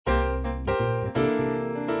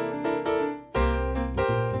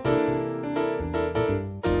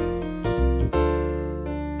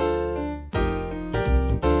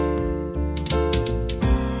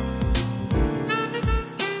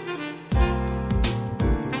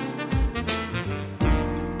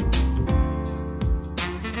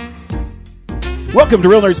Welcome to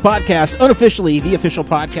Real Nerds Podcast, unofficially the official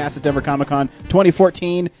podcast at Denver Comic Con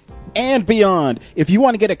 2014 and beyond. If you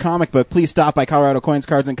want to get a comic book, please stop by Colorado Coins,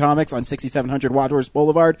 Cards, and Comics on 6700 Wadsworth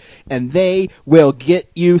Boulevard, and they will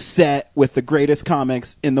get you set with the greatest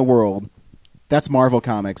comics in the world. That's Marvel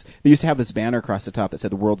Comics. They used to have this banner across the top that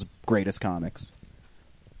said the world's greatest comics.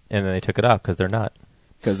 And then they took it off because they're not.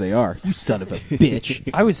 Because they are. You son of a bitch.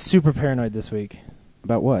 I was super paranoid this week.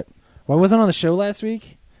 About what? Well, I wasn't on the show last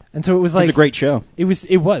week, and so it was like... It was a great show. It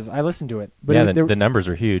was. I listened to it. But Yeah, it was, the numbers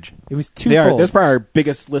are huge. It was too They are. full. That's probably our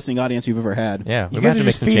biggest listening audience we've ever had. Yeah, You we guys have are to make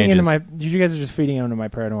just some feeding changes. into my... You guys are just feeding into my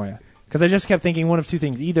paranoia. Because I just kept thinking one of two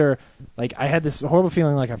things. Either, like, I had this horrible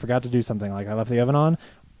feeling like I forgot to do something, like I left the oven on,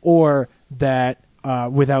 or that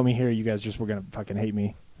without me here, you guys just were going to fucking hate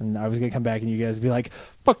me. And I was going to come back and you guys would be like,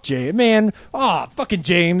 fuck Jay, man. Fucking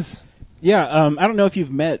James. Yeah, I don't know if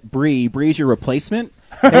you've met Bree. Bree's your replacement.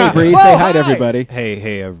 Hey, Bree, say hi to everybody.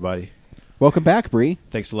 Hey, everybody. Welcome back, Bree.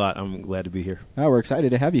 Thanks a lot. I'm glad to be here. Oh, we're excited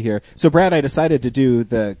to have you here. So, Brad, I decided to do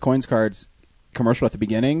the Coins Cards commercial at the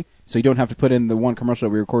beginning, so you don't have to put in the one commercial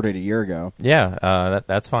we recorded a year ago. Yeah,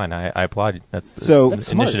 that's fine. I applaud. That's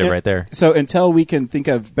smart. initiative right there. So until we can think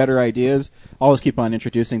of better ideas, always keep on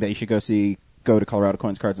introducing that you should go to Colorado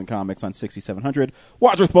Coins, Cards, and Comics on 6700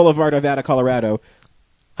 Wadsworth Boulevard, Arvada, Colorado.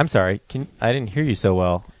 I'm sorry. I didn't hear you so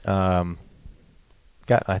well.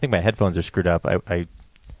 I think my headphones are screwed up. Can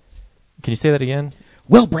you say that again?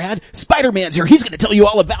 Well, Brad, Spider-Man's here. He's going to tell you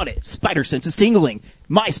all about it. Spider Sense is tingling.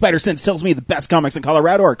 My Spider Sense tells me the best comics in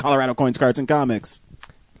Colorado are Colorado Coins, Cards, and Comics.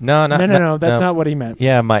 No. That's not what he meant.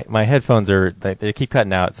 Yeah, my headphones they keep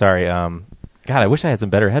cutting out. Sorry. God, I wish I had some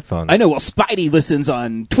better headphones. I know. Well, Spidey listens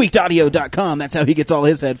on tweakedaudio.com. That's how he gets all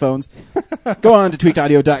his headphones. Go on to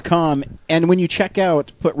tweakedaudio.com, and when you check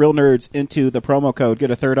out, put Real Nerds into the promo code,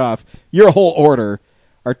 get a third off your whole order.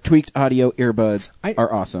 Our Tweaked Audio earbuds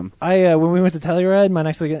are awesome. When we went to Telluride, mine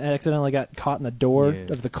accidentally got caught in the door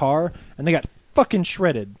of the car, and they got fucking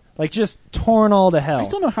shredded. Like, just torn all to hell. I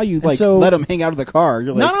still don't know how you let them hang out of the car.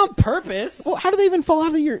 You're like, not on purpose. Well, how do they even fall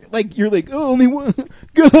out of your... Like, you're like, oh, only one...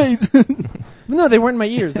 Guys! No, they weren't in my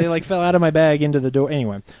ears. They, like, fell out of my bag into the door.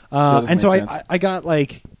 Anyway. And so I got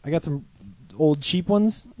some old cheap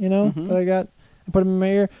ones, that I got. I put them in my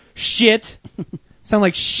ear. Shit! Sound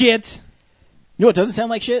like shit! You know what doesn't sound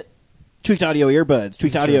like shit? Tweaked Audio earbuds.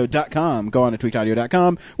 Tweakedaudio.com. Go on to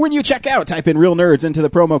tweakedaudio.com. When you check out, type in Real Nerds into the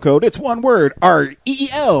promo code. It's one word.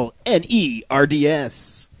 REELNERDS.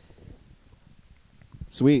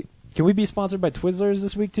 Sweet. Can we be sponsored by Twizzlers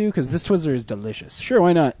this week, too? Because this Twizzler is delicious. Sure,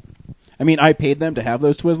 why not? I mean, I paid them to have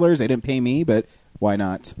those Twizzlers. They didn't pay me, but why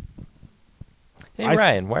not? Hey,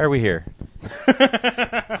 Ryan, why are we here?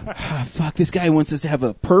 Fuck, this guy wants us to have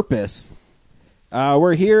a purpose.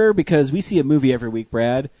 We're here because we see a movie every week,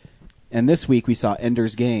 Brad. And this week we saw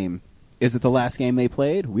Ender's Game. Is it the last game they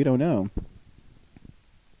played? We don't know.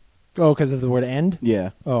 Oh, because of the word end? Yeah.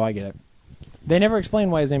 Oh, I get it. They never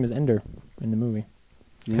explain why his name is Ender in the movie.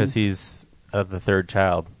 Because he's the third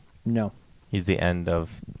child. No. He's the end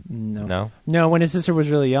of... No? No, when his sister was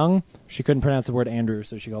really young, she couldn't pronounce the word Andrew,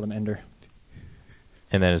 so she called him Ender.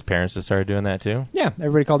 And then his parents just started doing that too? Yeah,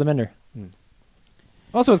 everybody called him Ender.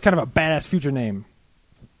 Also, it's kind of a badass future name.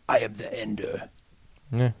 I am the Ender.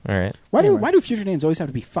 Yeah, all right. Why do future names always have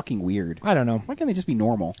to be fucking weird? I don't know. Why can't they just be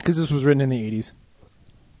normal? Because this was written in the 80s.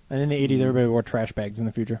 And in the 80s, everybody wore trash bags in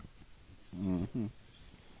the future. Mm-hmm.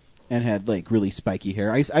 And had, like, really spiky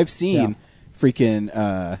hair. I've seen freaking...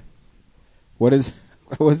 what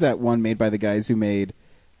was that one made by the guys who made...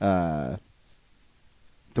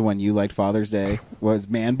 the one you liked, Father's Day, was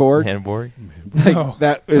Manborg. Manborg? Like,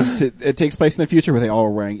 that is it takes place in the future where they all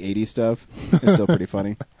were wearing 80s stuff. It's still pretty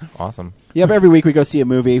funny. Awesome. Yep, every week we go see a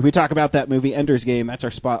movie. We talk about that movie, Ender's Game. That's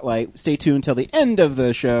our spotlight. Stay tuned till the end of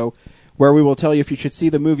the show where we will tell you if you should see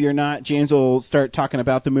the movie or not. James will start talking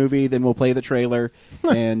about the movie, then we'll play the trailer,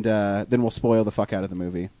 and then we'll spoil the fuck out of the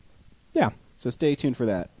movie. Yeah. So stay tuned for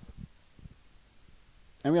that.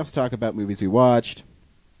 And we also talk about movies we watched,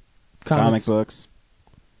 comic books,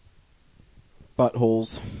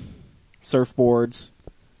 buttholes, surfboards.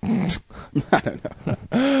 I don't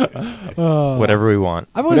know. Whatever we want.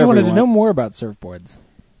 I've always wanted to know more about surfboards.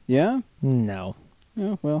 Yeah? No.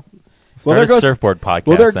 Yeah, well... Start a surfboard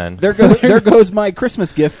podcast then. There goes my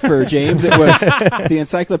Christmas gift for James. It was the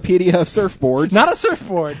Encyclopedia of Surfboards. Not a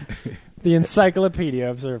surfboard. The Encyclopedia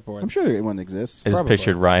of Surfboards. I'm sure one exists. I just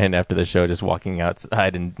pictured Ryan after the show just walking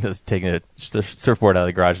outside and just taking a surfboard out of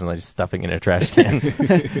the garage and like just stuffing it in a trash can.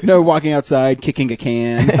 No, walking outside, kicking a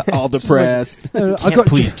can, all depressed.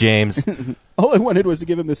 Please, James. All I wanted was to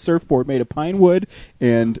give him this surfboard made of pine wood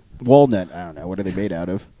and walnut. I don't know. What are they made out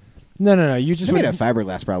of? No. You just They made would- out of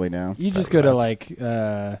fiberglass probably now. You just go to like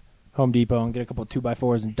Home Depot and get a couple of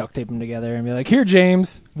 2x4s and duct tape them together and be like, "Here,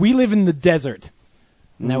 James, we live in the desert,"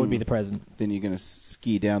 and that would be the present. Then you're gonna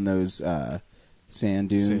ski down those sand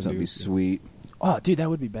dunes. Sand That'll be dunes, yeah. sweet. Oh, dude, that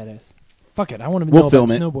would be badass. Fuck it, I want to We'll know film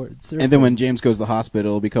about it. snowboards. And then when James goes to the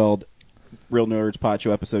hospital, it'll be called Real Nerds Pod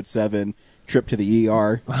Show Episode 7, Trip to the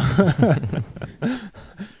ER. the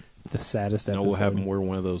saddest No, episode. we'll have him wear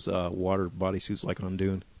one of those water bodysuits like on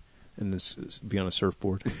Dune, and this be on a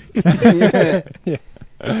surfboard.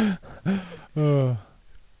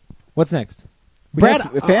 What's next? We Brad,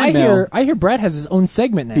 got- fan mail. I hear Brad has his own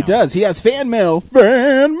segment now. He does. He has fan mail.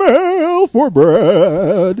 Fan mail for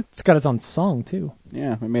Brad. It's got its own song too.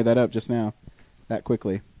 Yeah, I made that up just now. That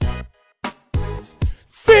quickly.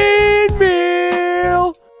 Fan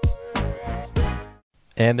mail.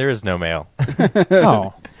 And there is no mail.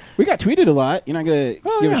 Oh, We got tweeted a lot. You're not going to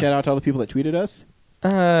give yeah. a shout out to all the people that tweeted us?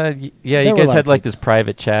 Yeah, There you were guys a lot had of like tweets. this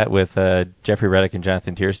private chat with Jeffrey Reddick and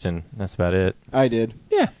Jonathan Tiersten. That's about it. I did.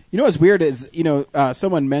 yeah. You know what's weird is,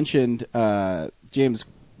 someone mentioned James,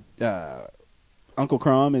 Uncle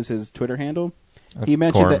Crom is his Twitter handle. He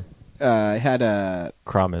mentioned Corm. that I had a...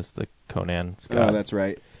 Crom is the Conan Scott. Oh, that's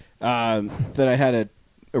right. That I had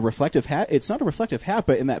a reflective hat. It's not a reflective hat,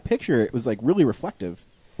 but in that picture, it was like really reflective.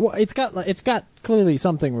 Well, it's got clearly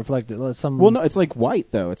something reflected. Some. Well, no, it's like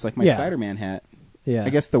white though. It's like my Yeah. Spider-Man hat. Yeah. I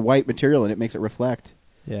guess the white material in it makes it reflect.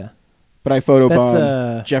 Yeah. But I photobombed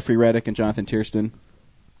That's, Jeffrey Reddick and Jonathan Tiersten.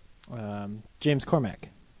 James Cormack,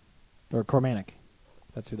 or Cormanic.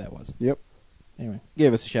 That's who that was. Yep. Anyway.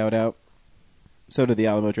 Gave us a shout out. So did the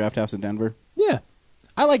Alamo Draft House in Denver. Yeah.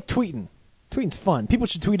 I like tweeting. Tweeting's fun. People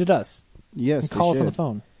should tweet at us. Yes, And they call us on should. the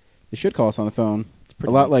phone. They should call us on the phone. A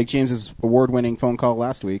pretty lot neat. like James's award-winning phone call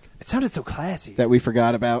last week It sounded so classy. that we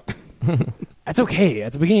forgot about. That's okay.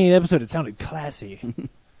 At the beginning of the episode, it sounded classy.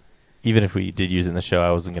 Even if we did use it in the show,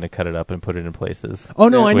 I wasn't going to cut it up and put it in places. Oh,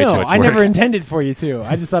 no, I Way too know. much I work. never intended for you to.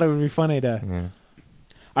 I just thought it would be funny to... Yeah.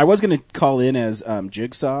 I was going to call in as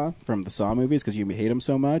Jigsaw from the Saw movies because you hate him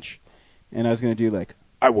so much. And I was going to do like,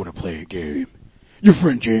 I want to play a game. Your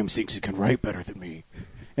friend James thinks he can write better than me.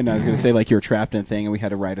 And I was going to say like you're trapped in a thing and we had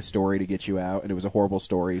to write a story to get you out. And it was a horrible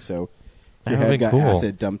story, so your That head would've got been cool.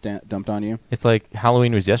 acid dumped on you. It's like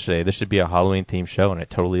Halloween was yesterday. This should be a Halloween themed show, and it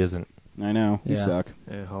totally isn't. I know. You Yeah. suck.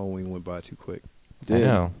 And Halloween went by too quick. Did.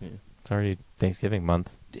 I know. Yeah. It's already Thanksgiving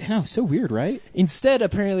month. I know. So weird, right? Instead,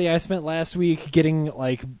 apparently, I spent last week getting,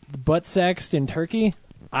 like, butt sexed in Turkey.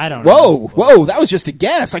 I don't know. Whoa. That was just a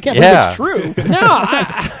guess. I can't Yeah. believe it's true. No,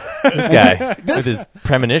 This guy with his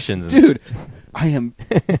premonitions. Dude, I am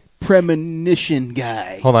premonition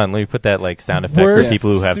guy. Hold on, let me put that like sound effect Worst for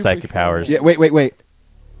people who have superhero. psychic powers. Yeah, wait.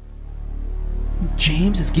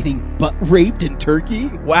 James is getting butt raped in Turkey?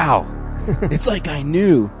 Wow. It's like I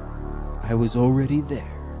knew. I was already there.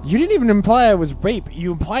 you didn't even imply I was rape.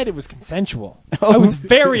 You implied it was consensual. I was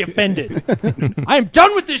very offended. I am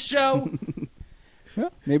done with this show.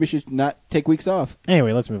 Maybe she should not take weeks off.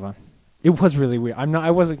 Anyway, let's move on. It was really weird.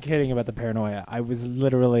 I wasn't kidding about the paranoia. I was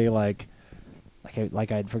literally like I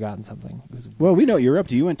had forgotten something. It was. Well, we know what you're up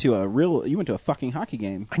to. You went to a fucking hockey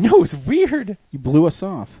game. I know it was weird. You blew us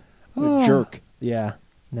off. What a jerk. Yeah.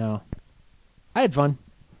 No. I had fun.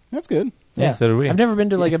 That's good. Yeah, so did we. I've never been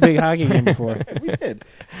to like a big hockey game before. We did.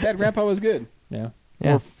 Bad Grandpa was good. Yeah.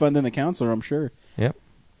 Yeah. More fun than the counselor, I'm sure. Yep.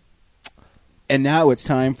 And now it's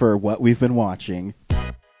time for what we've been watching.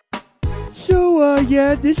 So,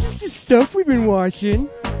 this is the stuff we've been watching.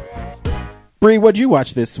 Bree, what'd you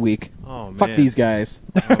watch this week? Oh man, Fuck these guys.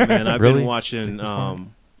 Oh, man, I've Really? been watching a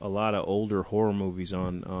lot of older horror movies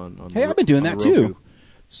on. Hey, I've been doing on that the Roku. too.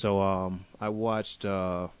 So I watched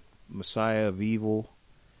Messiah of Evil,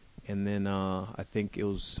 and then I think it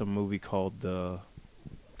was some movie called the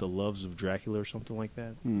Loves of Dracula or something like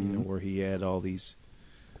that. You know, where he had all these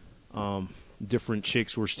different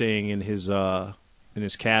chicks were staying in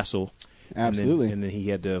his castle. Absolutely. And then he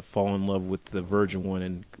had to fall in love with the virgin one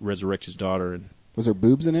and resurrect his daughter. And Was there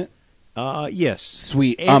boobs in it? yes,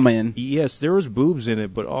 Sweet. And- I'm in. Yes, there was boobs in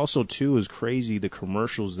it, but also too is crazy the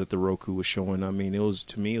commercials that the Roku was showing. I mean, it was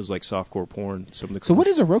like softcore porn. Some of the So what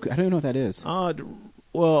is a Roku? I don't even know what that is.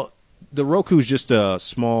 well, the Roku is just a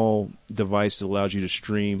small device that allows you to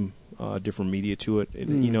stream different media to it.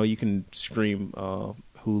 And, you know, you can stream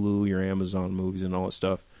Hulu, your Amazon movies, and all that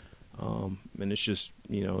stuff. And it's just,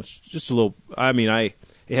 you know, it's just a little. I mean,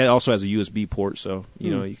 it also has a USB port, so you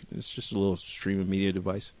know, it's just a little streaming media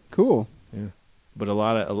device. Cool. Yeah, but a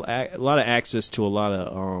lot of access to a lot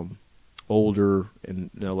of older and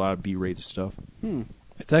a lot of B-rated stuff.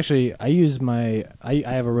 It's actually I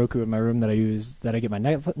have a Roku in my room that I use that I get my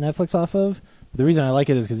Netflix off of, But the reason I like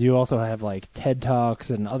it is because you also have like TED Talks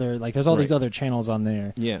and other like there's all these Right. other channels on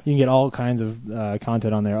there. Yeah. You can get all kinds of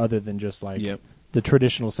content on there other than just like Yep. the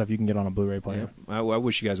traditional stuff you can get on a Blu-ray Yeah. player. I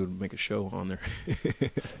wish you guys would make a show on there.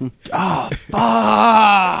 Oh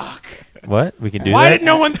fuck! What? We can do Why that? did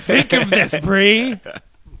no one think of this, Bree?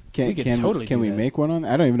 Can We could totally can do we that. make one on?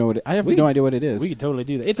 I don't even know what I have We- no idea what it is. We could totally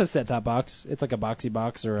do that. It's a set-top box. It's like a boxy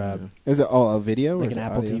box or Is it all a video or like is an it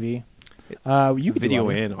Apple audio? TV. You could do Video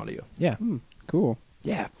audio. and audio. Yeah. Cool.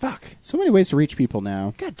 Yeah. Fuck. So many ways to reach people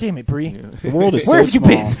now. God damn it, Bree. Yeah. The world is Where so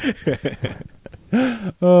have you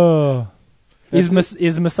small. Oh. That's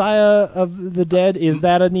Is Messiah of the Dead? Is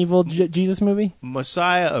that an evil Jesus movie?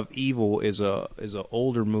 Messiah of Evil is a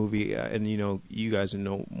older movie, and you guys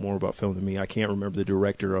know more about film than me. I can't remember the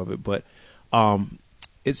director of it, but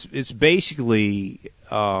it's basically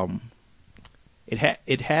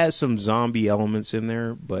it has some zombie elements in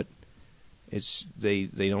there, but they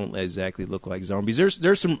don't exactly look like zombies.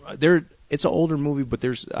 It's an older movie, but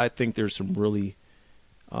I think there's some really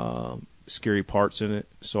scary parts in it,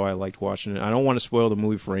 so I liked watching it. I don't want to spoil the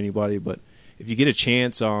movie for anybody, but if you get a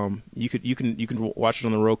chance, you can watch it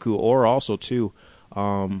on the Roku, or also too,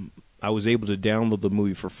 I was able to download the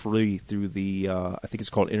movie for free through the I think it's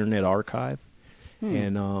called Internet Archive,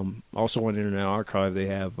 and also on Internet Archive they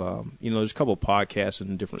have there's a couple of podcasts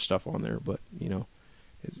and different stuff on there, but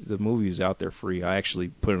the movie is out there free. I actually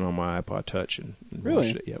put it on my iPod Touch and Really?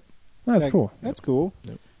 watched it. Yep. That's cool. That's cool.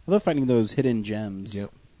 Yep. I love finding those hidden gems.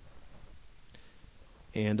 Yep.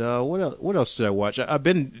 And what else did I watch? I've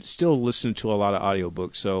been still listening to a lot of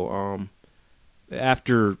audiobooks. So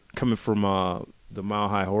after coming from the Mile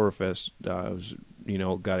High Horror Fest, I was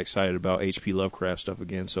got excited about H.P. Lovecraft stuff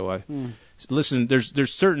again. So I listened.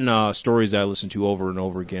 There's certain stories that I listen to over and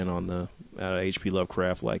over again on the H.P.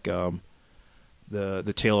 Lovecraft, like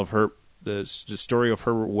the tale of the story of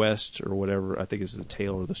Herbert West or whatever. I think it's the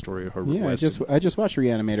tale or the story of Herbert Yeah, West. I just watched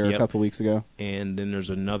Reanimator a Yep. couple weeks ago. And then there's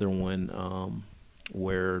another one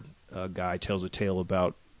where a guy tells a tale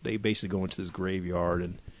about they basically go into this graveyard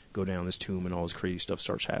and go down this tomb and all this crazy stuff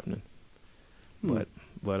starts happening. But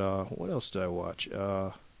what else did I watch?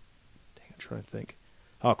 I'm trying to think.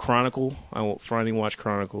 Chronicle. I finally watched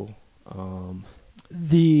Chronicle.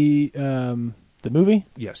 The movie?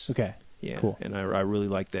 Yes. Okay. Yeah. Cool. And I really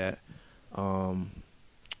like that. There's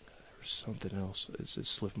something else. It's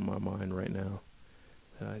just slipping my mind right now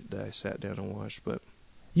that I sat down and watched, but.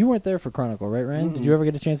 You weren't there for Chronicle, right, Ryan? Did you ever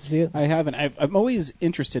get a chance to see it? I haven't. I'm always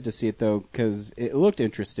interested to see it though because it looked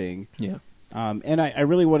interesting. Yeah. And I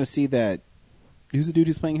really want to see that. Who's the dude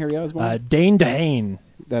who's playing Harry Osborn? Dane DeHaan.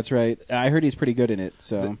 That's right. I heard he's pretty good in it.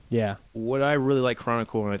 So Yeah. what I really like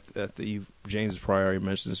Chronicle, and James has probably already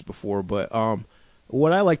mentioned this before, but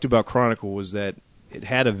what I liked about Chronicle was that it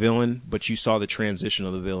had a villain, but you saw the transition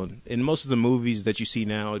of the villain. In most of the movies that you see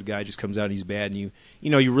now, a guy just comes out and he's bad, and you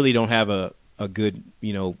really don't have a good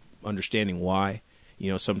understanding why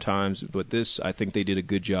sometimes. But this, I think they did a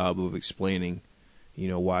good job of explaining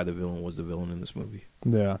why the villain was the villain in this movie.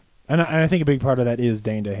 Yeah. And I think a big part of that is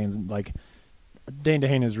Dane DeHaan's Dane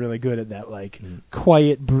DeHaan is really good at that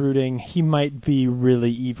quiet brooding. He might be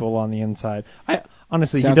really evil on the inside. I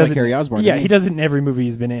honestly Sounds he doesn't like Harry Osborn to Yeah, me. he does it in every movie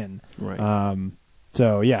he's been in. Right.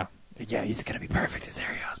 So yeah. Yeah, he's gonna be perfect as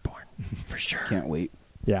Harry Osborn. For sure. can't wait.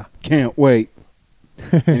 Yeah. Can't wait.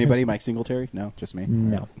 Anybody? Mike Singletary? No, just me.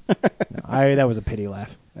 No. That was a pity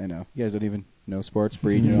laugh. I know. You guys don't even know sports.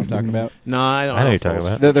 Breed, you know what I'm talking about? No, I don't. I know what you're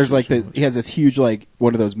talking about. There's he has this huge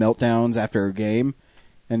one of those meltdowns after a game,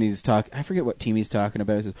 and he's talking. I forget what team he's talking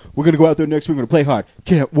about. He says, "We're gonna go out there next week. We're gonna play hard.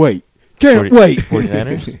 Can't wait. Can't wait."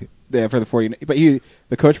 49ers? Yeah, for the 49ers. But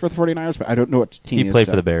the coach for the 49ers. But I don't know what team He is played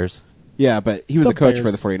for the Bears. Yeah, but he was The a coach Bears.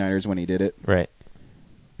 for the 49ers when he did it. Right.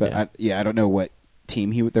 But Yeah. I don't know what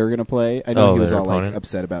team they were gonna play. I know he was their all opponent?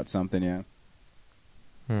 upset about something. Yeah.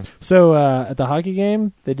 So at the hockey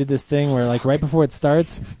game, they did this thing where, right before it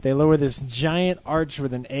starts, they lower this giant arch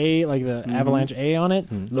with an A, like the Avalanche A on it,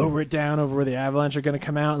 lower it down over where the Avalanche are going to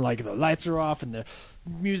come out, and the lights are off and the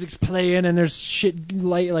music's playing and there's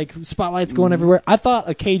spotlights going everywhere. I thought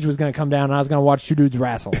a cage was going to come down and I was going to watch two dudes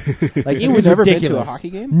wrestle. It was never been to ridiculous. a hockey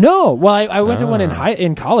game? No. Well, I went to one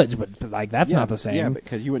in college, but that's Yeah, not the same. Yeah,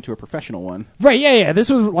 because you went to a professional one. Right, yeah. This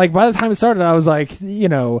was by the time it started, I was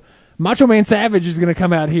Macho Man Savage is going to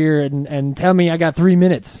come out here and tell me I got 3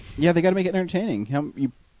 minutes. Yeah, they got to make it entertaining.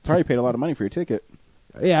 You probably paid a lot of money for your ticket.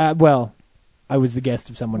 Yeah, well, I was the guest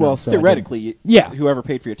of someone Well, else. so I theoretically, Yeah. whoever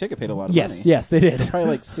paid for your ticket paid a lot of didn't. money. Yes, they did. Probably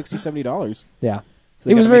like $60, $70. Yeah. So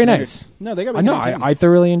It was gotta very make nice. No, they got to I make it know. entertaining. I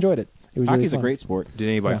thoroughly enjoyed it. It was really Hockey's a fun. great sport. Did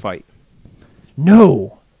anybody Yeah. fight?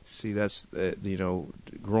 No. See, that's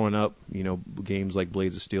growing up, games like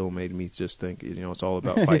Blades of Steel made me just think, it's all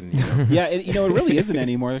about fighting. Yeah, it really isn't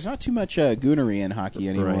anymore. There's not too much goonery in hockey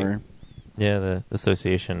anymore. Right. Yeah, the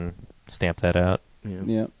association stamped that out.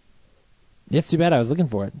 Yeah. It's too bad. I was looking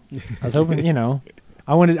for it. I was hoping,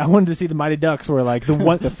 I wanted to see the Mighty Ducks where like the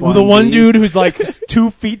one dude who's like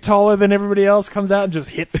 2 feet taller than everybody else comes out and just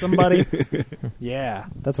hits somebody. Yeah,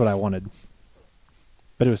 that's what I wanted.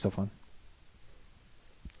 But it was still fun.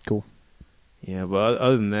 Cool. Yeah, but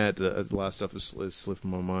other than that, a lot of stuff is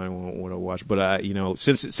slipping my mind what I watch. But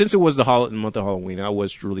since it was the month of Halloween, I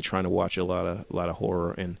was really trying to watch a lot of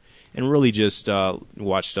horror and really just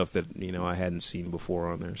watch stuff that I hadn't seen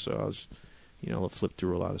before on there. So I was flipped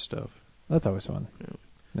through a lot of stuff. That's always fun.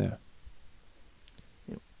 Yeah.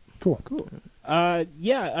 Cool. Kind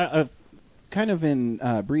of in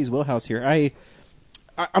Bree's wheelhouse here.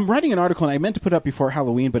 I'm writing an article, and I meant to put it up before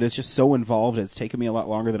Halloween, but it's just so involved. It's taken me a lot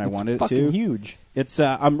longer than I wanted it to. It's fucking huge. It's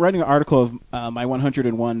I'm writing an article of my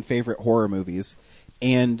 101 favorite horror movies,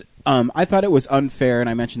 and I thought it was unfair, and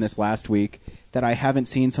I mentioned this last week, that I haven't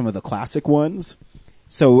seen some of the classic ones.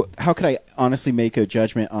 So how could I honestly make a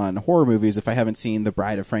judgment on horror movies if I haven't seen The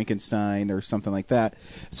Bride of Frankenstein or something like that?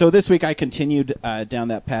 So this week I continued down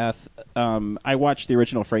that path. I watched the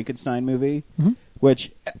original Frankenstein movie,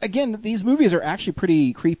 which, again, these movies are actually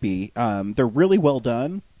pretty creepy. They're really well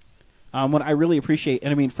done. What I really appreciate,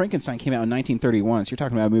 and I mean, Frankenstein came out in 1931, so you're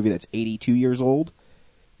talking about a movie that's 82 years old.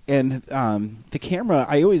 And the camera,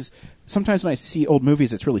 sometimes when I see old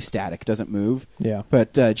movies, it's really static, it doesn't move. Yeah.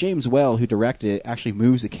 But James Well, who directed it, actually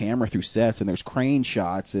moves the camera through sets, and there's crane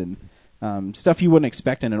shots and stuff you wouldn't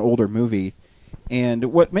expect in an older movie.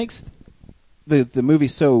 And what makes the movie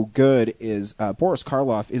so good is Boris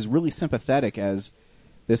Karloff is really sympathetic as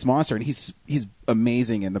this monster, and he's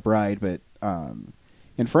amazing in The Bride, but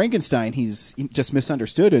in Frankenstein he's just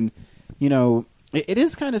misunderstood, and it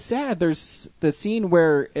is kind of sad. There's the scene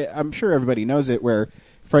where I'm sure everybody knows it, where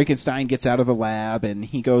Frankenstein gets out of the lab and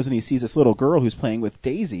he goes and he sees this little girl who's playing with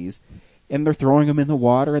daisies, and they're throwing them in the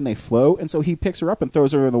water and they float, and so he picks her up and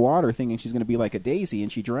throws her in the water thinking she's going to be like a daisy,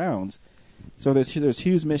 and she drowns. So there's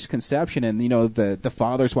huge misconception, and the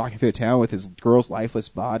father's walking through the town with his girl's lifeless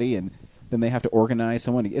body, and then they have to organize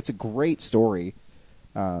someone. It's a great story,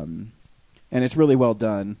 and it's really well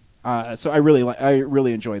done. So I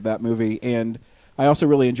really enjoyed that movie, and I also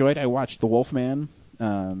really enjoyed. I watched The Wolfman,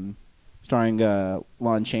 starring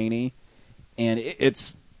Lon Chaney, and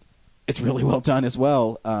it's really well done as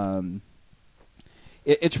well.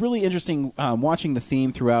 It's really interesting watching the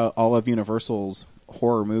theme throughout all of Universal's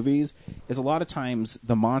horror movies. Is a lot of times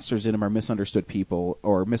the monsters in them are misunderstood people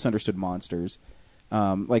or misunderstood monsters.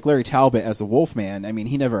 Like Larry Talbot as the Wolfman. I mean,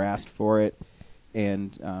 he never asked for it,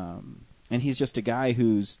 and he's just a guy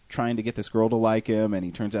who's trying to get this girl to like him, and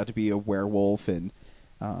he turns out to be a werewolf, and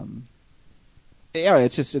they're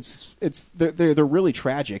really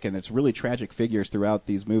tragic, and it's really tragic figures throughout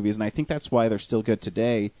these movies, and I think that's why they're still good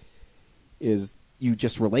today. Is you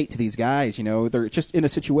just relate to these guys, they're just in a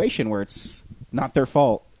situation where it's not their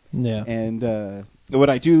fault. Yeah. And what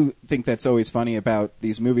I do think that's always funny about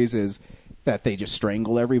these movies is that they just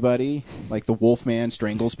strangle everybody. Like the Wolfman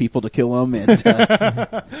strangles people to kill them. And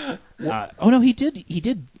oh no, he did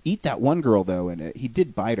eat that one girl though, and he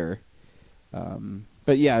did bite her.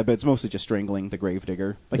 But it's mostly just strangling the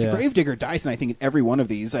gravedigger. Like the gravedigger dies, and I think in every one of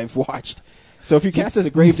these I've watched. So if you cast as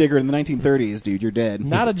a gravedigger in the 1930s, dude, you're dead.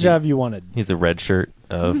 Not a job you wanted. He's the red shirt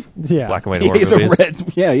of Yeah. black and white horror He's movies.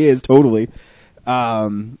 Yeah, he is totally.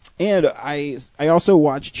 And I also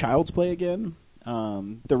watched Child's Play again,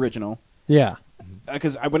 the original. Yeah.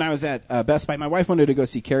 Because when I was at Best Buy, my wife wanted to go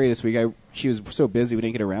see Carrie this week. She was so busy we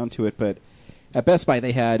didn't get around to it. But at Best Buy,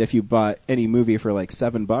 they had, if you bought any movie for like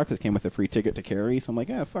 $7, it came with a free ticket to Carrie. So I'm like,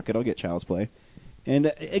 fuck it, I'll get Child's Play.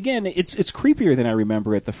 And again, it's creepier than I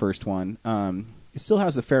remember it, the first one. It still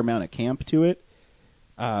has a fair amount of camp to it.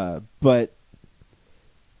 But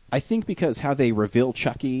I think because how they reveal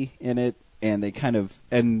Chucky in it, and they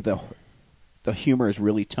and the humor is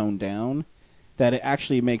really toned down, that it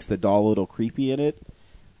actually makes the doll a little creepy in it.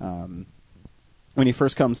 When he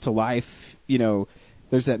first comes to life,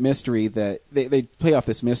 there's that mystery that they play off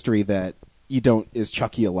this mystery that is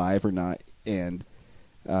Chucky alive or not, and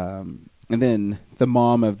then the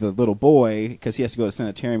mom of the little boy, because he has to go to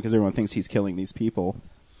sanitarium because everyone thinks he's killing these people.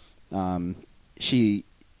 She's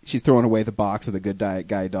throwing away the box of the good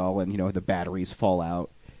guy doll, and the batteries fall out,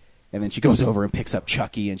 and then she goes over and picks up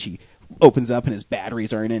Chucky, and she opens up and his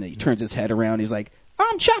batteries are in it, and he turns his head around, and he's like,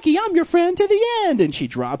 "I'm Chucky, I'm your friend to the end," and she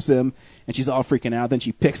drops him, and she's all freaking out. Then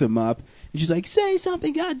she picks him up, and she's like, "Say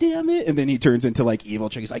something, goddammit," and then he turns into like evil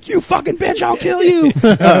Chucky. He's like, "You fucking bitch, I'll kill you."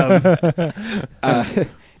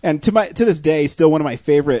 And to this day, still one of my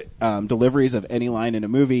favorite deliveries of any line in a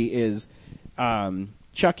movie is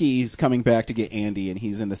Chucky's coming back to get Andy, and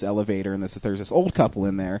he's in this elevator, and there's this old couple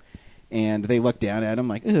in there, and they look down at him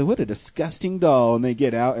like, "Ew, what a disgusting doll," and they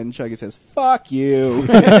get out, and Chucky says, "Fuck you."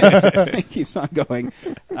 It keeps on going.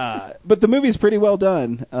 But the movie's pretty well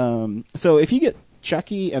done. So if you get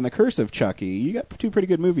Chucky and the Curse of Chucky, you got two pretty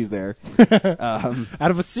good movies there.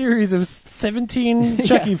 Out of a series of 17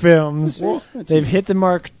 Chucky films, they've hit the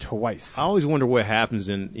mark twice. I always wonder what happens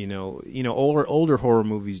in older horror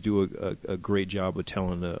movies do a great job of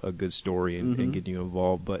telling a good story and getting you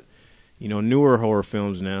involved, but newer horror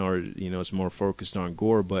films now are it's more focused on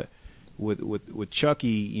gore. But with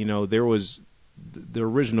Chucky, there was the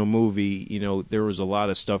original movie, there was a lot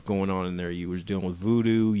of stuff going on in there. You was dealing with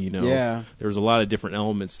voodoo, there was a lot of different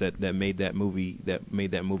elements that made that movie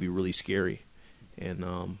really scary. And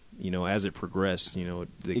as it progressed,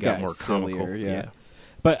 they got more sillier, comical. Yeah.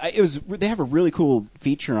 But they have a really cool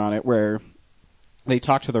feature on it where they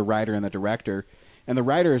talk to the writer and the director, and the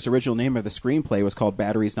writer's original name of the screenplay was called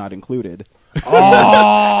Batteries Not Included. And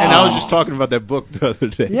I was just talking about that book the other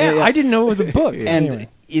day. Yeah, I didn't know it was a book. And anyway.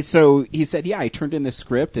 So he said, I turned in this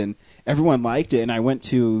script, and everyone liked it, and I went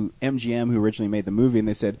to MGM, who originally made the movie, and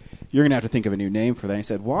they said, "You're going to have to think of a new name for that." And I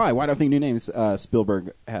said, "Why? Why do I think new names?"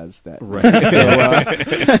 Spielberg has that. Right.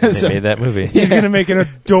 They made that movie. He's going to make an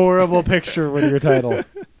adorable picture with your title.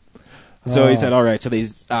 So he said, all right, so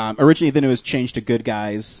these originally then it was changed to Good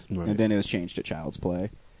Guys, Right. and then it was changed to Child's Play.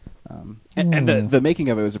 And the making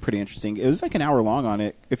of it was pretty interesting. It was like an hour long on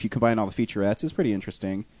it. If you combine all the featurettes, it's pretty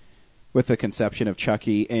interesting with the conception of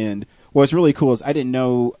Chucky. And what's really cool is I didn't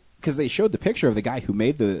know, because they showed the picture of the guy who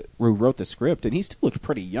wrote the script, and he still looked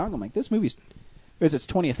pretty young. I'm like, this movie's, it's its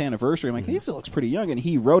 20th anniversary. I'm like, he still looks pretty young. And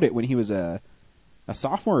he wrote it when he was a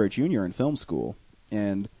sophomore or a junior in film school.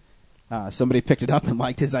 And somebody picked it up and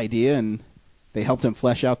liked his idea, and they helped him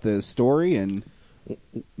flesh out the story. And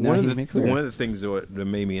one of the things that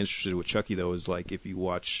made me interested with Chucky, though, is like if you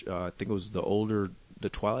watch, I think it was the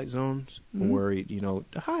Twilight Zones, where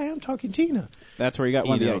hi, I'm talking Tina. That's where he got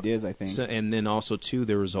one of the ideas, I think. So, and then also too,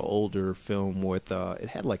 there was an older film with it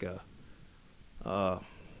had like an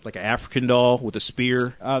African doll with a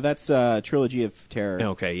spear. That's Trilogy of Terror.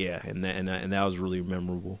 Okay, yeah, and that was really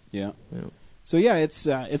memorable. Yeah. So yeah, it's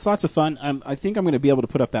lots of fun. I think I'm going to be able to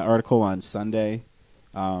put up that article on Sunday.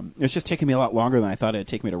 It's just taking me a lot longer than I thought it'd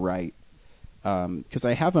take me to write, because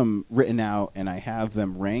I have them written out and I have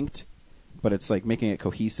them ranked, but it's like making it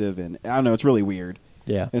cohesive, and I don't know, it's really weird.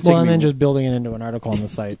 Yeah. It's Well, taking and me- then just building it into an article on the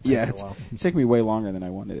site. Yeah, takes a while. it's taking me way longer than I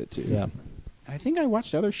wanted it to. Yeah. I think I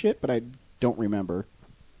watched other shit, but I don't remember.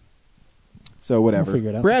 So whatever. We'll figure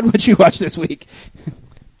it out. Brad, what'd you watch this week?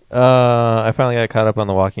 I finally got caught up on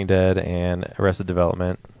The Walking Dead and Arrested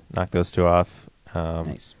Development. Knocked those two off.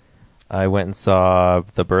 Nice. I went and saw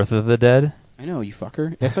The Birth of the Dead. I know, you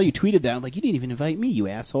fucker. I saw you tweeted that. I'm like, you didn't even invite me, you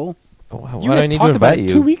asshole. Why You do guys I need to talked about invite it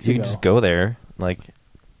you? 2 weeks You ago. can just go there. Like,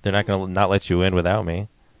 they're not going to not let you in without me.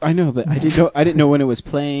 I know, but I didn't know when it was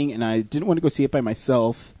playing, and I didn't want to go see it by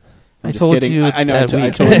myself. I'm I just told kidding. you I know. that I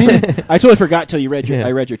week. totally forgot till you read your. Yeah.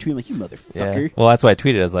 I read your tweet. I'm like, you motherfucker. Yeah. Well, that's why I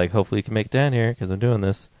tweeted. I was like, hopefully you can make it down here because I'm doing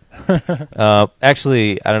this.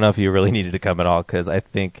 Actually, I don't know if you really needed to come at all because I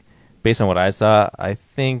think, based on what I saw, I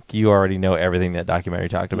think you already know everything that documentary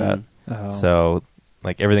talked about. Oh. So,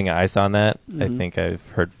 like, everything I saw on that, I Mhm. think I've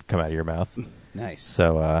heard come out of your mouth. Nice.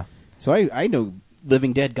 So, So I know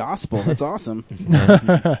Living Dead gospel. That's awesome.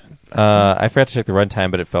 I forgot to check the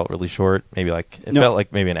runtime, but it felt really short. Maybe it No. felt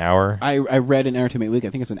like maybe an hour. I read an Entertainment Week. I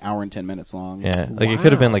think it's an hour and 10 minutes long. Yeah, like it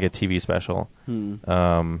could have been Wow. like a TV special. Hmm.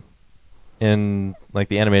 And like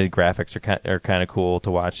the animated graphics are kind of cool to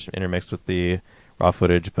watch intermixed with the raw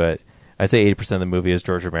footage. But I'd say 80% of the movie is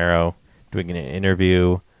George Romero doing an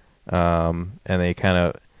interview, and they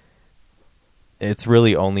it's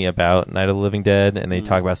really only about Night of the Living Dead, and they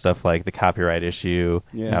talk about stuff like the copyright issue.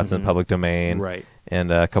 Yeah. Now it's in the public domain, Right.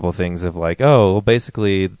 and a couple of things of like, oh, well,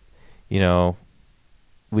 basically,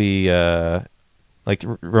 we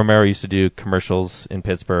Romero used to do commercials in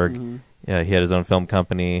Pittsburgh. Mhm. Yeah, he had his own film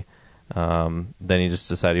company. Then he just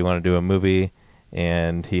decided he wanted to do a movie,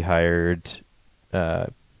 and he hired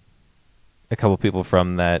a couple people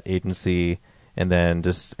from that agency, and then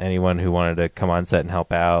just anyone who wanted to come on set and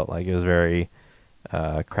help out. Like it was very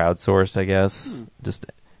crowdsourced, I guess. Just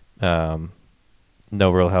no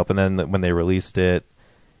real help. And then when they released it,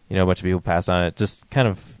 a bunch of people passed on it. Just kind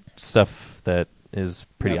of stuff that is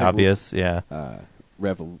pretty Nothing obvious. Yeah.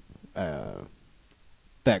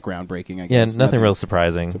 That groundbreaking, I Yeah, guess. nothing real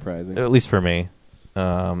surprising. surprising. At least for me.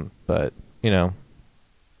 But,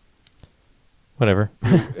 whatever.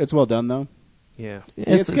 It's well done, though. Yeah.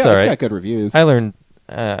 It's all right. got good reviews. I learned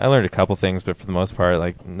a couple things, but for the most part,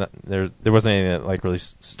 like there wasn't anything that like really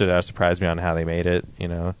stood out, surprised me on how they made it. You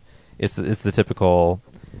know, it's the typical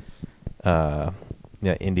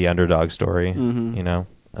indie underdog story. Mhm. You know,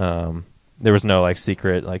 there was no like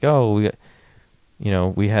secret like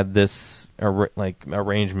we had this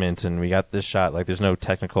arrangement and we got this shot. Like there's no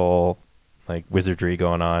technical like wizardry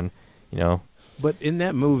going on. You know. But in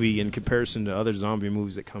that movie, in comparison to other zombie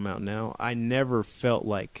movies that come out now, I never felt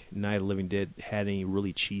like Night of the Living Dead had any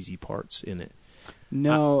really cheesy parts in it.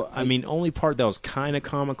 No, I mean, only part that was kind of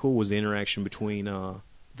comical was the interaction between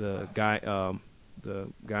the guy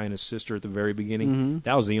and his sister at the very beginning. Mm-hmm.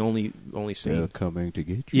 That was the only scene. They're coming to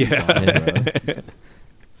get you. Yeah.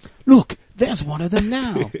 Look, there's one of them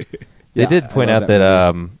now. They did point out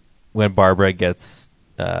that when Barbara gets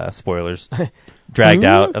spoilers dragged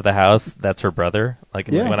out of the house, that's her brother. Like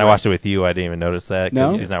when I watched it with you, I didn't even notice that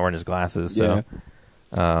because he's not wearing his glasses. So,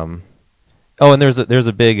 and there's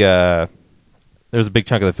a big chunk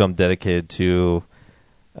of the film dedicated to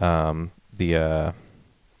the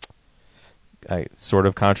sort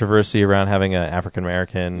of controversy around having an African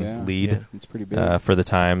American lead. It's pretty big for the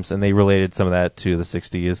times, and they related some of that to the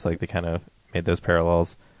 '60s. Like they kind of made those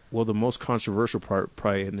parallels. Well, the most controversial part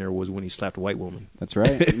probably in there was when he slapped a white woman. That's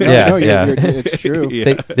right. It's true.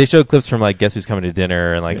 Yeah. They showed clips from like Guess Who's Coming to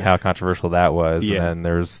Dinner and like how controversial that was. Yeah. And then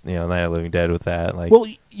there's Night of the Living Dead with that. Like, well,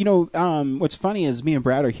 what's funny is me and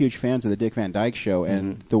Brad are huge fans of the Dick Van Dyke Show,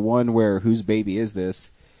 and the one where Whose Baby Is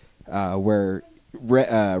This, where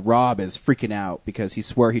Rob is freaking out because he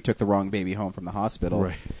swore he took the wrong baby home from the hospital,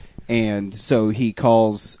 right? And so he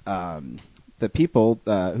calls the people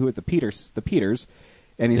who are the Peters.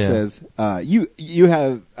 And he says, "You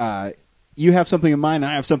have something of mine, and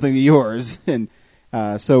I have something of yours." And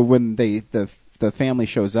so when the family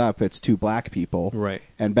shows up, it's two black people, right?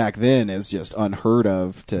 And back then, it's just unheard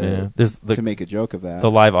of to make a joke of that.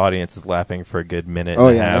 The live audience is laughing for a good minute. Oh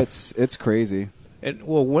and yeah, a half. it's crazy. And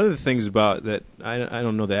well, one of the things about that, I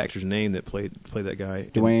don't know the actor's name that played that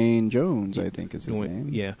guy. Dwayne Jones, I think is his name.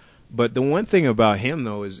 Yeah, but the one thing about him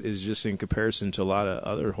though is just in comparison to a lot of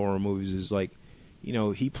other horror movies is like,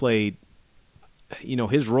 he played.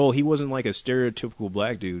 His role, he wasn't like a stereotypical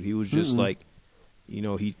black dude. He was just like,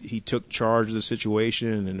 he took charge of the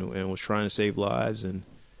situation and was trying to save lives, and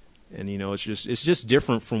it's just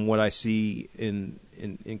different from what I see in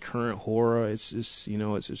current horror. It's just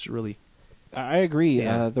it's just really. I agree.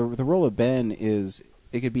 Yeah. The role of Ben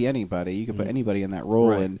it could be anybody. You could put anybody in that role,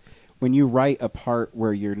 Right. and when you write a part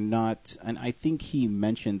where you're not, and I think he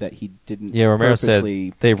mentioned that he didn't. Yeah, Romero said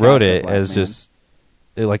purposely they cast wrote a it black as man. just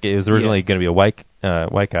like it was originally going to be a white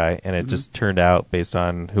guy, and it just turned out based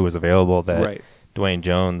on who was available that Dwayne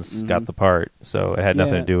Jones got the part, so it had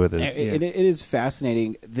nothing to do with it. It is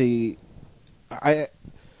fascinating.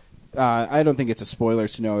 I don't think it's a spoiler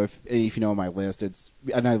to know if you know my list. It's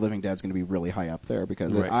Night of the Living Dead's going to be really high up there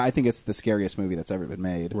because I think it's the scariest movie that's ever been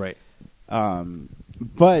made. Right.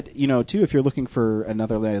 But too, if you're looking for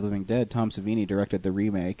another Night of the Living Dead, Tom Savini directed the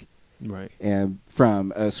remake. Right. And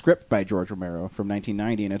from a script by George Romero from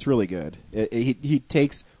 1990, and it's really good. He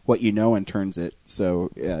takes what you know and turns it. So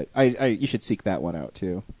you should seek that one out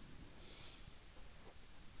too,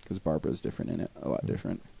 because Barbara's different in it, a lot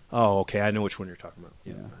different. Oh, okay. I know which one you're talking about.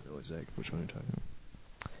 Yeah. I know exactly which one you're talking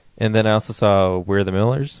about. And then I also saw We're the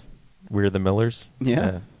Millers.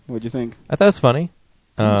 Yeah. What'd you think? I thought it was funny.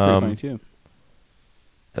 It's pretty funny too.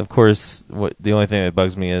 Of course, the only thing that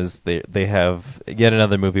bugs me is they have yet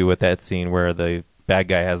another movie with that scene where the bad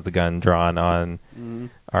guy has the gun drawn on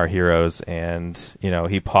our heroes, and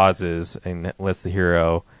he pauses and lets the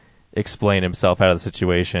hero explain himself out of the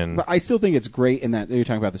situation. But I still think it's great in that you're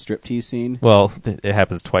talking about the striptease scene. Well, it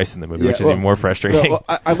happens twice in the movie, which is even more frustrating. Well,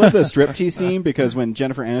 I love the striptease scene because when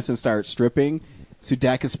Jennifer Aniston starts stripping,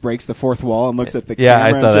 Sudeikis breaks the fourth wall and looks at the camera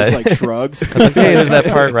I saw and just that. like shrugs. Hey, there's that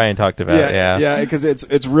part Ryan talked about. Yeah, because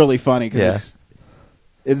it's really funny because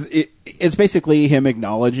it's basically him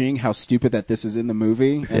acknowledging how stupid that this is in the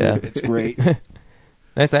movie, and it's great.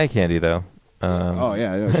 Nice eye candy though.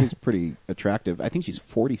 She's pretty attractive. I think she's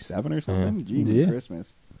 47 or something. Gee,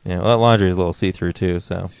 Christmas. Yeah, well, that laundry is a little see-through too,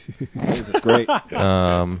 so It's great. But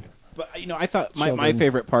I thought my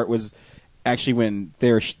favorite part was actually when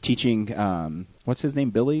they're teaching what's his name,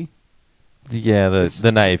 Billy? Yeah,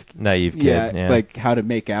 the naive kid. Yeah, like how to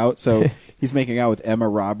make out. So he's making out with Emma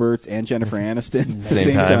Roberts and Jennifer Aniston at the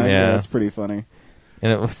same time. Yeah, that's pretty funny.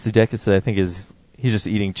 And Sudeikis, I think, he's just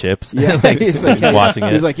eating chips. Yeah, he's like, watching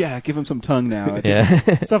it. He's like, yeah, give him some tongue now.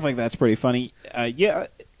 Stuff like that's pretty funny. And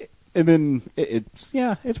then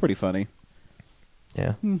it's pretty funny.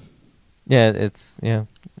 Yeah, it's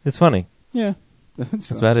funny. Yeah.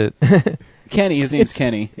 That's about it. Kenny. His name's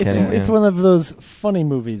Kenny. It's Kenny, it's yeah. one of those funny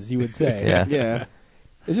movies, you would say. Yeah. Yeah.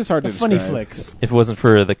 It's just hard to Funny describe. flicks. If it wasn't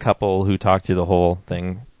for the couple who talked through the whole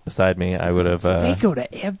thing beside me, I would have They go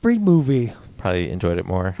to every movie. probably enjoyed it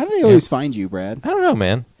more. How do they always find you, Brad? I don't know,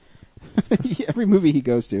 man. Every movie he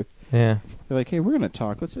goes to, Yeah. they're like, "Hey, we're gonna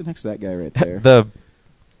talk. Let's sit next to that guy right there."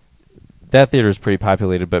 That theater is pretty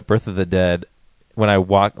populated, but Birth of the Dead, when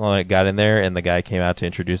I got in there and the guy came out to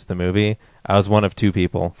introduce the movie, I was one of two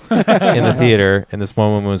people in the theater, and this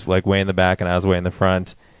one woman was like way in the back and I was way in the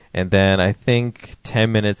front. And then I think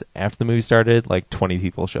 10 minutes after the movie started, like 20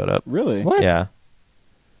 people showed up. Really? What? Yeah.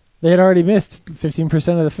 They had already missed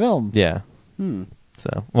 15% of the film. Yeah. Hmm.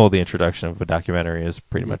 So, well, the introduction of a documentary is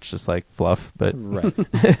pretty much just like fluff, but Right.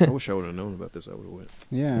 I wish I would have known about this. I would have went.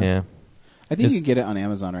 Yeah. yeah. I think you can get it on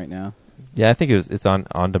Amazon right now. Yeah, I think it's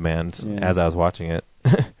on demand Yeah. as I was watching it.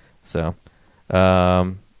 So,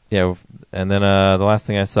 yeah, and then the last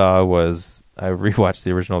thing I saw was I rewatched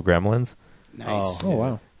the original Gremlins, Nice.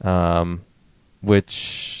 Oh, wow.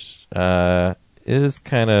 which is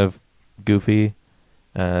kind of goofy,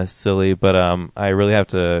 silly, but I really have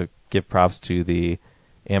to give props to the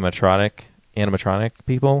animatronic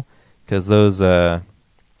people, because those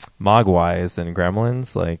Mogwais and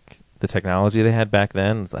Gremlins, like the technology they had back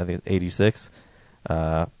then, I think 86,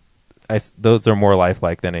 those are more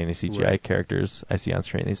lifelike than any CGI Right. characters I see on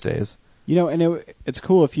screen these days. You know, and it's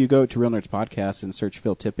cool if you go to Real Nerds Podcast and search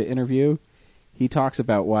Phil Tippett interview. He talks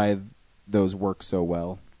about why those work so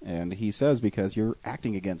well, and he says because you're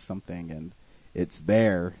acting against something and it's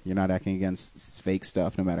there. You're not acting against fake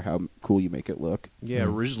stuff, no matter how cool you make it look. Yeah,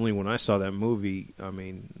 originally when I saw that movie, I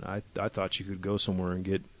mean, I thought you could go somewhere and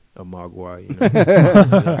get a Mogwai. You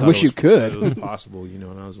know? I wish you could. It was possible, you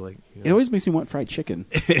know. And I was like, you know. It always makes me want fried chicken.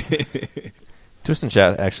 Twist and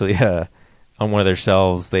Shout actually on one of their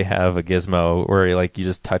shelves they have a gizmo where like you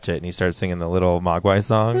just touch it and you start singing the little Mogwai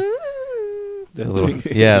song. That The little,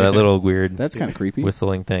 thing. yeah, that little weird That's kind of creepy.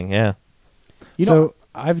 whistling thing. Yeah, You so know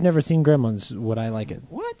I've never seen Gremlins. Would I like it?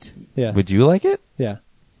 what? Yeah. would you like it? Yeah.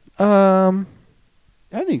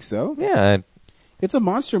 I think so. Yeah, It's a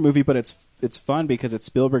monster movie, but it's fun because it's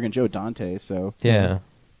Spielberg and Joe Dante. So yeah.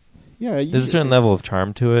 yeah, There's a certain level of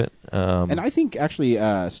charm to it. And I think actually,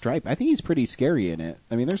 Stripe. I think he's pretty scary in it.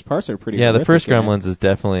 I mean, there's parts that are pretty. yeah, the horrific first in it. Gremlins is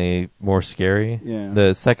definitely more scary. Yeah.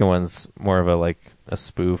 The second one's more of a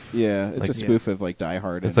spoof. Yeah, it's like- a spoof of like Die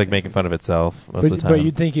Hard. It's and like making things fun of itself most of the But, time. but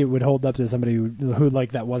you'd think it would hold up to somebody who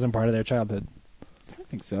like that wasn't part of their childhood. I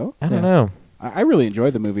think so. I don't Yeah. know. I really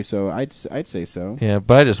enjoyed the movie, so I'd say so. Yeah,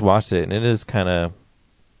 but I just watched it, and it is kind of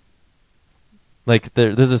like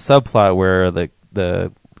there's a subplot where the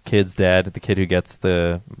kid's dad, the kid who gets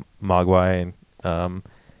the Mogwai, and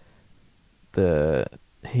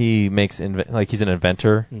he makes like he's an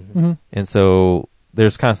inventor, Mm-hmm. and so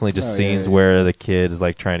there's constantly just Oh, scenes yeah. where the kid is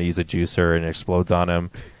like trying to use a juicer and it explodes on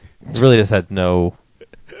him. It really just had no.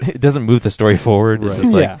 It doesn't move the story forward. It's Right.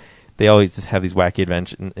 just like Yeah. they always just have these wacky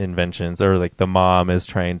inventions, or like the mom is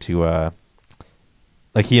trying to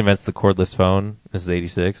like he invents the cordless phone. This is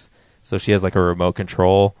 86, so she has like a remote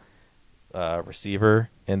control receiver,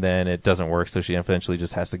 and then it doesn't work, so she eventually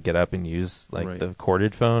just has to get up and use like Right. the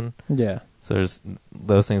corded phone. Yeah. So there's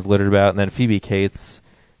those things littered about, and then Phoebe Cates,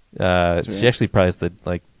 right. she actually probably has the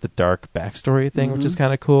dark backstory thing, which is Mhm.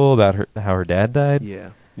 kind of cool about how her dad died.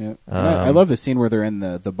 Yeah. Yeah, and I love the scene where they're in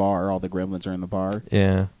the bar. All the gremlins are in the bar.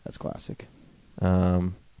 Yeah. That's classic.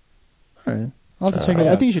 All right. I'll have to check it I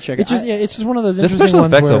out. think you should check It's it. just it's just one of those The interesting special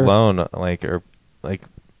ones effects where, alone, are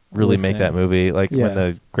really make that Insane. movie. Like Yeah. when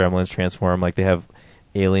the gremlins transform, like they have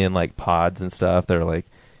alien like pods and stuff that are like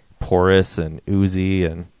porous and oozy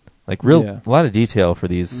and like Yeah. a lot of detail for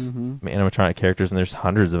these Mhm. animatronic characters. And there's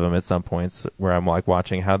hundreds of them at some points where I'm like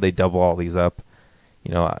watching how they double all these up.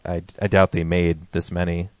 You know, I doubt they made this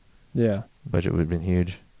many. Yeah. Budget would have been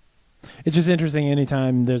huge. It's just interesting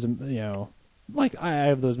anytime there's like I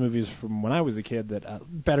have those movies from when I was a kid that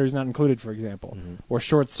batteries not included, for example, or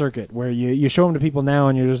Short Circuit, where you show them to people now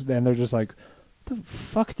and they're just like, what the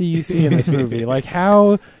fuck do you see in this movie? Like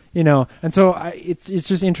how, and so it's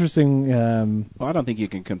just interesting. Well, I don't think you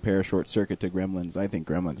can compare Short Circuit to Gremlins. I think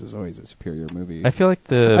Gremlins is always a superior movie. I feel like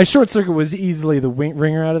the Short Circuit was easily the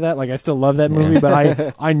ringer out of that. Like I still love that movie,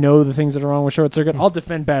 but I know the things that are wrong with Short Circuit. I'll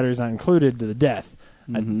defend batteries not included to the death.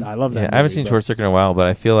 Mhm. I love that. yeah, I haven't movie, seen but- Short Circuit in a while, but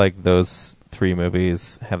I feel like those three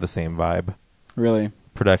movies have the same vibe, Really,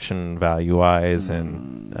 production value wise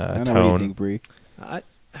and I don't know. tone. What do you think, Bree?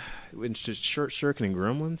 It's just Short Circuit and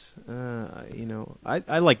Gremlins.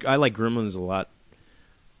 I like Gremlins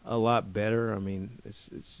a lot better. I mean, it's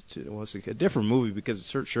a different movie because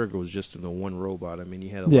Short Circuit was just the one robot. I mean, you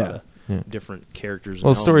had a lot of different characters.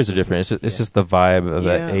 Well, and the stories are elements. different. It's just the vibe of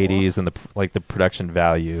Yeah, the 80s and the production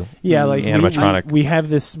value. Yeah, like animatronic. we have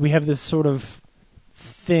this sort of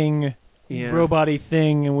thing, robot-y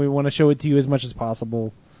thing, and we want to show it to you as much as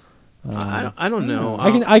possible. I don't know.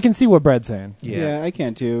 I can see what Brad's saying. Yeah, I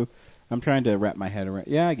can too. I'm trying to wrap my head around.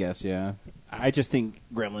 Yeah, I guess. Yeah, I just think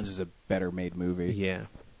Gremlins is a better made movie. Yeah.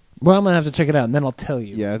 Well, I'm gonna have to check it out, and then I'll tell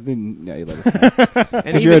you. Yeah, then you let us know. And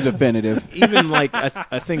Because you're definitive. even like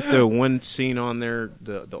I think the one scene on there,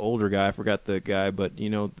 the older guy, I forgot the guy, but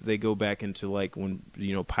they go back into like when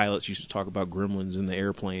pilots used to talk about gremlins in the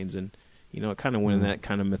airplanes, and it kind of went in that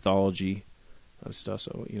kind of mythology stuff.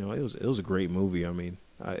 So it was a great movie. I mean,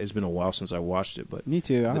 it's been a while since I watched it, but Me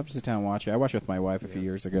too. I'll have to sit down and watch it. I watched it with my wife a few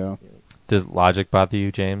years ago. Does logic bother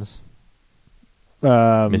you, James?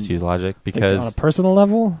 Misuse logic? Like, Because on a personal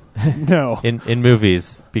level, no. in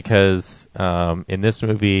movies, because in this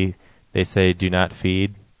movie they say do not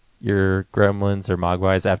feed your gremlins or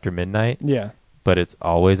mogwais after midnight, Yeah. but it's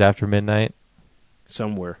always after midnight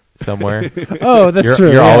somewhere. somewhere. Oh, that's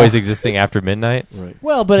true. You're yeah. always existing after midnight. Right.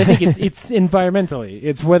 Well, but I think it's environmentally.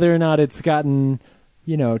 It's whether or not it's gotten,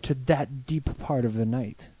 to that deep part of the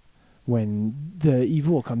night when the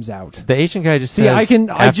evil comes out. The Asian guy just See, says I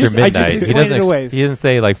after just midnight. He explained doesn't. it away. He doesn't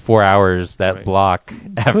say like 4 hours that Right. block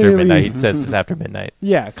after Clearly- midnight. He says it's after midnight.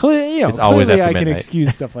 Yeah, clearly, It's always clearly after I can midnight.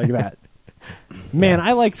 excuse stuff like that. Man,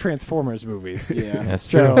 I like Transformers movies. Yeah. That's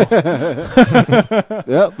true. So,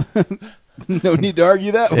 Yep. No need to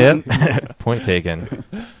argue that one. Yep. Point taken.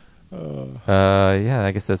 Yeah,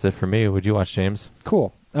 I guess that's it for me. Would you watch, James?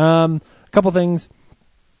 cool. A couple things.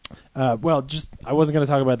 Well, I wasn't going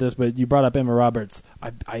to talk about this, but you brought up Emma Roberts.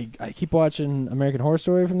 I keep watching American Horror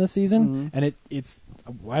Story from this season, and it's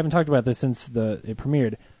I haven't talked about this since it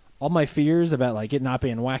premiered. All my fears about like it not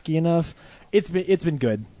being wacky enough, it's been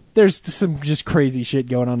good. There's some just crazy shit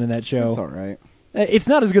going on in that show. That's all right. It's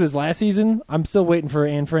not as good as last season. I'm still waiting for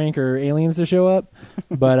Anne Frank or Aliens to show up,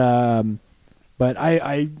 but I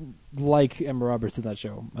like Emma Roberts in that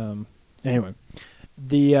show. Anyway,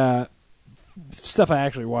 the stuff I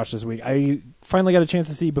actually watched this week, I finally got a chance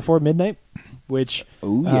to see Before Midnight, which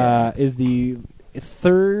is the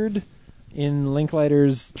third in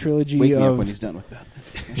Linklater's trilogy Wake me up of when he's done with that.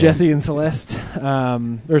 Jesse and Celeste,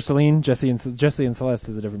 or Celine. Jesse and Celeste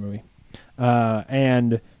is a different movie,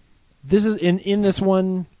 and this is in this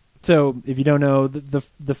one. So if you don't know,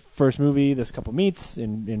 the first movie, this couple meets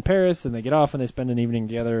in Paris, and they get off and they spend an evening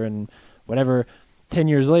together and whatever. 10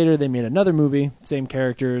 years later, they made another movie, same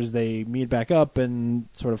characters. They meet back up and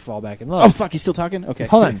sort of fall back in love. Oh, fuck, he's still talking? Okay.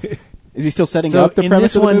 Hold on. Is he still setting So up the in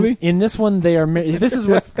premise this of the one, movie? In this one, they are married. This is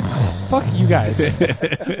what's... fuck you guys.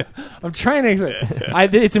 I'm trying to explain.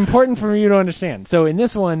 It's important for you to understand. So in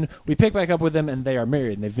this one, we pick back up with them, and they are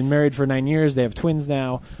married. And they've been married for 9 years. They have twins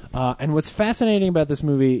now. And what's fascinating about this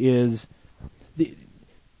movie is...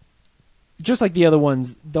 just like the other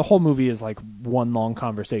ones, the whole movie is like one long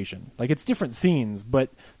conversation. Like, it's different scenes, but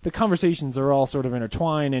the conversations are all sort of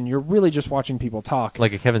intertwined, and you're really just watching people talk.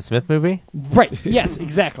 Like a Kevin Smith movie? Right. Yes,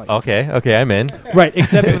 exactly. Okay, I'm in. Right,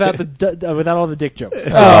 except without without all the dick jokes.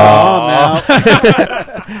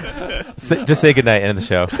 Just say goodnight, end of the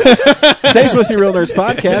show. Thanks for listening to Real Nerds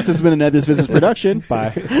Podcast. This has been a Net This Business production.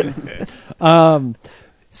 Bye.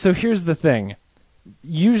 So here's the thing.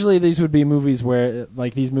 Usually these would be movies where,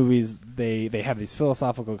 like these movies, they have these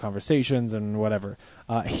philosophical conversations and whatever.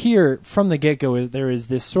 Here, from the get-go, there is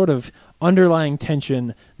this sort of underlying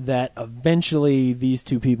tension that eventually these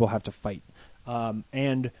two people have to fight.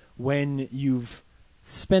 And when you've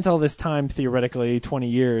spent all this time, theoretically, 20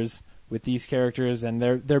 years with these characters, and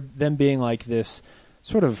they're them being like this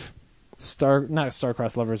sort of not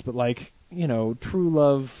star-crossed lovers, but like, true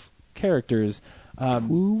love characters.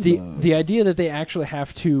 The idea that they actually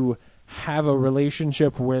have to have a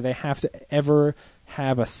relationship where they have to ever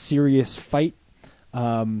have a serious fight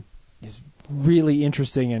is really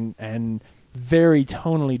interesting and very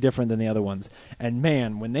tonally different than the other ones. And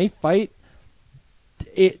man, when they fight,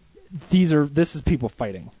 this is people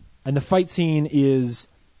fighting, and the fight scene is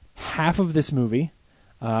half of this movie,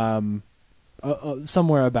 somewhere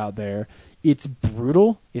about there. It's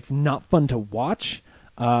brutal. It's not fun to watch.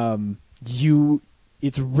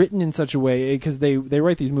 It's written in such a way, because they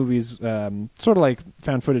write these movies sort of like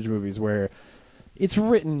found footage movies, where it's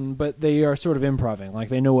written but they are sort of improvising. Like,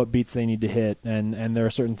 they know what beats they need to hit, and there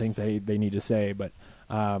are certain things they need to say. But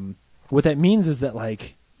what that means is that,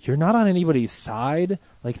 like, you're not on anybody's side.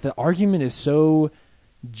 Like, the argument is so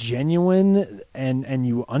genuine, and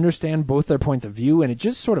you understand both their points of view, and it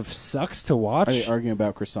just sort of sucks to watch. Are they arguing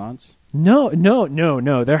about croissants? No.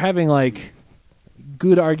 They're having, like,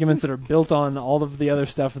 good arguments that are built on all of the other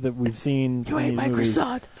stuff that we've seen. You ate my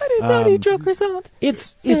croissant. I did not eat your croissant.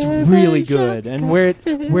 It's really good, and where it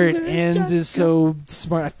ends is so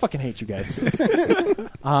smart. I fucking hate you guys.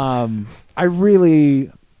 I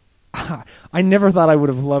never thought I would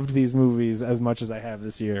have loved these movies as much as I have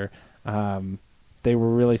this year. They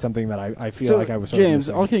were really something that I feel like I was. James,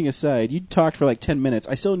 all kidding aside, you talked for like 10 minutes.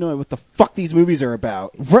 I still don't know what the fuck these movies are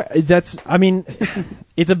about. Right, it's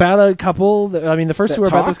about a couple. The first two are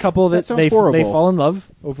about this couple that they fall in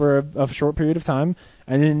love over a short period of time,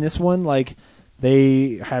 and in this one, like,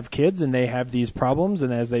 they have kids and they have these problems,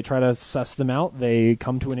 and as they try to suss them out, they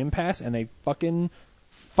come to an impasse and they fucking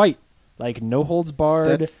fight. Like, no holds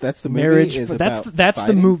barred. That's the marriage. movie. That's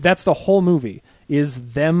the move. That's the whole movie.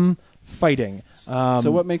 Is them fighting. So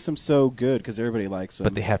what makes them so good? Because everybody likes them.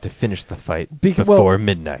 But they have to finish the fight before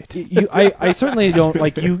midnight. I certainly don't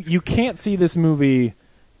like you. You can't see this movie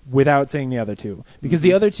without seeing the other two, because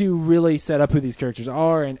the other two really set up who these characters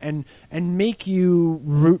are and make you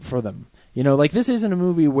root for them. You know, like, this isn't a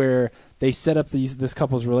movie where they set up this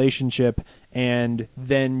couple's relationship and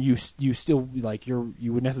then you still, like, you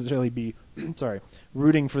would necessarily be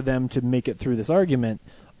rooting for them to make it through this argument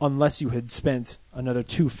unless you had spent another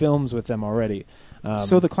 2 films with them already.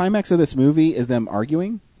 So the climax of this movie is them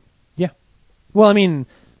arguing? Yeah. Well, I mean,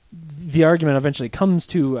 the argument eventually comes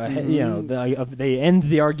to they end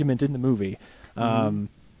the argument in the movie.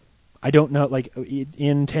 I don't know, like,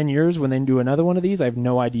 in 10 years when they do another one of these, I have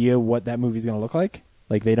no idea what that movie's going to look like.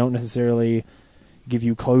 Like, they don't necessarily give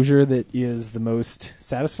you closure that is the most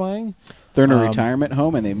satisfying. They're in a retirement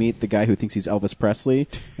home and they meet the guy who thinks he's Elvis Presley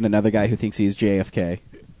and another guy who thinks he's JFK.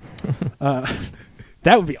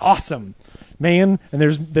 That would be awesome, man. And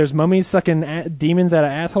there's mummies sucking demons out of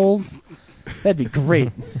assholes. That'd be great.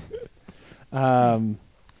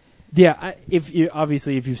 If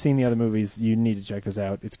you've seen the other movies, you need to check this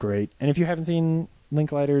out. It's great. And if you haven't seen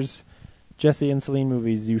Linklater's Jesse and Celine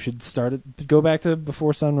movies, you should go back to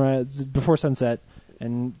Before Sunset,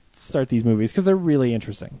 and start these movies because they're really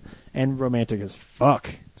interesting and romantic as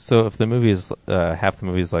fuck. So if the movie is half the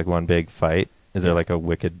movie is like one big fight, is there like a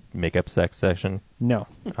wicked makeup sex session? No.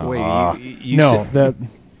 Wait,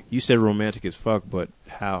 you said romantic as fuck, but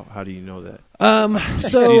how do you know that?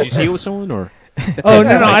 So did you see it with someone or? Oh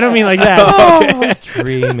no, I don't mean like that.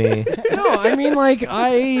 Dreamy. No, I mean, like,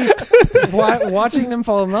 watching them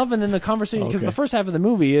fall in love, and then the conversation, because the first half of the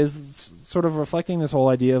movie is sort of reflecting this whole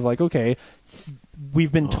idea of, like, okay,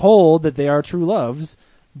 we've been told that they are true loves,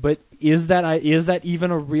 but is that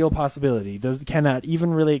even a real possibility? Can that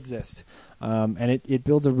even really exist? And it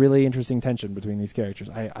builds a really interesting tension between these characters.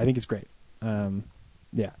 I think it's great.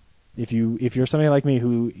 Yeah, if you're somebody like me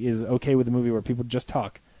who is okay with a movie where people just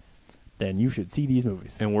talk, then you should see these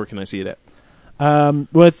movies. And where can I see it at? Well,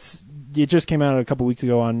 it just came out a couple weeks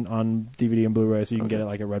ago on DVD and Blu-ray, so you can get it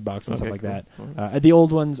like at Redbox and stuff like that. Right. The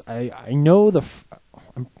old ones, I know I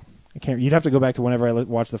can't. You'd have to go back to whenever I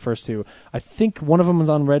watched the first two. I think one of them was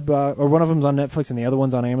on Redbox, or one of them's on Netflix, and the other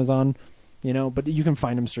one's on Amazon. You know, but you can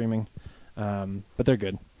find them streaming. But they're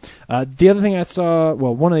good. The other thing I saw,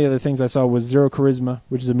 one of the other things I saw was Zero Charisma,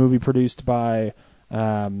 which is a movie produced by,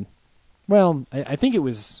 I think it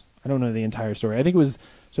was. I don't know the entire story. I think it was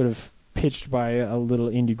sort of pitched by a little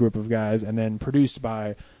indie group of guys and then produced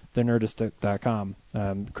by thenerdist.com,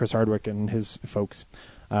 Chris Hardwick and his folks.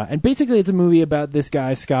 And basically it's a movie about this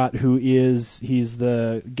guy, Scott, he's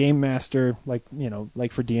the game master, like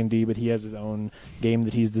for D&D, but he has his own game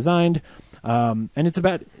that he's designed. And it's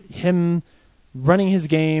about him running his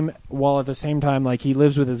game while at the same time, like, he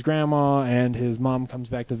lives with his grandma and his mom comes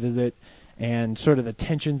back to visit, and sort of the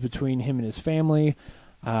tensions between him and his family.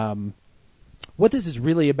 What this is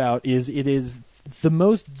really about is it is the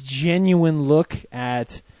most genuine look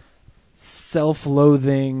at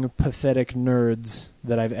self-loathing, pathetic nerds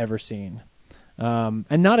that I've ever seen. And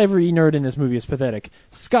not every nerd in this movie is pathetic.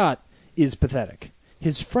 Scott is pathetic.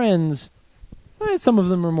 His friends, some of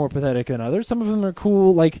them are more pathetic than others. Some of them are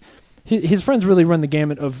cool. Like, his friends really run the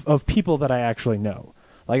gamut of people that I actually know.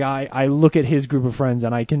 Like, I look at his group of friends,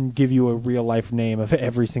 and I can give you a real-life name of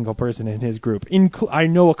every single person in his group. I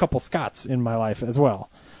know a couple Scotts in my life as well.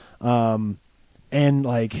 And,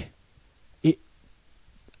 like... Is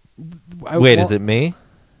it me?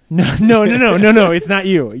 No, it's not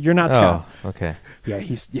you. You're not Scott. Oh, okay.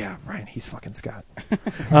 Ryan, he's fucking Scott.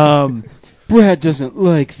 Brad doesn't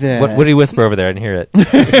like that. What did he whisper over there? I didn't hear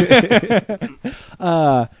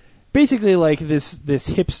it. Basically, like, this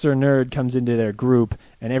hipster nerd comes into their group,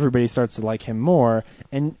 and everybody starts to like him more.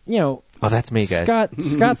 And, oh, that's me, guys.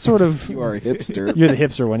 Scott sort of... You are a hipster. You're the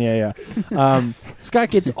hipster one, yeah.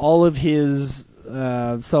 Scott gets all of his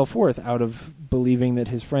self-worth out of believing that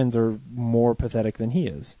his friends are more pathetic than he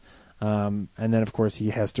is. And then, of course, he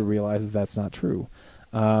has to realize that that's not true.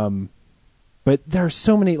 But there are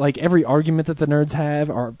so many, like, every argument that the nerds have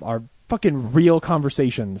are fucking real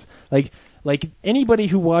conversations. Like anybody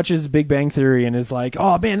who watches Big Bang Theory and is like,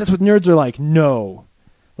 oh man, that's what nerds are like. No.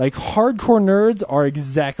 Like, hardcore nerds are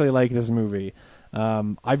exactly like this movie.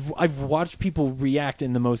 I've watched people react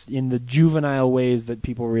in the juvenile ways that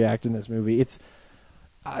people react in this movie. It's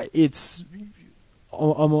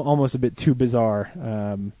almost a bit too bizarre.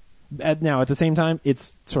 Now, at the same time,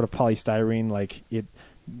 it's sort of polystyrene. Like,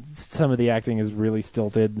 some of the acting is really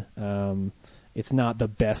stilted. It's not the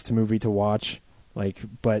best movie to watch. Like,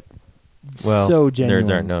 but so genuine.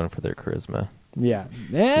 Nerds aren't known for their charisma. Yeah.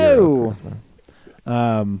 Zero No.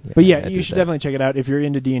 charisma. But yeah, I you did should that. definitely check it out. If you're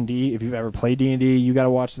into D&D, if you've ever played D&D, you got to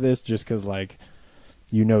watch this just because, like,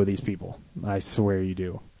 you know these people. I swear you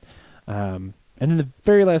do. And then the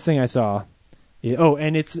very last thing I saw,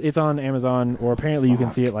 and it's on Amazon, or apparently you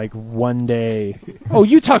can see it like one day. Oh,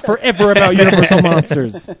 you talk forever about Universal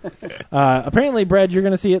Monsters. Apparently, Brad, you're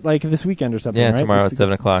going to see it like this weekend or something, Yeah, right? tomorrow at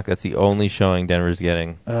 7 o'clock. That's the only showing Denver's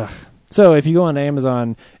getting. So if you go on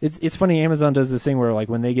Amazon, it's funny. Amazon does this thing where, like,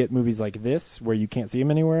 when they get movies like this, where you can't see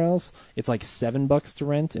them anywhere else, it's like $7 to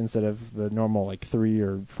rent instead of the normal like $3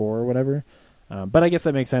 or $4 or whatever. But I guess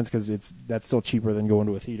that makes sense because that's still cheaper than going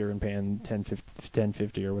to a theater and paying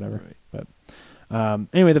 $10.50 or whatever. Right. But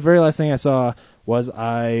anyway, the very last thing I saw was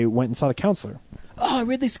I went and saw The Counselor. Oh,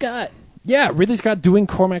 Ridley Scott. Yeah, Ridley Scott doing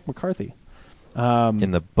Cormac McCarthy.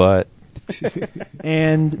 In the butt.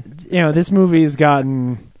 And this movie's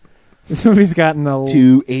gotten a Two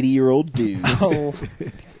 80-year-old dudes. Oh,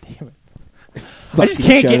 God damn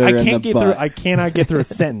it! I cannot get through a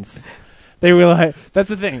sentence. They were like, that's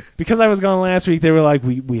the thing. Because I was gone last week, they were like,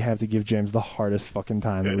 we have to give James the hardest fucking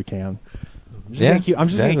time that we can. I'm just gonna keep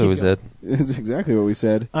exactly what we said. That's exactly what we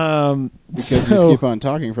said. going. Because we just keep on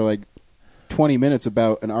talking for like 20 minutes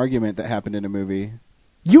about an argument that happened in a movie.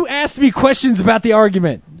 You asked me questions about the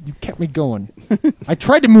argument. You kept me going. I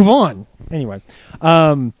tried to move on. Anyway.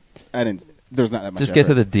 I didn't. There's not that much. Just get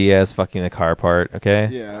to the Diaz fucking the car part, okay?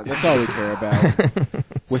 Yeah, that's all we care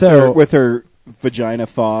about. With her vagina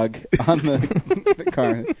fog on the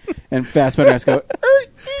car, and Fassbender has to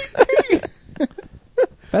go.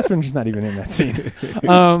 Fassbender's not even in that scene.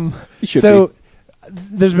 He should So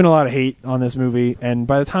there's been a lot of hate on this movie, and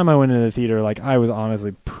by the time I went into the theater, like, I was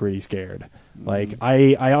honestly pretty scared. Like,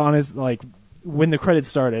 I honestly, like, when the credits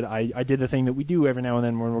started, I did the thing that we do every now and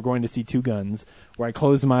then when we're going to see Two Guns, where I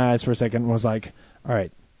closed my eyes for a second and was like, all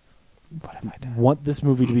right, what have I done? Want this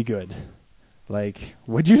movie to be good. Like,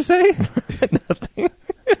 what'd you say? Nothing.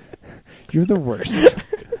 You're the worst.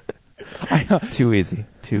 Too easy.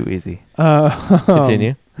 Too easy. Continue.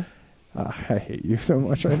 Continue. I hate you so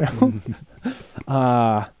much right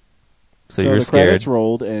now. So you're the scared. credits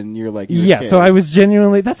rolled, and you're like, Yeah, scared. so I was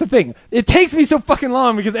genuinely... That's the thing. It takes me so fucking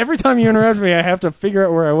long because every time you interrupt me, I have to figure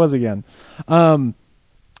out where I was again. I'll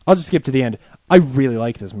just skip to the end. I really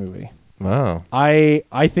like this movie. Wow.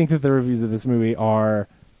 I think that the reviews of this movie are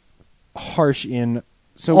harsh in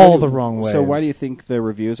So all the wrong ways. So why do you think the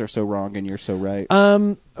reviews are so wrong and you're so right?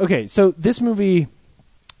 Okay, so this movie...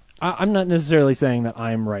 I'm not necessarily saying that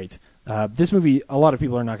I'm right. This movie, a lot of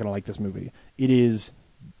people are not going to like this movie. It is...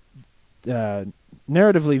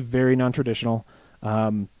 narratively very non-traditional.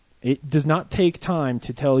 It does not take time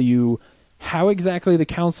to tell you how exactly the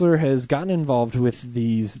counselor has gotten involved with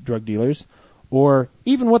these drug dealers, or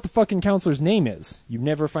even what the fucking counselor's name is. You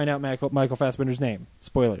never find out Michael Fassbender's name.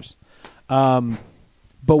 Spoilers.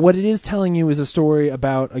 But what it is telling you is a story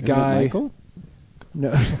about a Is guy... it Michael?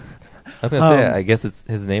 No. I was gonna say, I guess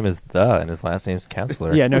his name is and his last name's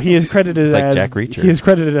Counselor. Yeah, no, he is credited It's like as... Jack Reacher. He is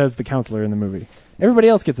credited as the counselor in the movie. Everybody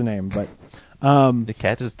else gets a name, but... The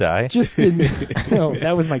cat just die? Just in... No,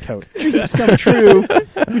 that was my coat. Dreams come true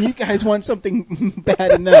when you guys want something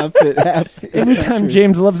bad enough. Every time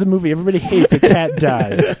James loves a movie, everybody hates a cat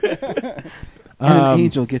dies. And an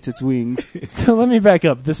angel gets its wings. So let me back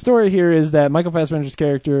up. The story here is that Michael Fassbender's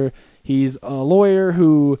character, he's a lawyer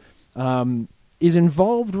who is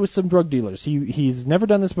involved with some drug dealers. He's never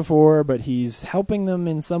done this before, but he's helping them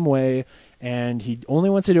in some way, and he only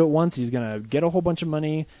wants to do it once. He's going to get a whole bunch of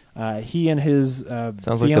money. He and his Sounds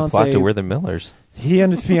fiance, like the plot to We're the Millers. he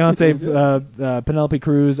and his fiance Penelope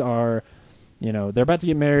Cruz are, they're about to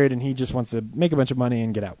get married, and he just wants to make a bunch of money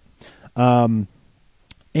and get out.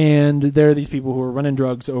 And there are these people who are running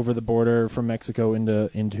drugs over the border from Mexico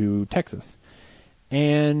into Texas.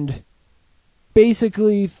 And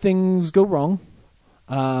basically things go wrong.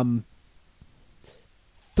 The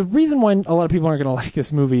reason why a lot of people aren't going to like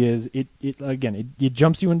this movie is it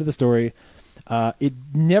jumps you into the story. It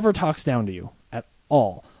never talks down to you at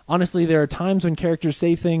all. Honestly, there are times when characters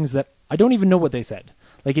say things that I don't even know what they said.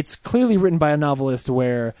 Like, it's clearly written by a novelist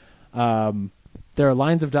where there are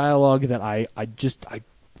lines of dialogue that I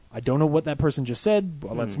don't know what that person just said.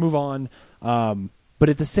 But let's move on. But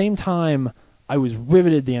at the same time, I was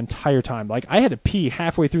riveted the entire time. Like, I had to pee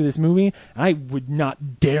halfway through this movie, and I would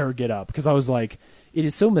not dare get up because I was like, it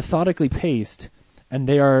is so methodically paced, and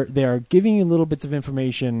they are giving you little bits of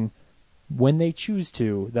information when they choose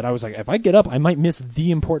to, that I was like, if I get up, I might miss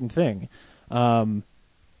the important thing.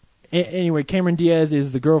 Anyway, Cameron Diaz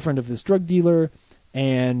is the girlfriend of this drug dealer,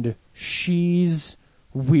 and she's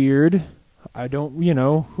weird. I don't,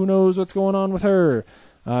 who knows what's going on with her.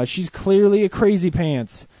 She's clearly a crazy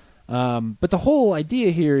pants. But the whole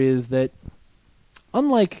idea here is that,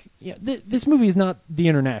 unlike, this movie is not The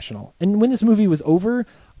International. And when this movie was over,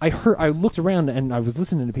 I looked around and I was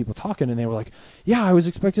listening to people talking, and they were like, yeah, I was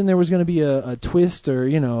expecting there was going to be a twist, or,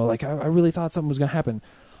 I really thought something was going to happen.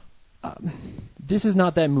 This is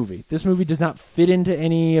not that movie. This movie does not fit into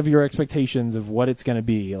any of your expectations of what it's going to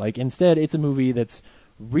be. Like, instead, it's a movie that's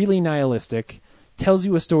really nihilistic, tells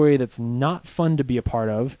you a story that's not fun to be a part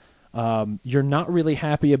of. You're not really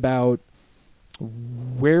happy about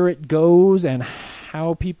where it goes and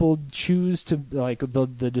how people choose to, like,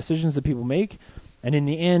 the decisions that people make. And in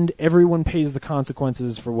the end, everyone pays the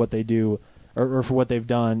consequences for what they do, or for what they've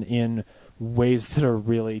done, in ways that are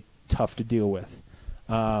really tough to deal with.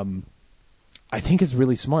 I think it's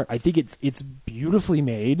really smart. I think it's beautifully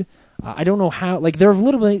made. I don't know how. Like, there have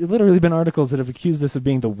literally been articles that have accused this of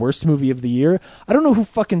being the worst movie of the year. I don't know who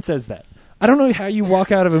fucking says that. I don't know how you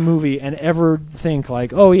walk out of a movie and ever think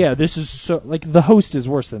like, oh yeah, this is so, like, The Host is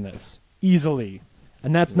worse than this easily,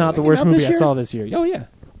 and that's not the worst movie I saw this year. Oh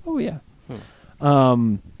yeah.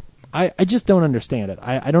 I just don't understand it.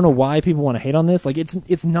 I don't know why people want to hate on this. Like,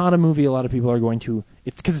 it's not a movie a lot of people are going to.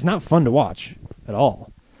 It's because it's not fun to watch at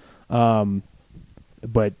all.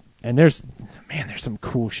 But there's some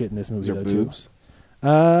cool shit in this movie. Is there though, boobs? too.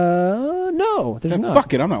 No, there's Then not.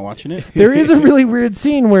 fuck it, I'm not watching it. There is a really weird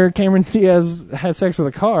scene where Cameron Diaz has sex with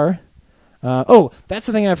a car. That's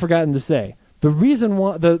the thing I've forgotten to say. The reason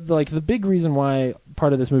why the big reason why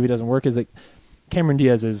part of this movie doesn't work is that Cameron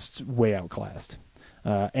Diaz is way outclassed.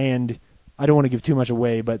 And I don't want to give too much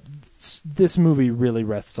away, but this movie really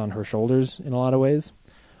rests on her shoulders in a lot of ways.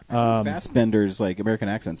 Fassbender's American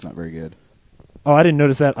accent's not very good. Oh, I didn't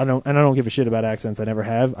notice that. I don't give a shit about accents. I never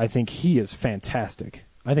have. I think he is fantastic.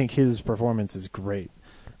 I think his performance is great.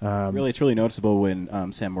 It's really noticeable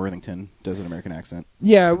when Sam Worthington does an American accent.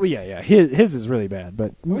 Yeah. His is really bad,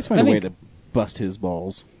 but I always find a way to bust his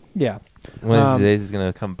balls. Yeah. One of these days he's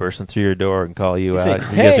going to come bursting through your door and call you out. Say, You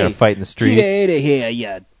guys are going to fight in the street. Get out of here,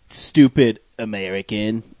 you stupid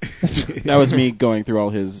American. That was me going through all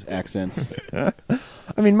his accents.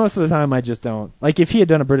 I mean, most of the time I just don't. Like, if he had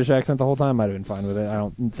done a British accent the whole time, I'd have been fine with it. I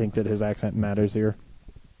don't think that his accent matters here.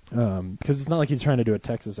 Because it's not like he's trying to do a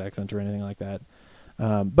Texas accent or anything like that.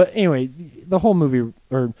 But anyway, the whole movie,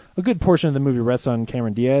 or a good portion of the movie, rests on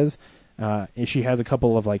Cameron Diaz. She has a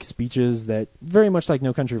couple of speeches that, very much like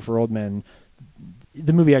No Country for Old Men,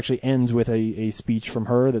 the movie actually ends with a speech from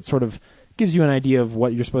her that sort of gives you an idea of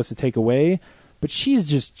what you're supposed to take away. But she's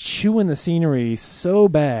just chewing the scenery so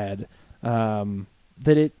bad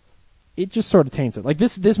that it just sort of taints it. Like,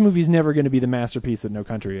 this movie's never going to be the masterpiece that No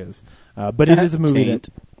Country is. But it is a movie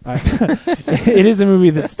it is a movie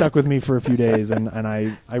that stuck with me for a few days, and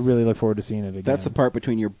I really look forward to seeing it again. That's the part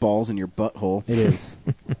between your balls and your butthole. It is.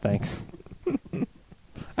 Thanks.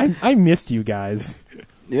 I missed you guys.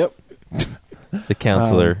 Yep. The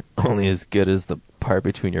counselor only as good as the part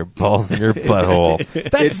between your balls and your butthole.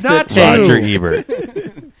 That's It's not the true. Roger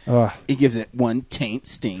Ebert. He gives it one taint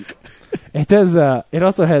stink. It does. It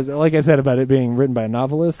also has, like I said about it being written by a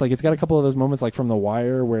novelist. Like, it's got a couple of those moments, like from The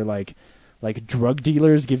Wire, where like drug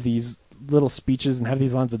dealers give these little speeches and have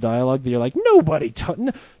these lines of dialogue that you're like,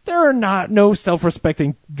 there are no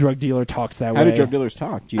self-respecting drug dealer talks that way. How do drug dealers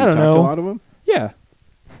talk? Do you I don't talk know. to a lot of them? Yeah.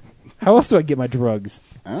 How else do I get my drugs?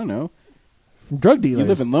 I don't know. From drug dealers. You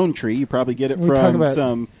live in Lone Tree. You probably get it We talk from about-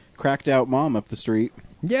 some cracked out mom up the street.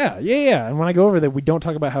 Yeah. And when I go over there, we don't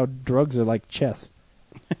talk about how drugs are like chess.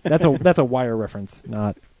 That's a Wire reference.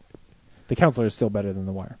 Not The Counselor is still better than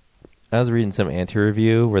The Wire. I was reading some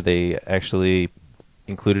anti-review where they actually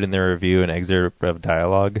included in their review an excerpt of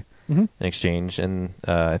dialogue, an exchange, and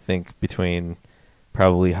I think between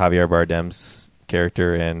probably Javier Bardem's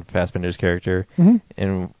character and Fassbender's character.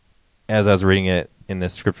 And as I was reading it in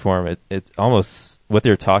this script form, it almost, what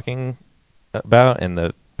they're talking about and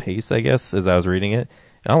the pace, I guess, as I was reading it,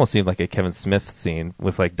 it almost seemed like a Kevin Smith scene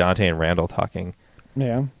with like Dante and Randall talking.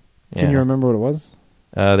 Yeah. Can you remember what it was?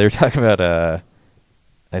 They were talking about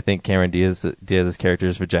I think Cameron Diaz's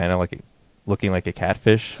character's vagina looking like a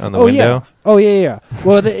catfish on the window. Yeah. Oh yeah.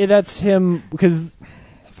 Well, that's him because.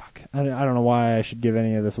 Fuck, I don't know why I should give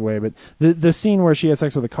any of this away, but the scene where she has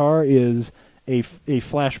sex with a car is a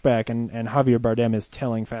flashback, and Javier Bardem is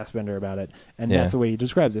telling Fassbender about it, and that's the way he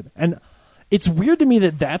describes it. And it's weird to me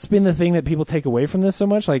that that's been the thing that people take away from this so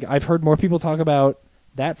much. Like, I've heard more people talk about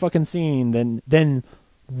that fucking scene than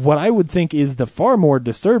what I would think is the far more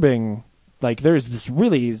disturbing. Like, there's this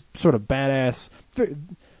really sort of badass.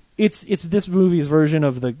 It's this movie's version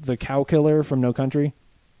of the cow killer from No Country.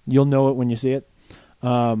 You'll know it when you see it.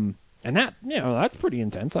 And that, that's pretty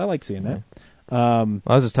intense. I like seeing that. I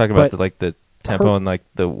was just talking about the tempo and like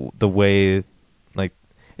the way, like,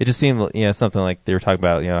 it just seemed something like they were talking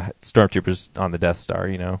about stormtroopers on the Death Star,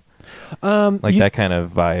 that kind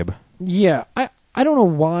of vibe. Yeah, I don't know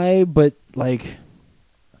why, but like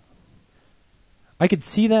I could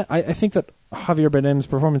see that. I think that Javier Bardem's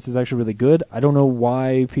performance is actually really good. I don't know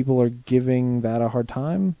why people are giving that a hard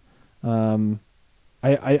time.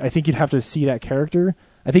 I think you'd have to see that character.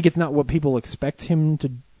 I think it's not what people expect him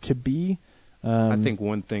to be. I think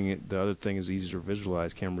the other thing is easier to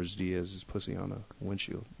visualize. Cameron Diaz's pussy on a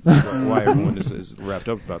windshield. Why everyone is wrapped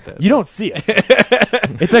up about that. You don't see it.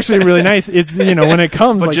 It's actually really nice. It's when it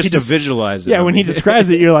comes, but like, just to visualize it. Yeah, when he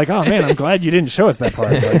describes it, you're like, oh man, I'm glad you didn't show us that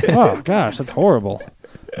part. Like, oh gosh, that's horrible.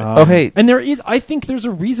 Hey, and I think there's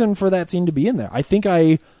a reason for that scene to be in there. I think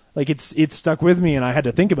it's stuck with me, and I had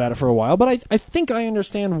to think about it for a while. But I think I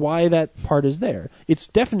understand why that part is there. It's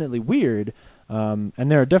definitely weird. And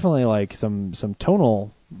there are definitely like some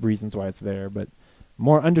tonal reasons why it's there, but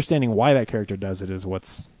more understanding why that character does it is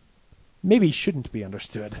what's maybe shouldn't be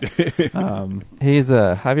understood. He's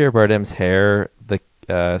Javier Bardem's hair,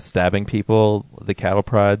 the stabbing people, the cattle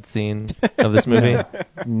prod scene of this movie.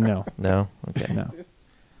 No, okay, no.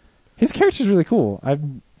 His character's really cool. I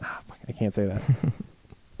can't say that.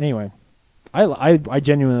 Anyway, I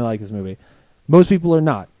genuinely like this movie. Most people are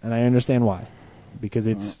not, and I understand why. Because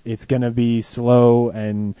it's going to be slow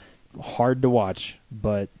and hard to watch,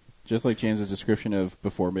 but just like James's description of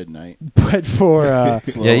Before Midnight. But for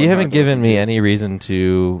you haven't given me any reason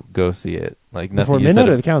to go see it. Like nothing. Before Midnight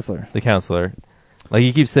or The Counselor? The Counselor. Like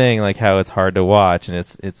you keep saying like how it's hard to watch and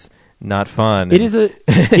it's not fun. It is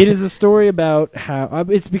a story about how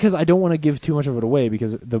it's because I don't want to give too much of it away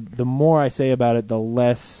because the more I say about it, the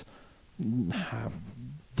less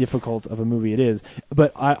difficult of a movie it is.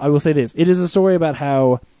 But I will say this. It is a story about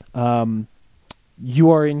how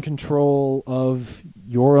you are in control of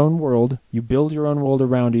your own world. You build your own world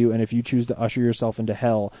around you, and if you choose to usher yourself into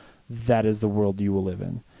hell, that is the world you will live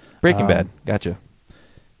in. Breaking Bad. Gotcha.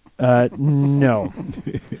 No.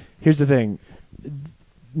 Here's the thing.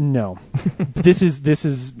 No. This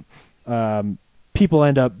is people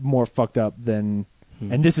end up more fucked up than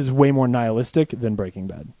and this is way more nihilistic than Breaking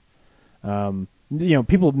Bad.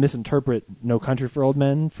 People misinterpret No Country for Old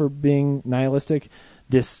Men for being nihilistic.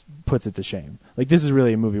 This puts it to shame. Like, this is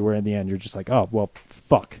really a movie where in the end you're just like, oh, well,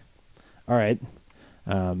 fuck. All right.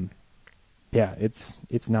 Yeah,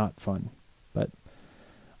 it's not fun. But,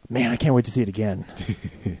 man, I can't wait to see it again.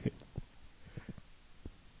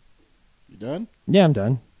 You done? Yeah, I'm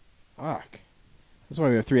done. Fuck. That's why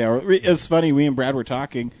we have 3 hours. It's funny, we and Brad were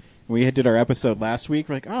talking, and we did our episode last week.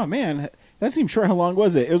 We're like, oh, man, that seemed short. How long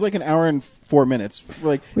was it? It was like an hour and 4 minutes. We're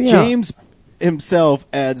like, James himself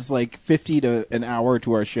adds like 50 to an hour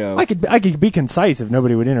to our show. I could be concise if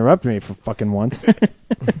nobody would interrupt me for fucking once.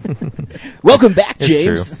 Welcome back,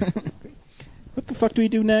 James. What the fuck do we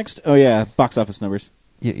do next? Oh, yeah, box office numbers.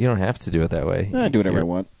 You don't have to do it that way. I do whatever I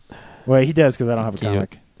want. Well, he does because I don't have a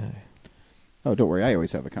comic. Oh, don't worry. I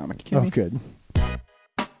always have a comic. You good.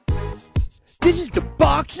 This is the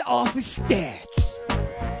box office stats.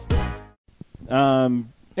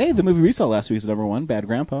 Hey, the movie we saw last week is number one, Bad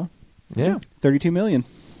Grandpa. Yeah. 32 million.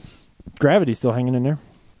 Gravity's still hanging in there.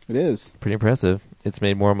 It is. Pretty impressive. It's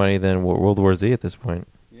made more money than World War Z at this point.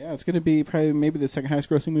 Yeah, it's going to be probably maybe the second highest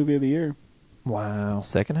grossing movie of the year. Wow.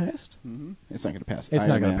 Second highest? Mm-hmm. It's not going to pass It's Iron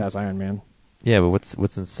not going Man. to pass Iron Man. Yeah, but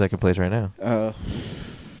what's in second place right now?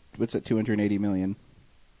 What's at 280 million?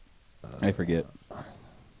 I forget.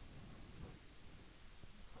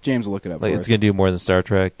 James will look it up Like for it's us. going to do more than Star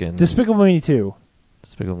Trek and Despicable Me 2.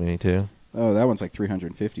 Despicable Me 2. Oh, that one's like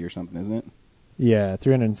 350 or something, isn't it? Yeah,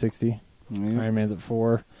 360. Yeah. Iron Man's at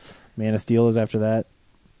 4. Man of Steel is after that.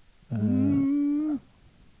 I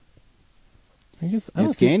guess I don't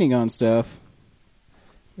It's see- gaining on stuff.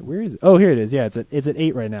 Where is it? Oh, here it is. Yeah, it's at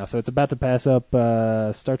 8 right now. So it's about to pass up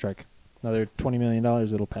Star Trek. Another $20 million.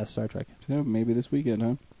 It'll pass Star Trek. So maybe this weekend,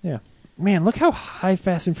 huh? Yeah. man, look how high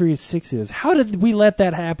Fast and Furious 6 is. How did we let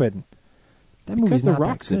that happen? That Because movie's The not that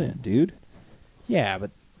Rock's in good. it, dude. Yeah,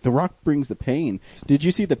 but The Rock brings the pain. Did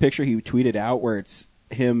you see the picture he tweeted out where it's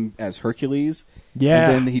him as Hercules? yeah,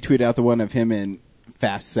 And then he tweeted out the one of him in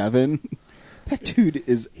Fast 7. That dude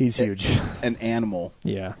is he's huge. an animal.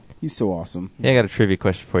 Yeah. He's so awesome. Yeah, I got a trivia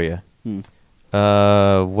question for you. Hmm.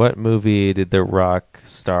 What movie did The Rock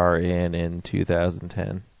star in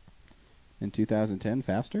 2010? In 2010,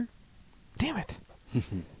 Faster? Damn it!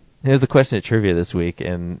 Here's a question at trivia this week,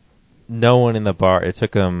 and no one in the bar. It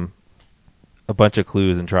took him a bunch of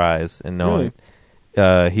clues and tries, and no Really?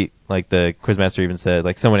 one. He like the quizmaster even said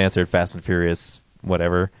like someone answered Fast and Furious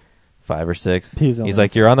whatever 5 or 6. He's He's only-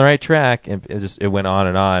 like, you're on the right track, and it went on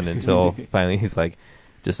and on until finally he's like,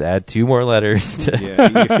 just add 2 more letters to.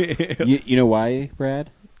 Yeah. You know why, Brad?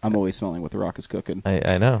 I'm always smelling what The Rock is cooking.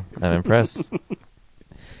 I know. I'm impressed.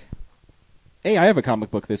 Hey, I have a comic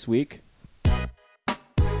book this week.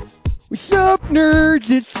 What's up, nerds?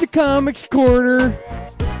 It's the Comics Corner.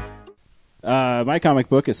 My comic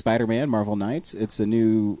book is Spider-Man Marvel Knights. It's a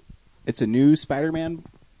new Spider-Man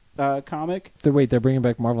comic. They're bringing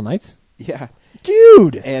back Marvel Knights? Yeah,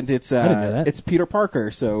 Dude! and it's I didn't know that. it's Peter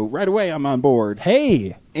Parker. So right away I'm on board.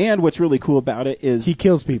 Hey! And what's really cool about it is He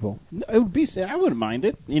kills people. it would be. I wouldn't mind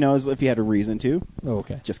it. As if he had a reason to. Oh,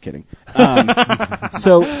 okay. Just kidding.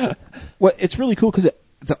 So, what it's really cool because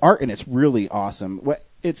the art in it's really awesome. What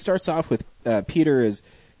it starts off with, Peter is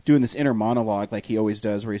doing this inner monologue like he always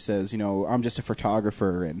does, where he says, I'm just a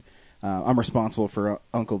photographer and I'm responsible for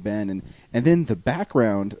Uncle Ben, and then the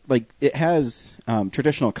background, like it has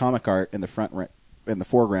traditional comic art in the in the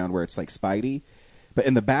foreground where it's like Spidey, but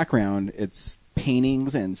in the background it's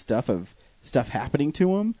paintings and stuff happening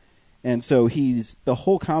to him, and so the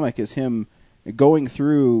whole comic is him going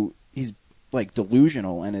through. He's like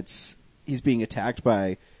delusional, and he's being attacked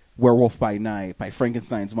by Werewolf by Night, by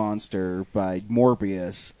Frankenstein's monster, by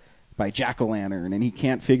Morbius, by Jack-o'-lantern, and he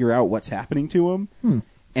can't figure out what's happening to him.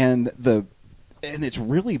 And it's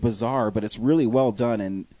really bizarre, but it's really well done,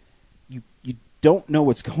 and you don't know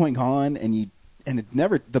what's going on, and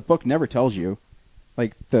the book never tells you.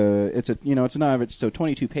 Like it's a novel, so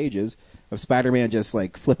 22 pages of Spider-Man just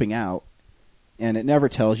like flipping out, and it never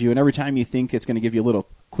tells you. And every time you think it's going to give you a little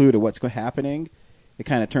clue to what's happening, it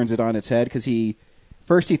kind of turns it on its head because he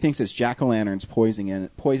thinks it's Jack-o'-lanterns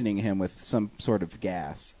poisoning him with some sort of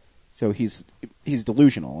gas. So he's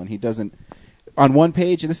delusional, and he doesn't. On one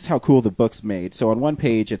page, and this is how cool the book's made. So on one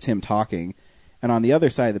page, it's him talking, and on the other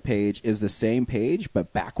side of the page is the same page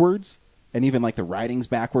but backwards, and even like the writing's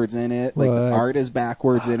backwards in it, like the What? art is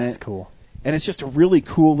backwards in That's it. cool. And it's just a really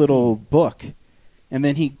cool little book. And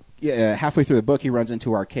then halfway through the book, he runs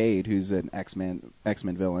into Arcade, who's an X-Men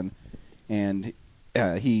villain, and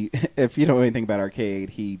if you don't know anything about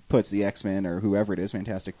Arcade, he puts the X-Men or whoever it is,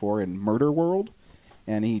 Fantastic Four, in Murder World,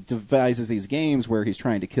 and he devises these games where he's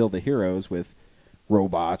trying to kill the heroes with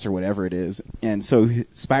robots or whatever it is. And so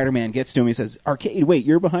Spider-Man gets to him. He says, "Arcade, wait,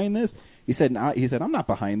 you're behind this?" He said, "I'm not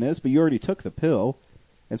behind this, but you already took the pill."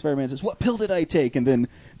 And Spider-Man says, "What pill did I take?" And then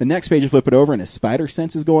the next page, you flip it over, and his spider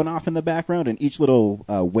sense is going off in the background, and each little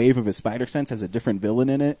wave of his spider sense has a different villain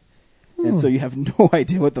in it. And so you have no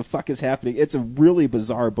idea what the fuck is happening. It's a really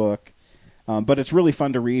bizarre book, but it's really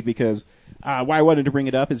fun to read because why I wanted to bring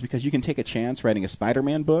it up is because you can take a chance writing a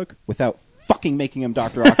Spider-Man book without fucking making him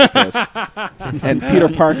Dr. Octopus, and Peter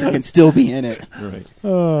Parker can still be in it. Right.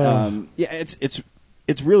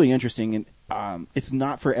 It's really interesting, and it's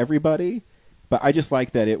not for everybody, but I just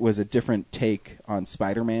like that it was a different take on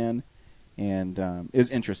Spider-Man, and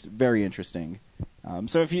is very interesting.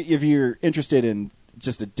 So if you're interested in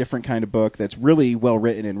just a different kind of book that's really well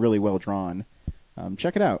written and really well drawn,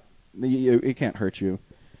 check it out. It can't hurt you.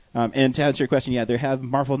 And to answer your question, they have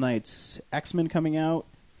Marvel Knights X-Men coming out,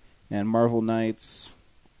 and Marvel Knights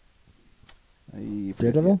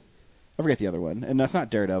Daredevil? I forget the other one, and that's not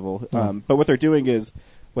Daredevil. But what they're doing is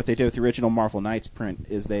what they did with the original Marvel Knights print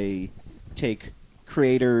is they take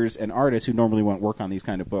creators and artists who normally won't work on these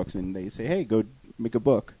kind of books, and they say, "Hey, go make a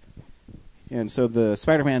book." And so the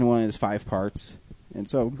Spider-Man one is 5 parts, and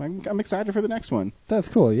so I'm excited for the next one. That's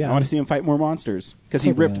cool, yeah. I want to see him fight more monsters because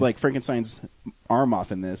he Totally. ripped like Frankenstein's arm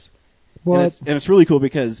off in this. Well, And it's really cool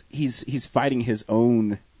because he's fighting his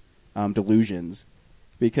own delusions,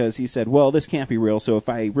 because he said, "Well, this can't be real. So if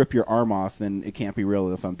I rip your arm off, then it can't be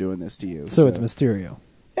real if I'm doing this to you." so it's Mysterio.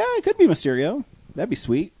 Yeah, it could be Mysterio. That'd be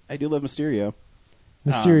sweet. I do love Mysterio.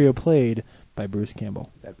 Mysterio played by Bruce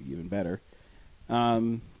Campbell. That'd be even better.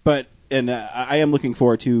 But I am looking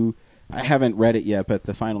forward to. I haven't read it yet, but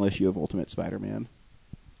the final issue of Ultimate Spider-Man.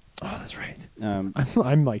 Oh, that's right. Um,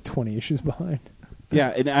 I'm like 20 issues behind. Yeah,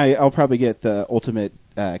 and I'll probably get the Ultimate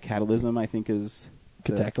Catalysm, I think is...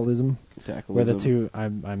 Cataclysm. Where the two...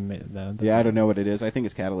 Yeah, I don't know what it is. I think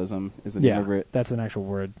it's Catalysm is the name of it. That's an actual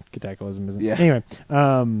word. Cataclysm, isn't it? Yeah.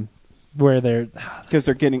 Anyway, where they're... Because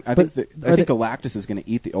they're getting... I think Galactus is going to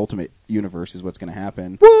eat the Ultimate Universe is what's going to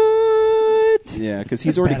happen. What? Yeah, because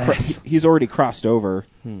he's already crossed over.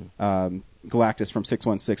 Galactus from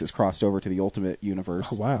 616 has crossed over to the Ultimate Universe.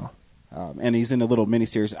 Oh, wow. And he's in a little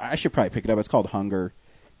miniseries. I should probably pick it up. It's called Hunger.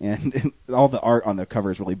 And all the art on the cover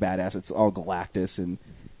is really badass. It's all Galactus. And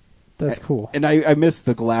that's cool. And I miss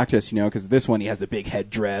the Galactus, because this one he has a big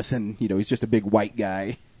headdress and, he's just a big white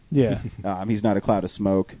guy. Yeah. He's not a cloud of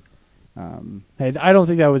smoke. Hey, I don't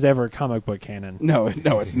think that was ever comic book canon. No,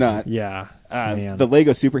 it's not. Yeah. Man. The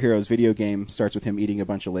Lego Superheroes video game starts with him eating a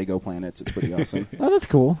bunch of Lego planets. It's pretty awesome. Oh, that's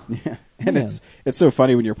cool. Yeah. And it's so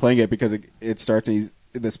funny when you're playing it because it starts and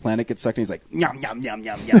this planet gets sucked and he's like, yum, yum, yum,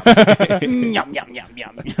 yum, yum. Yum, yum,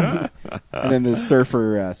 yum, yum. And then the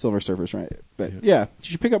surfer, Silver Surfer's right. But yeah, you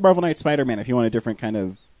should pick up Marvel Knight Spider-Man if you want a different kind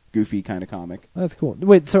of goofy kind of comic. That's cool.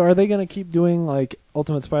 Wait, so are they going to keep doing like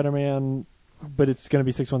Ultimate Spider-Man, but it's going to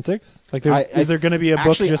be 616? Like, is there going to be a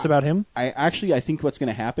book just about him? I think what's going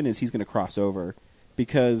to happen is he's going to cross over.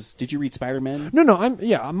 Because did you read Spider-Man?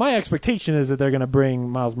 No. My expectation is that they're going to bring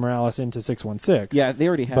Miles Morales into 616. Yeah, they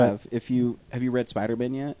already have. Have you read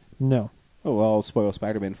Spider-Man yet? No. Oh, well, I'll spoil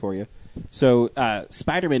Spider-Man for you. So,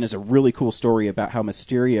 Spider-Man is a really cool story about how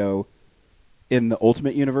Mysterio in the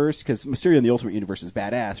Ultimate Universe, because Mysterio in the Ultimate Universe is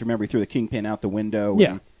badass. Remember, he threw the Kingpin out the window.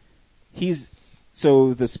 Yeah.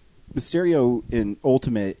 So this Mysterio in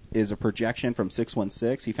Ultimate is a projection from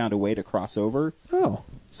 616. He found a way to cross over. Oh.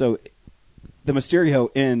 So the Mysterio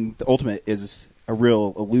in the Ultimate is a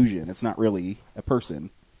real illusion. It's not really a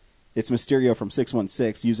person. It's Mysterio from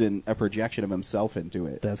 616 using a projection of himself into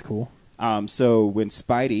it. That's cool. So when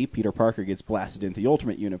Spidey, Peter Parker, gets blasted into the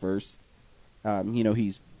Ultimate Universe,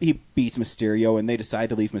 he beats Mysterio, and they decide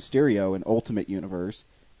to leave Mysterio in Ultimate Universe.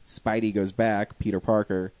 Spidey goes back, Peter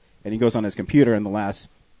Parker, and he goes on his computer, and the last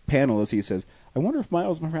panel is he says, I wonder if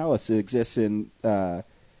Miles Morales exists in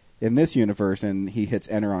this universe, and he hits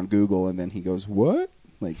enter on Google, and then he goes, what?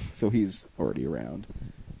 So he's already around.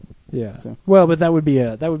 Yeah. So. Well, but that would be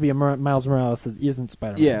a Miles Morales that isn't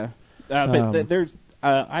Spider-Man. Yeah. But there's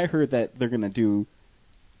I heard that they're going to do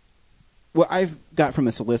what I've got from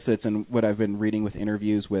the solicits and what I've been reading with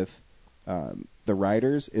interviews with the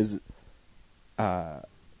writers is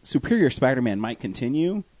Superior Spider-Man might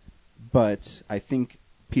continue, but I think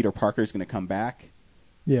Peter Parker is going to come back.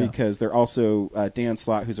 Yeah. Because they're also Dan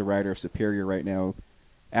Slott, who's a writer of Superior right now,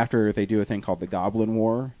 after they do a thing called the Goblin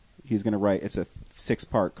War, he's going to write, it's a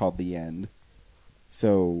 6-part called The End.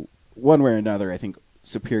 So one way or another, I think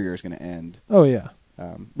Superior is going to end. Oh, yeah.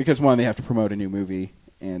 Because one, they have to promote a new movie,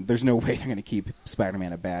 and there's no way they're going to keep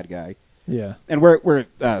Spider-Man a bad guy. Yeah. And where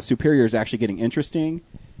Superior is actually getting interesting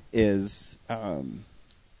is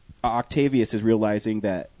Octavius is realizing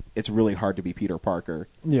that it's really hard to be Peter Parker.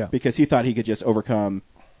 Yeah. Because he thought he could just overcome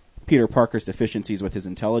Peter Parker's deficiencies with his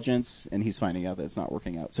intelligence, and he's finding out that it's not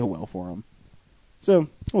working out so well for him. So,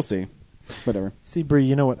 we'll see. Whatever. See, Bree,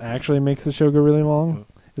 you know what actually makes the show go really long?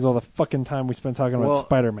 Is all the fucking time we spent talking about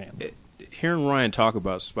Spider-Man. Hearing Ryan talk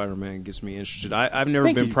about Spider-Man gets me interested. I've never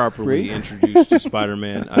Thank been you, properly Bree. introduced to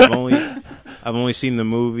Spider-Man. I've only seen the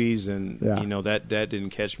movies, and that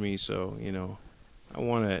didn't catch me. So I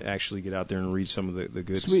want to actually get out there and read some of the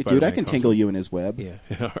good. Sweet, Spider-Man dude, I can tingle you in his web. Yeah,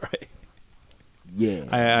 all right. Yeah,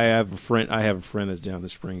 I have a friend that's down in the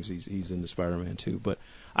Springs. He's into Spider-Man too. But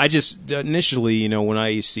I just initially, when I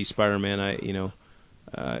used to see Spider-Man,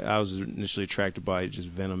 I was initially attracted by just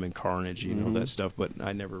Venom and Carnage, that stuff. But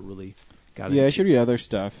I never really got into. Yeah, I should read other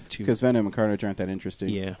stuff because Venom and Carnage aren't that interesting.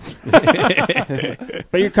 Yeah,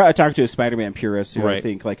 but you're talking to a Spider-Man purist who right. I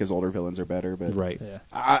think his older villains are better. But right. Yeah.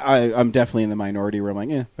 I'm definitely in the minority where I'm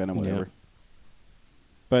like, Venom, whatever. Yeah.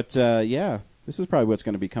 But this is probably what's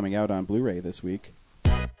going to be coming out on Blu-ray this week.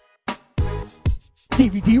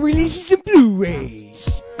 DVD releases and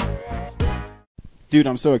Blu-rays. Dude,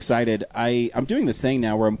 I'm so excited. I'm doing this thing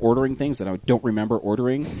now where I'm ordering things that I don't remember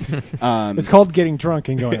ordering. It's called getting drunk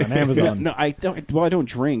and going on Amazon. No, I don't. Well, I don't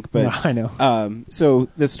drink, but No, I know. So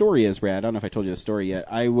the story is, Brad. I don't know if I told you the story yet.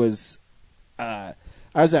 I was at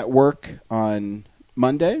work on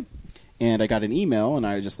Monday, and I got an email, and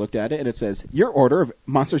I just looked at it, and it says your order of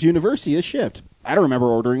Monsters University is shipped. I don't remember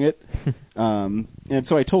ordering it. And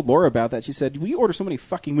so I told Laura about that. She said, we order so many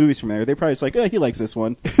fucking movies from there. They probably just like, he likes this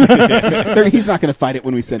one. He's not going to fight it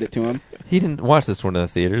when we send it to him. He didn't watch this one in the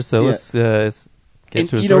theaters, so let's get And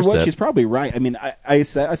to his you know doorstep. what? She's probably right. I mean, I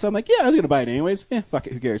said, I'm like, I was going to buy it anyways. Fuck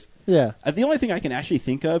it. Who cares? Yeah. The only thing I can actually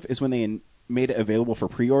think of is when they made it available for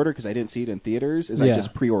pre-order because I didn't see it in theaters. I Yeah.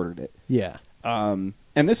 just pre-ordered it. Yeah. And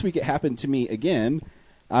this week it happened to me again.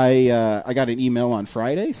 I got an email on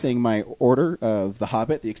Friday saying my order of The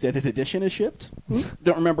Hobbit, the extended edition, is shipped.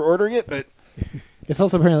 Don't remember ordering it, but It's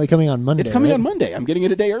also apparently coming on Monday. it's coming right? on Monday. I'm getting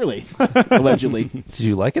it a day early, allegedly. Did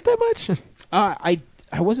you like it that much?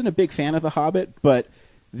 I wasn't a big fan of The Hobbit, but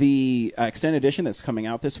the extended edition that's coming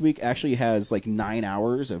out this week actually has like 9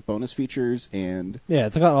 hours of bonus features and Yeah,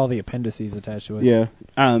 it's got all the appendices attached to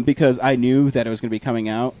it. because I knew that it was going to be coming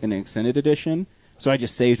out in an extended edition, so I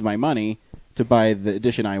just saved my money to buy the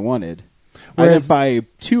edition I wanted. I Whereas- didn't buy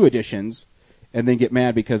 2 editions and then get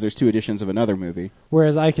mad because there's 2 editions of another movie.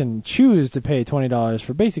 Whereas I can choose to pay $20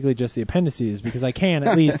 for basically just the appendices because I can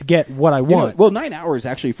at least get what I You know, want. well, 9 hours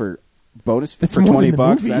actually for bonus That's for more $20 than the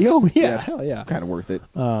bucks. movie. That's Oh, yeah, that's hell yeah. kind of worth it.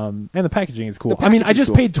 And the packaging is cool. The I mean, I packaging's just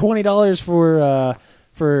cool. paid $20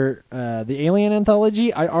 for the Alien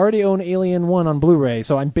anthology. I already own Alien 1 on Blu-ray,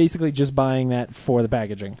 so I'm basically just buying that for the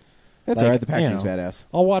packaging. That's Like, all right. The packaging's you know, badass.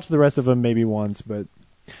 I'll watch the rest of them maybe once, but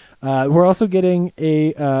we're also getting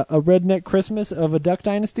a redneck Christmas of a Duck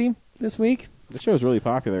Dynasty this week. The show's really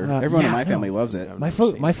popular. Everyone in yeah, my I family know. loves it.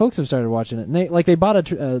 My folks have started watching it, and they bought a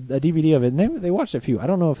DVD of it, and they watched a few. I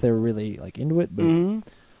don't know if they were really like into it, but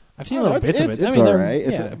I've seen little bits of it. It's I mean, all they're- right.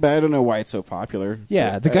 yeah. But I don't know why it's so popular.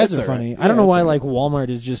 Yeah, the But guys it's are all funny. right. I don't Yeah, know why it's all like right. Walmart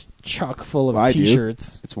is just chock full of I do.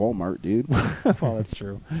 T-shirts. It's Walmart, dude. Well, that's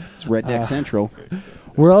true. It's Redneck Central.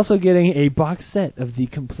 We're also getting a box set of the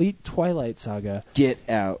complete Twilight saga. Get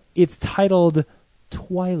out. It's titled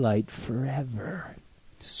Twilight Forever,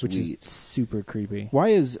 Sweet. which is super creepy. Why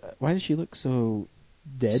does she look so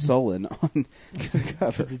Dead. sullen on the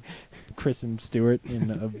cover? Kristen Stewart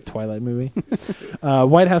in a Twilight movie.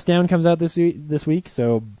 White House Down comes out this week,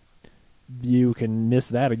 so you can miss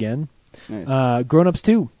that again. Nice. Grown Ups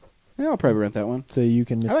 2, Yeah, I'll probably rent that one. so you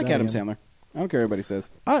can miss I like that Adam again. Sandler. I don't care what anybody says.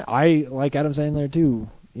 I like Adam Sandler too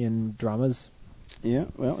in dramas. Yeah,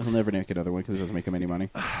 well, he'll never make another one because it doesn't make him any money.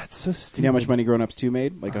 It's so stupid. You know how much money Grown Ups 2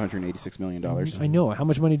 made? Like $186 million. I know. How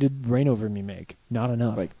much money did Reign Over Me make? Not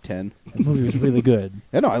enough. Like 10. That movie was really good.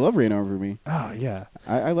 Yeah, no, I love Rain Over Me. Oh yeah.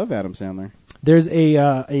 I love Adam Sandler. There's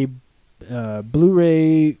a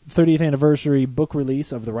Blu-ray 30th anniversary book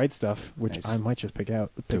release of The Right Stuff, which Nice. I might just pick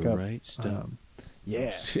up. Right Stuff.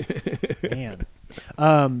 Yeah, man.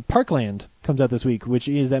 Parkland comes out this week, which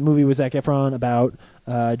is that movie with Zac Efron about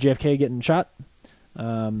JFK getting shot,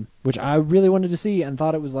 which I really wanted to see and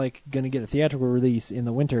thought it was like going to get a theatrical release in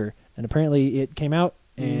the winter, and apparently it came out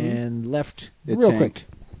and left It real tanked.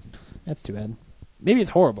 quick. That's too bad. Maybe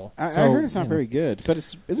it's horrible. I So, heard it's not you know. very good, but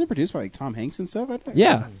isn't it produced by like Tom Hanks and stuff?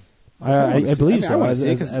 Yeah, I believe so. I As, see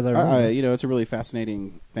it as, 'cause, as I remember. it's a really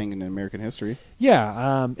fascinating thing in American history.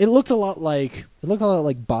 Yeah, it looked a lot like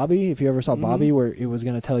Bobby. If you ever saw Mm-hmm. Bobby, where it was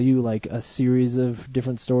going to tell you like a series of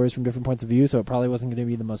different stories from different points of view, so it probably wasn't going to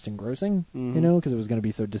be the most engrossing, Mhm. you know, because it was going to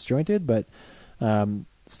be so disjointed. But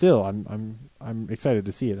still, I'm excited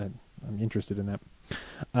to see it. I'm interested in that.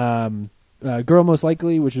 Girl Most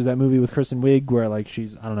Likely, which is that movie with Kristen Wiig, where like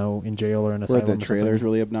she's I don't know in jail or in Where asylum. the or trailer's something.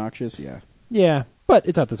 really obnoxious. Yeah. Yeah, but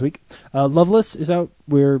it's out this week. Loveless is out,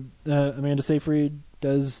 where Amanda Seyfried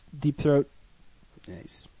does Deep Throat.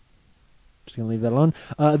 Nice. Just gonna leave that alone.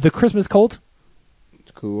 The Christmas Cult.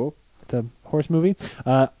 It's cool. It's a horse movie.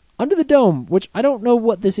 Under the Dome, which I don't know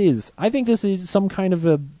what this is. I think this is some kind of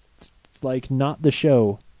a like not the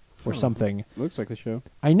show or something. Looks like the show.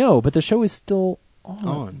 I know, but the show is still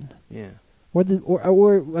on. Yeah.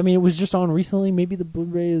 Or I mean, it was just on recently. Maybe the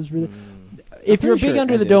Blu-ray is really. If you're a pretty big sure it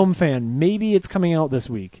Under the ended. Dome fan, maybe it's coming out this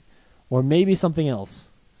week, or maybe something else.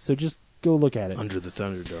 So just go look at it. Under the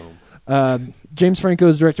Thunderdome. James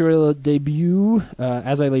Franco's directorial debut,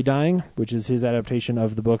 As I Lay Dying, which is his adaptation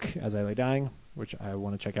of the book As I Lay Dying, which I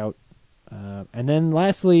want to check out. And then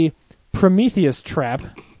lastly, Prometheus Trap.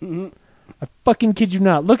 I fucking kid you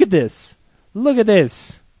not. Look at this. Look at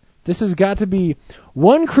this. This has got to be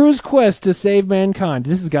one crew's quest to save mankind.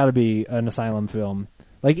 This has got to be an asylum film.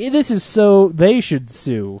 Like, this is so... They should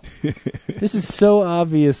sue. This is so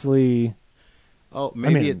obviously... Oh,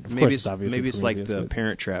 maybe mean, of course maybe it's obviously maybe it's like Prometheus, the but-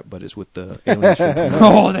 Parent Trap, but it's with the aliens from Prometheus.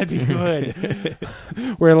 Oh, that'd be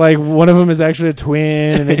good. Where, like, one of them is actually a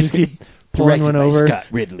twin, and they just keep pulling one over. Scott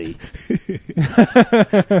Ridley.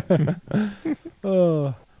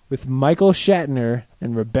 Oh, with Michael Shatner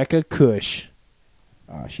and Rebecca Cush.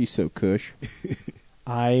 She's so cush.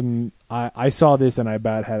 I saw this, and I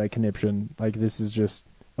about had a conniption. Like, this is just...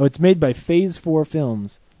 Oh, it's made by Phase 4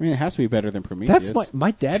 Films. I mean, it has to be better than Prometheus. That's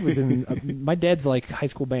my dad was in... my dad's, like, high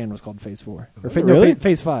school band was called Phase 4. Or Really?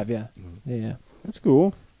 Phase 5, yeah. Yeah. That's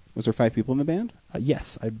cool. Was there 5 people in the band?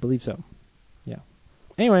 Yes, I believe so. Yeah.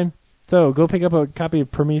 Anyway, So go pick up a copy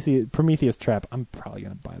of Prometheus Trap. I'm probably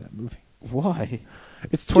gonna buy that movie. Why?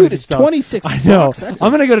 It's Dude, it's $26. $26. I know. That's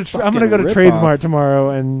I'm gonna go to fucking Tradesmart ripoff. tomorrow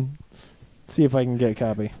and see if I can get a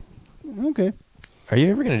copy. Okay. Are you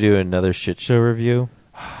ever going to do another shit show review?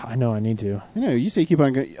 I know I need to. I know. You say you keep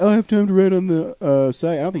on going, I have time to write on the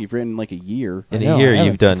site. I don't think you've written in like a year. In know, a year, I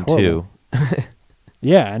you've haven't. done It's two. horrible.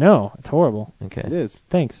 Yeah, I know. It's horrible. Okay. It is.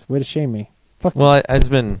 Thanks. Way to shame me. Fuck. Well, I've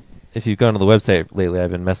been. If you've gone to the website lately,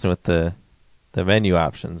 I've been messing with the menu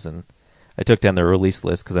options, and I took down the release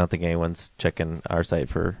list because I don't think anyone's checking our site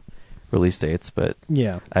for release dates. But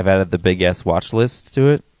Yeah. I've added the big ass watch list to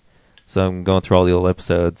it, so I'm going through all the old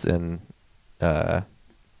episodes and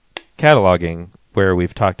cataloging where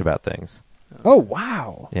we've talked about things. Oh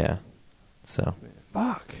wow. Yeah. So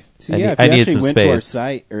Fuck. So I yeah, need- if I you need actually some went to our space.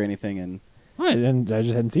 site or anything and I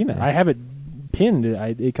just hadn't seen that. I have it pinned.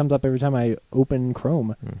 It comes up every time I open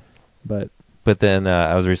Chrome. But then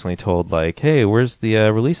I was recently told, like, hey, where's the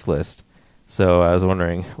release list? So I was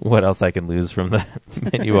wondering what else I can lose from the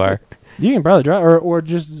menu bar. you can probably drop or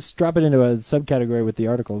just drop it into a subcategory with the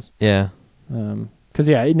articles. Yeah. Because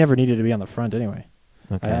it never needed to be on the front anyway.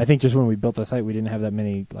 Okay. I think just when we built the site, we didn't have that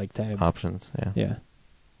many like tabs. Options. Yeah. Yeah.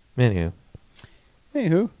 Menu. hey,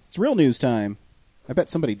 who? It's real news time. I bet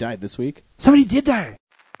somebody died this week. Somebody did die.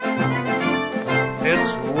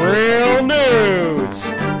 It's real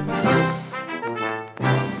news.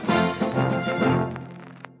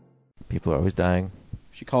 People are always dying.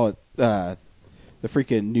 Should call it the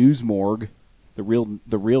freaking news morgue, the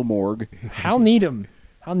real morgue. Hal Needham.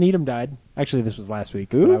 Hal Needham died. Actually, this was last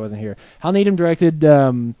week, Who? but I wasn't here. Hal Needham directed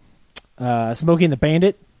Smokey and the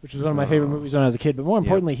Bandit, which was one of my favorite movies when I was a kid. But more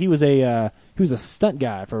importantly, he was a stunt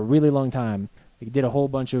guy for a really long time. He did a whole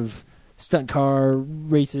bunch of stunt car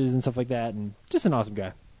races and stuff like that, and just an awesome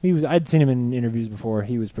guy. I'd seen him in interviews before.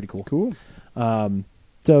 He was pretty cool. Cool.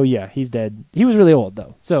 So yeah, he's dead. He was really old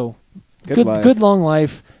though. So Good life. good long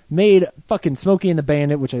life. Made fucking Smokey and the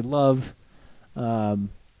Bandit, which I love.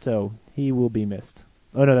 So he will be missed.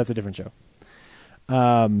 Oh no, that's a different show.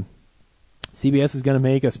 CBS is going to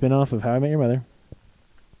make a spin-off of How I Met Your Mother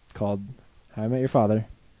called How I Met Your Father,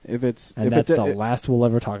 If it's and if that's it's the last we'll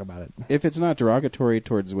ever talk about it. if it's not derogatory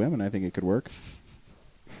towards women, I think it could work.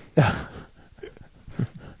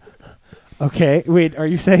 Okay, wait, are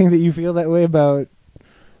you saying that you feel that way about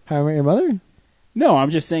How I Met Your Mother? No, I'm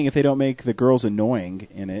just saying if they don't make the girls annoying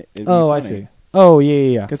in it. Oh, I see. Oh,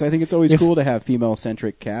 yeah. Because I think it's always If- cool to have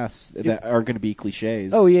female-centric casts that are going to be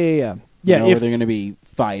cliches. Oh, yeah. You Yeah, know, where if they're going to be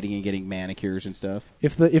fighting and getting manicures and stuff.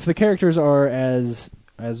 if the characters are as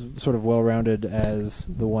sort of well-rounded as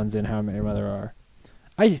the ones in How I Met Your Mother are,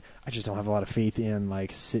 I just don't have a lot of faith in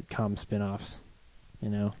like sitcom spin-offs, you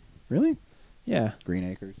know. Really? Yeah. Green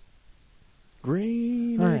Acres.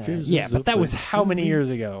 Green Alright. Acres. Yeah, is but that open was how to many me.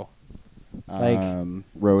 years ago? Like-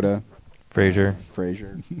 Rhoda. Frasier.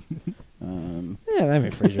 Frasier. Yeah, I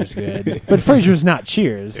mean Frasier's good, but Frasier's not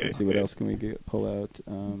Cheers. Let's see what else can we pull out.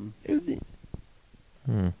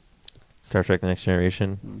 Star Trek: The Next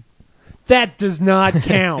Generation. That does not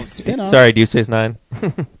count. Spin-off. Sorry, Deep Space Nine.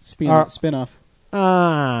 Spin-off.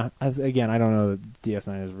 Again, I don't know that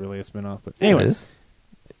DS9 is really a spin-off, but anyway, It is.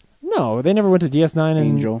 no, they never went to DS9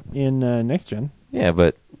 Angel. in Next Gen. Yeah,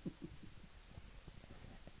 but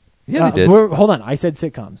yeah, they did. Hold on, I said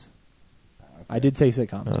sitcoms. I did say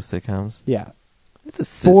sitcoms. Oh, sitcoms. Yeah, It's a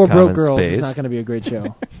Four sitcom Broke in Girls space. is not going to be a great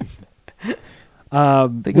show.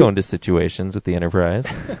 They go into situations with the Enterprise,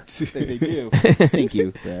 They do. Thank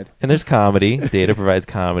you, Brad. and there's comedy. Data provides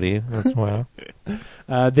comedy once in a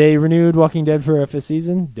while. They renewed Walking Dead for a fifth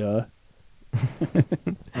season. Duh.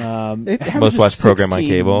 It averages Most watched program on 16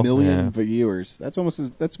 cable. million Yeah. viewers.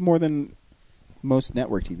 That's more than most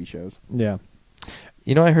network TV shows. Yeah.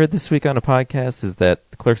 You know, I heard this week on a podcast is that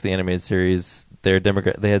Clerks the Animated Series, their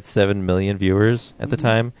they had 7 million viewers at the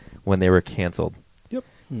time when they were canceled. Yep.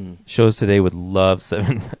 Shows today would love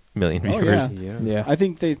 7 million Oh, viewers. yeah. Yeah. I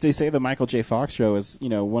think they say the Michael J. Fox show is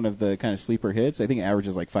one of the kind of sleeper hits. I think it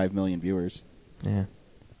averages like 5 million viewers. Yeah.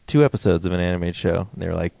 2 episodes of an animated show. And they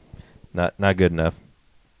were like, not good enough.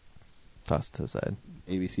 Tossed to the side.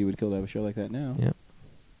 ABC would kill to have a show like that now. Yep.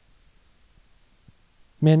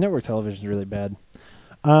 Man, network television is really bad.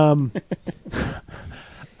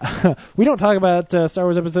 We don't talk about Star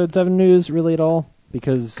Wars Episode 7 news really at all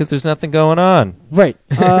because Because there's nothing going on. right.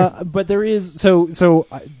 But there is so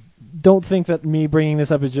I don't think that me bringing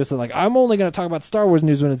this up is just that, like, I'm only going to talk about Star Wars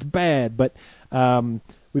news when it's bad. But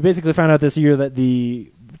we basically found out this year that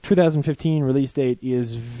the 2015 release date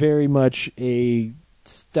is very much a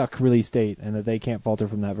stuck release date, and that they can't falter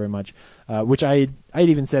from that very much. Which I'd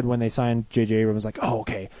even said when they signed J.J. Abrams, like, oh,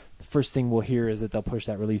 okay, first thing we'll hear is that they'll push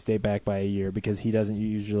that release date back by a year because he doesn't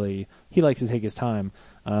usually. He likes to take his time.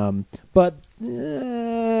 But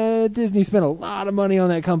Disney spent a lot of money on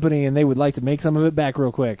that company, and they would like to make some of it back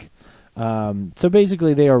real quick. So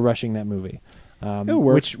basically, they are rushing that movie.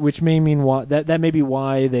 Which may mean that may be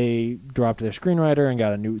why they dropped their screenwriter and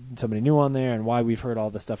got somebody new on there, and why we've heard all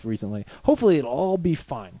this stuff recently. Hopefully, it'll all be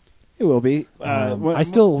fine. It will be. I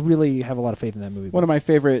still really have a lot of faith in that movie. One of my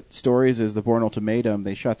favorite stories is the Bourne Ultimatum.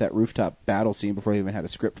 They shot that rooftop battle scene before they even had a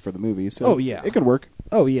script for the movie. So it could work.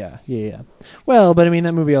 Oh yeah. Well, but I mean,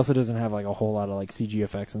 that movie also doesn't have like a whole lot of like CG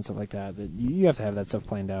effects and stuff like that. That you have to have that stuff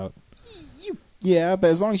planned out. Yeah, but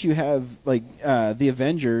as long as you have like the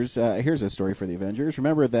Avengers. Here's a story for the Avengers.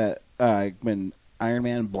 Remember that when Iron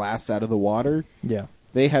Man blasts out of the water? Yeah.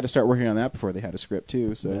 They had to start working on that before they had a script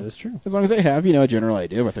too. So that is true. As long as they have, a general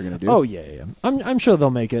idea of what they're going to do. Oh yeah. I'm sure they'll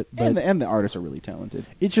make it. But and the artists are really talented.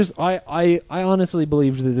 It's just I honestly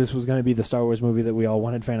believed that this was going to be the Star Wars movie that we all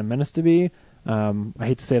wanted Phantom Menace to be. I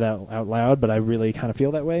hate to say that out loud, but I really kind of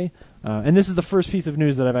feel that way. And this is the first piece of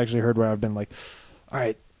news that I've actually heard where I've been like, all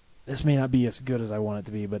right, this may not be as good as I want it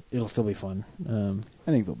to be, but it'll still be fun.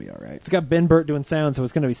 I think they'll be all right. It's got Ben Burt doing sound, so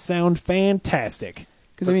it's going to sound fantastic.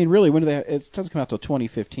 Because, I mean, really, when do they? It doesn't come out till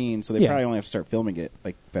 2015, so they probably only have to start filming it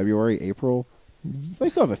like February, April. So they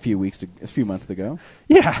still have a few months to go.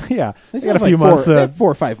 Yeah. They got a have few months. They have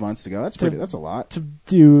 4 or 5 months to go. That's a lot to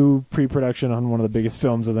do pre-production on one of the biggest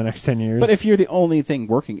films of the next 10 years. But if you're the only thing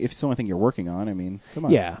working, if it's the only thing you're working on, I mean, come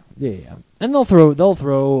on. Yeah. And they'll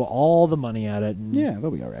throw all the money at it. And, yeah,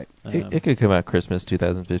 they'll be all right. It could come out Christmas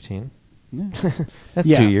 2015. Yeah. That's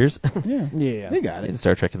 2 years. Yeah. They got it.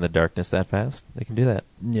 Star Trek in the Darkness that fast. They can do that.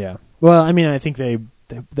 Yeah. Well, I mean, I think they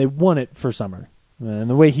won it for summer, and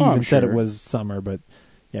the way he even said it was summer, but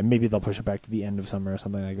yeah, maybe they'll push it back to the end of summer or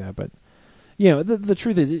something like that. But the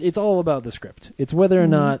truth is, it's all about the script. It's whether or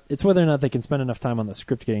not they can spend enough time on the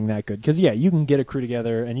script getting that good. Because you can get a crew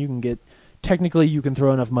together, and you can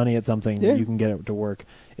throw enough money at something that you can get it to work.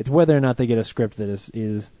 It's whether or not they get a script that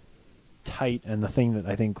is tight, and the thing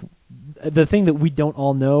that we don't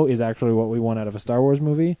all know is actually what we want out of a Star Wars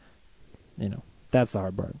movie. That's the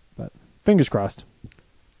hard part, but fingers crossed.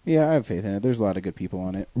 Yeah, I have faith in it. There's a lot of good people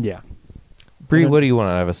on it. Yeah. Bree, what do you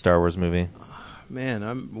want out of a Star Wars movie? Man,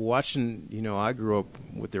 I'm watching, I grew up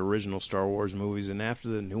with the original Star Wars movies, and after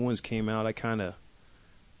the new ones came out, I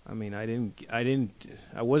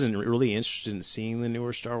wasn't really interested in seeing the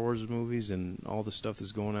newer Star Wars movies and all the stuff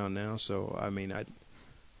that's going out now. So, I mean, I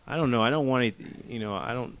don't know. I don't want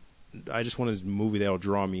to, I just want a movie that'll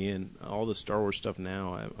draw me in. All the Star Wars stuff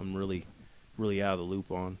now, I'm really out of the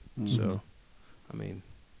loop on. Mm-hmm. So, I mean,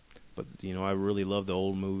 but I really love the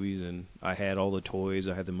old movies, and I had all the toys.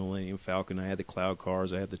 I had the Millennium Falcon, I had the Cloud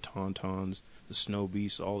Cars, I had the Tauntauns, the Snow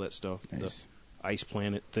Beasts, all that stuff. Nice. The Ice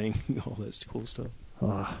Planet thing, all that cool stuff.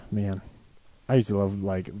 Oh man, I used to love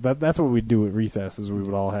that. That's what we'd do at recess. Is we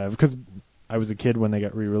would all have, because I was a kid when they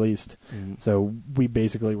got re-released, so we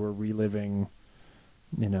basically were reliving,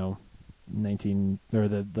 the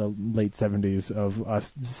late 70s of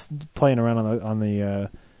us playing around on the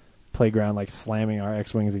playground, like slamming our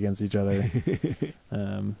X-wings against each other,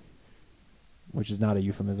 which is not a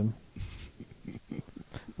euphemism.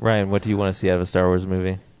 Ryan, what do you want to see out of a Star Wars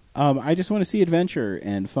movie? I just want to see adventure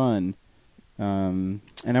and fun, and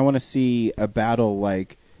I want to see a battle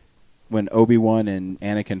like when Obi-Wan and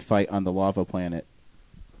Anakin fight on the lava planet.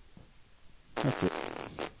 That's it.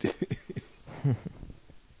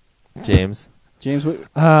 James, what?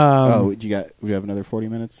 Do you have another 40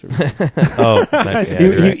 minutes? Or?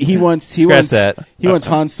 He wants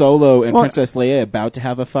Han Solo and Princess Leia about to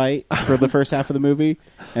have a fight for the first half of the movie,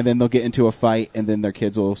 and then they'll get into a fight, and then their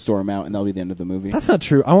kids will storm out, and that'll be the end of the movie. That's not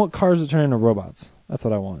true. I want cars to turn into robots. That's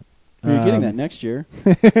what I want. You're getting that next year.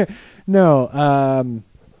 No,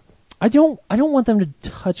 I don't want them to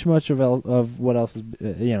touch much of what else is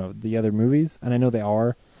the other movies, and I know they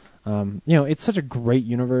are. It's such a great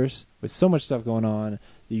universe with so much stuff going on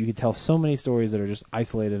that you could tell so many stories that are just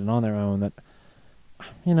isolated and on their own. That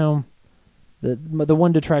the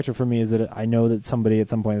one detractor for me is that I know that somebody at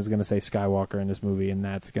some point is going to say Skywalker in this movie, and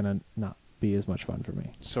that's going to not be as much fun for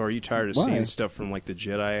me. So, are you tired of seeing stuff from like the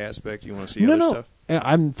Jedi aspect? You want to see other stuff?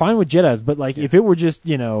 I'm fine with Jedi's, but if it were just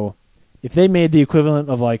if they made the equivalent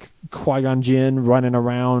of like Qui-Gon Jinn running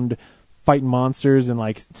around fighting monsters and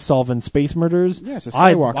like solving space murders, it's a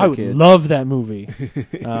Skywalker I would love that movie.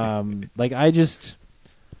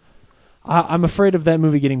 I'm afraid of that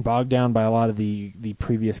movie getting bogged down by a lot of the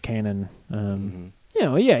previous canon.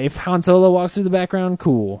 If Han Solo walks through the background,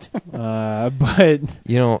 cool. But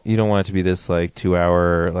you don't want it to be this like 2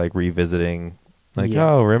 hour like revisiting Like, Yeah.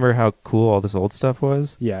 oh, remember how cool all this old stuff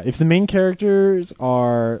was? Yeah, if the main characters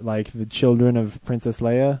are like the children of Princess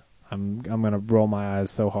Leia, I'm gonna roll my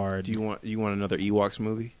eyes so hard. Do you want another Ewoks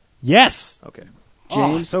movie? Yes. Okay.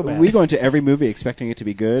 James, so bad. we go into every movie expecting it to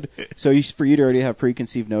be good. So for you to already have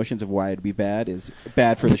preconceived notions of why it'd be bad is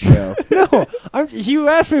bad for the show. No, you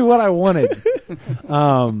asked me what I wanted.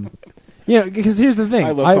 Because here's the thing.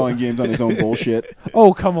 I love calling James on his own bullshit.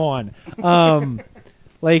 Oh, come on.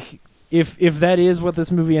 Like if that is what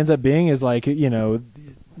this movie ends up being, is like A trip down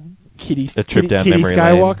Kitty memory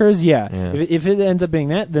Skywalkers. Yeah. Yeah. If it ends up being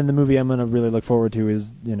that, then the movie I'm gonna really look forward to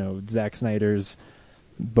is Zack Snyder's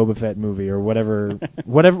Boba Fett movie or whatever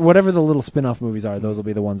the little spin-off movies are. Those will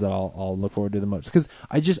be the ones that I'll look forward to the most, because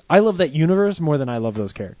I love that universe more than I love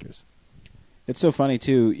those characters. It's so funny,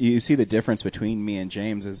 too. You see the difference between me and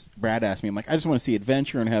James. As Brad asked me, I'm like, I just want to see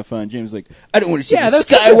adventure and have fun. James is like, I don't want to see the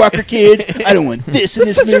Skywalker kids. I don't want this in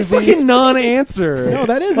That's this such movie. a fucking non-answer. No,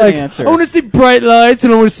 that is Like, an answer. I want to see bright lights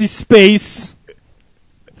and I want to see space.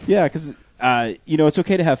 Yeah, because it's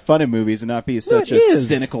okay to have fun in movies and not be such it a is.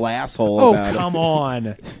 cynical asshole Oh, about come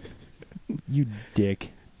on. You dick. it.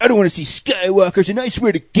 I don't want to see Skywalkers, and I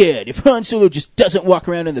swear to God, if Han Solo just doesn't walk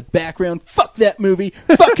around in the background, fuck that movie,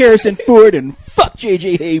 fuck Harrison Ford, and fuck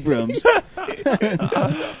J.J. Abrams.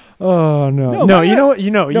 Oh, no. No, my- you know what? You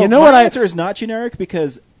know my what I... answer is not generic,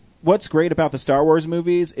 because what's great about the Star Wars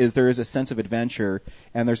movies is there is a sense of adventure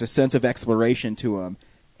and there's a sense of exploration to them,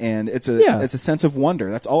 and it's a sense of wonder.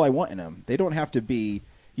 That's all I want in them. They don't have to be,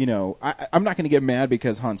 I'm not going to get mad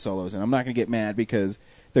because Han Solo's in. I'm not going to get mad because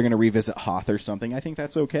they're going to revisit Hoth or something. I think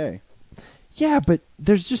that's okay. Yeah, but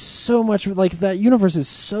there's just so much... Like, that universe is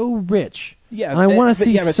so rich. Yeah, And I want to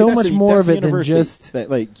see but so that's much the- more that's of the it than universe just... that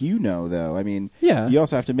though. I mean, Yeah. you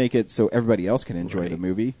also have to make it so everybody else can enjoy the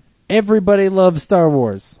movie. Everybody loves Star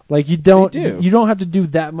Wars. Like, you don't... They do. You don't have to do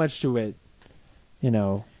that much to it.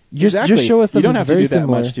 Just Exactly. show us stuff you don't that's have to very do that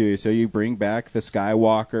similar. much to you. So you bring back the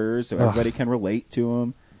Skywalkers so everybody can relate to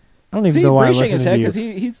them. I don't even See, know why I'm Bray's shaking his listening head to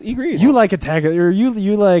you. because he agrees. You like Attack of, or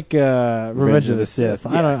you like Revenge of the Sith.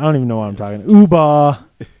 I don't even know what I'm talking. Uba.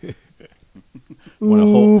 Want a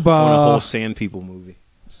whole Uba. Sand People movie.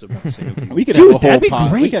 It's about sand people. we could Dude, have a that'd whole be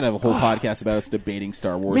great. we could have a whole podcast about us debating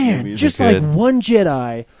Star Wars Man, movies. just We like could. one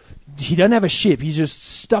Jedi. He doesn't have a ship. He's just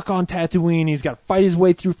stuck on Tatooine. He's got to fight his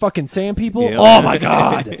way through fucking sand people. Yeah. Oh my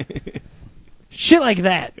god. Shit like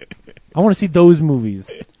that. I want to see those movies.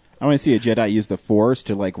 I want to see a Jedi use the Force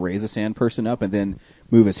to like raise a sand person up and then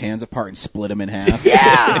move his hands apart and split him in half.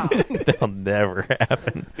 Yeah. That'll never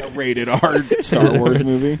happen. A rated R Star Wars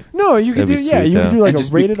movie. No, you could do. That'd be Yeah, sweet, you could though. do like and a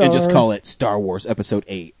just rated R. and just call it Star Wars Episode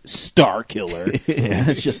 8 Star Killer. And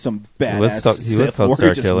it's just some badass He was Sith called Lord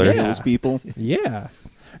Star just Killer. kills Yeah. people. Yeah.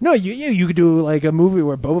 No, you could do like a movie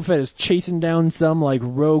where Boba Fett is chasing down some like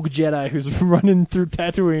rogue Jedi who's running through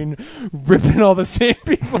Tatooine, ripping all the sand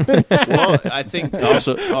people. Well, I think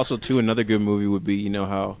also too, another good movie would be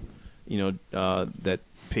how that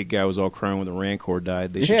pig guy was all crying when the Rancor died.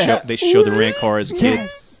 They should show the Rancor as a kid.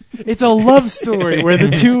 Yes. It's a love story where the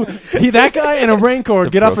two, that guy and a Rancor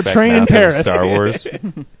get off a Brokeback train in Mountain of Paris. Star Wars.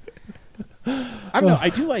 I don't know. I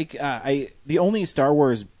do like the only Star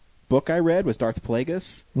Wars book I read was Darth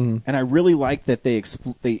Plagueis, and I really liked that they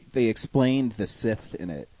explained the Sith in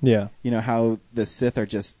it. Yeah. How the Sith are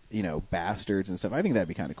just bastards and stuff. I think that'd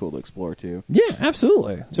be kind of cool to explore too. Yeah,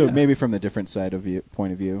 absolutely. So yeah. maybe from the different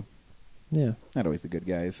point of view, Yeah. not always the good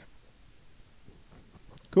guys.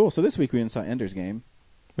 Cool. So this week we saw Ender's Game.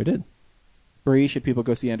 We did. Bree, should people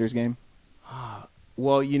go see Ender's Game?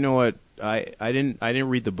 Well, you know what? I didn't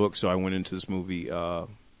read the book, so I went into this movie,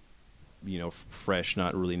 fresh,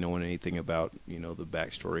 not really knowing anything about the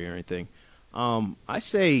backstory or anything. I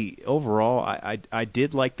say overall, I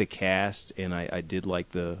did like the cast and I did like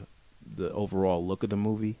the overall look of the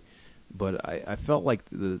movie, but I felt like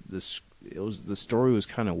the story was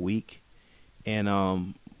kind of weak,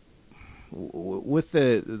 and with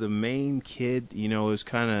the main kid, it was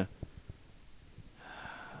kind of.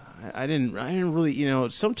 I didn't really,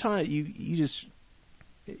 sometimes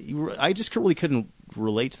I just really couldn't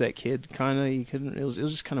relate to that kid. It was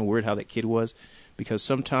just kind of weird how that kid was, because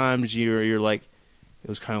sometimes you're like, it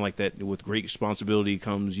was kind of like that with great responsibility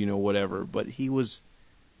comes, whatever. But he was,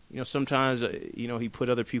 sometimes, he put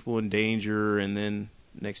other people in danger, and then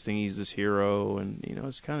next thing he's this hero, and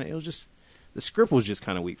the script was just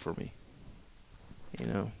kind of weak for me.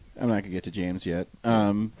 I'm not gonna get to James yet.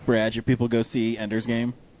 Brad, should people go see Ender's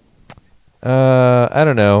Game? I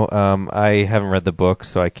don't know. I haven't read the book,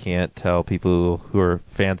 so I can't tell people who are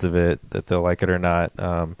fans of it that they'll like it or not.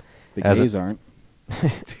 The As gays aren't.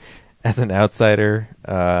 As an outsider,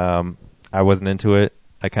 I wasn't into it.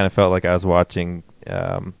 I kind of felt like I was watching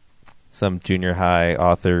some junior high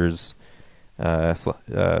authors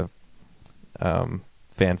fan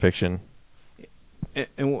fiction.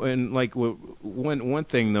 And like one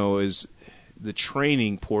thing though is the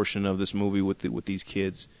training portion of this movie with these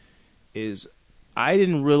kids is I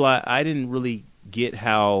didn't really get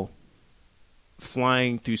how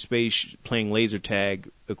flying through space playing laser tag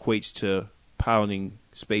equates to piloting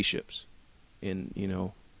spaceships.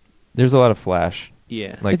 There's a lot of flash.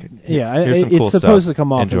 Yeah. Like it's some cool supposed stuff. to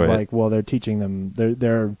come off Enjoy as it. like, well, they're teaching them,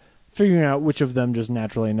 they're figuring out which of them just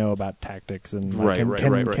naturally know about tactics and like,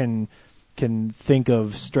 Right. can think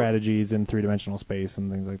of strategies in 3-dimensional space and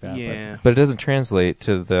things like that. Yeah. But it doesn't translate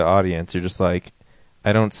to the audience. You're just like,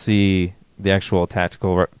 I don't see the actual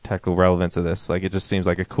tactical relevance of this. Like, it just seems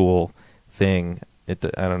like a cool thing. I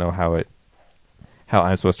don't know how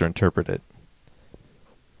I'm supposed to interpret it.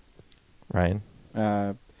 Ryan?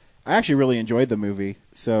 I actually really enjoyed the movie,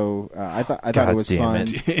 so I thought God it was damn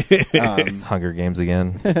fun. It's Hunger Games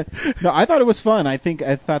again. No, I thought it was fun. I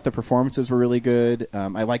thought the performances were really good.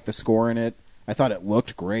 I liked the score in it. I thought it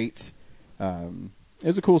looked great. It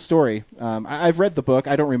was a cool story. I've read the book.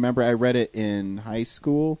 I don't remember. I read it in high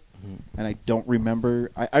school, and I don't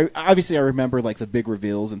remember. I obviously I remember like the big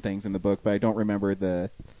reveals and things in the book, but I don't remember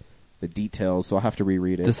the details. So I'll have to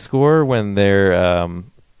reread it. The score when they're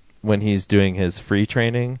when he's doing his free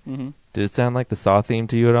training, did it sound like the Saw theme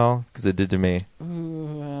to you at all? Because it did to me.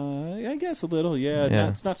 I guess a little. Yeah.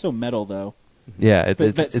 It's not so metal though. Yeah,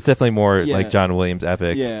 it's definitely more yeah. like John Williams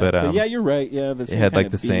epic. Yeah, but yeah, you're right. Yeah, the it same had kind like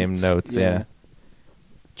of the same beats. notes. Yeah.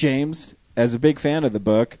 James, as a big fan of the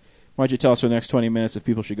book, why don't you tell us for the next 20 minutes if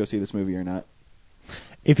people should go see this movie or not?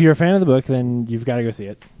 If you're a fan of the book, then you've got to go see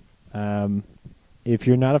it. If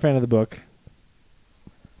you're not a fan of the book,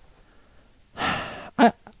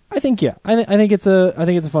 I think I think it's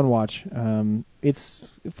a fun watch. It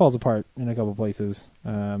falls apart in a couple places.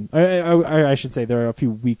 I should say there are a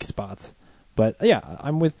few weak spots, but yeah,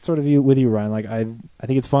 I'm with you, Ryan. Like I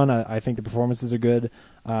think it's fun. I think the performances are good.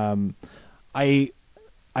 I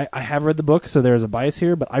have read the book, so there's a bias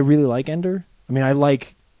here, but I really like Ender. I mean, I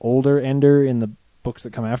like older Ender in the books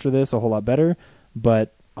that come after this a whole lot better,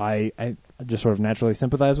 but I just sort of naturally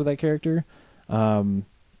sympathize with that character.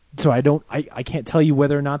 So I can't tell you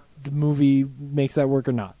whether or not the movie makes that work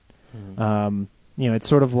or not. It's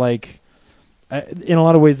sort of like, in a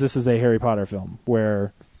lot of ways, this is a Harry Potter film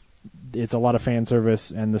where it's a lot of fan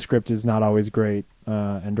service and the script is not always great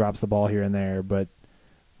and drops the ball here and there. But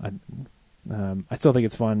I still think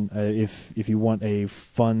it's fun. If you want a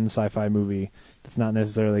fun sci-fi movie that's not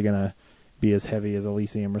necessarily going to be as heavy as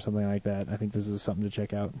Elysium or something like that, I think this is something to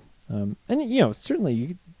check out. And certainly you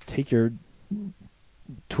could take your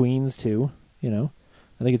tweens too. I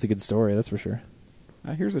think it's a good story, that's for sure.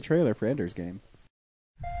 Here's the trailer for Ender's Game.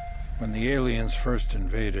 When the aliens first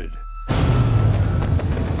invaded,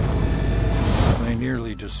 they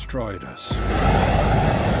nearly destroyed us.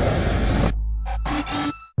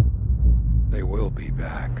 They will be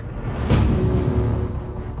back.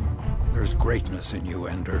 There's greatness in you,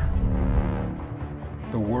 Ender.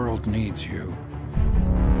 The world needs you.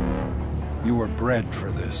 You were bred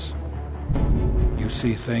for this. You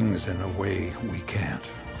see things in a way we can't.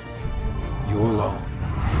 You alone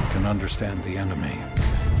can understand the enemy.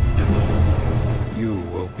 You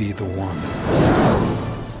will be the one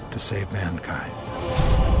to save mankind.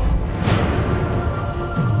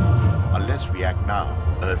 Unless we act now,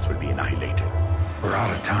 Earth will be annihilated. We're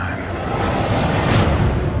out of time.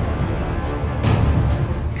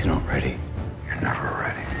 He's not ready. You're never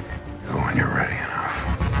ready. Go when you're ready enough.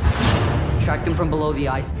 Track them from below the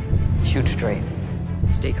ice. Shoot straight.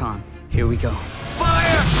 Stay calm. Here we go.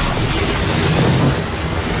 Fire!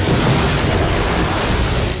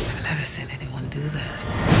 I've never seen anyone do that.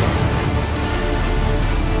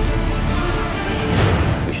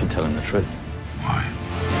 We should tell him the truth. Why?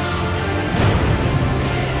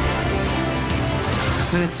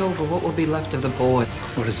 When it's over, what will be left of the boy?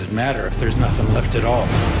 What does it matter if there's nothing left at all?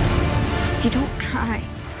 If you don't try,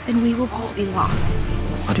 then we will all be lost.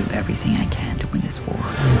 I'll do everything I can to win this war.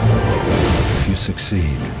 If you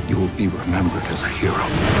succeed, you will be remembered as a hero.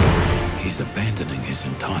 He's abandoning his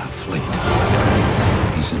entire fleet.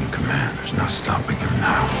 He's in command. There's no stopping him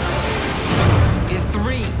now. In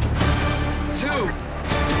 3, 2, 1,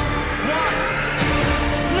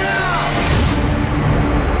 now!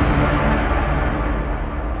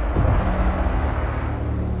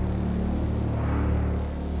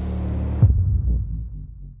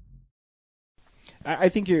 I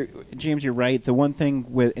think James, you're right. The one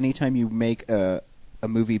thing with anytime you make a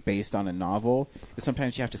movie based on a novel is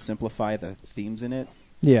sometimes you have to simplify the themes in it.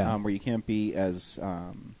 Yeah. where you can't be as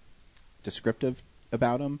descriptive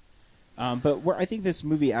about them. But where I think this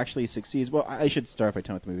movie actually succeeds. Well, I should start by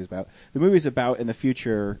telling what the movie's about. The movie's about in the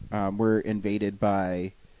future, we're invaded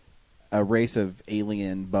by a race of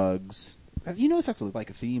alien bugs. You notice that's like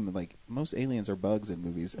a theme. Like most aliens are bugs in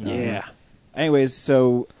movies. Yeah. Anyways,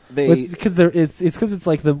 so they it's because it's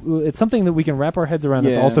like it's something that we can wrap our heads around.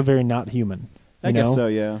 That's Yeah. also very not human. I guess know? so.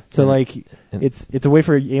 Yeah. So Yeah. like it's a way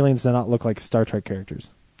for aliens to not look like Star Trek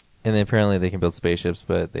characters. And then apparently they can build spaceships,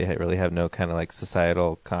 but they really have no kind of like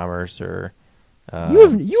societal commerce or You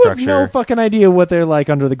have structure. no fucking idea what they're like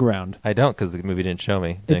under the ground. I don't, because the movie didn't show me.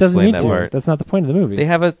 It Didn't doesn't explain need that to. part. That's not the point of the movie. They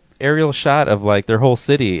have a aerial shot of like their whole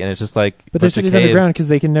city, and it's just like. But their bunch of city's caves. underground because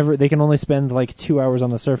they can only spend like 2 hours on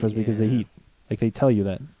the surface because of heat. Like they tell you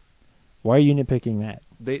that. Why are you nitpicking that?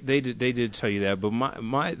 They did tell you that, but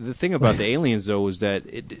the thing about the aliens though is that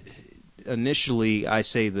initially I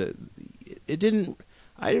say that I didn't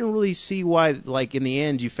really see why, like in the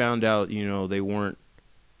end you found out they weren't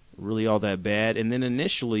really all that bad, and then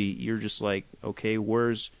initially you're just like, okay,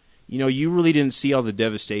 where's you really didn't see all the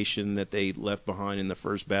devastation that they left behind in the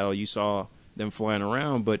first battle. You saw them flying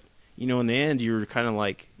around, but in the end you were kind of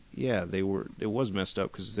like, yeah, it was messed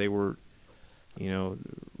up because they were.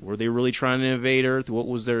 Were they really trying to invade Earth? What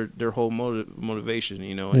was their whole motivation?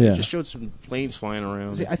 And it just showed some planes flying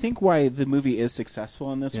around. See, I think why the movie is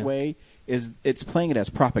successful in this way is it's playing it as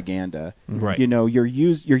propaganda. Right. You're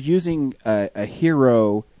using a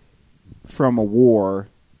hero from a war,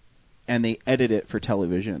 and they edit it for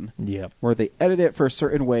television. Yeah. Where they edit it for a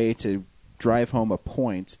certain way to drive home a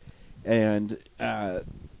point. And to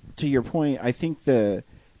your point, I think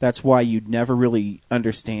that's why you'd never really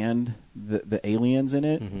understand the aliens in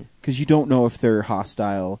it, because you don't know if they're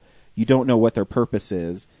hostile, you don't know what their purpose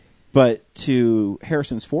is. But to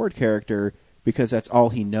Harrison's Ford character, because that's all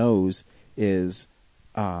he knows is,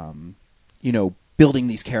 building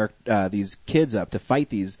these kids up to fight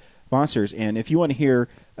these monsters. And if you want to hear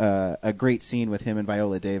a great scene with him and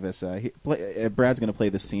Viola Davis, Brad's going to play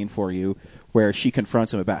this scene for you where she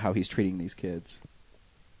confronts him about how he's treating these kids.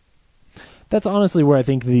 That's honestly where I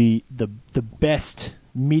think the best,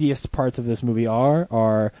 meatiest parts of this movie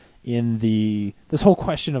are in this whole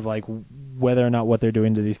question of like whether or not what they're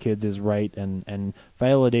doing to these kids is right, and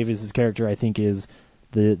Viola Davis's character I think is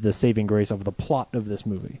the saving grace of the plot of this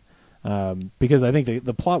movie, because I think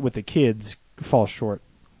the plot with the kids falls short,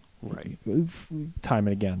 right, time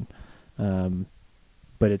and again,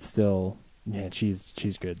 but it's still. Yeah, she's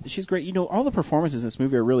good. She's great. All the performances in this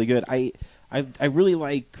movie are really good. I really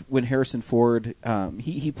like when Harrison Ford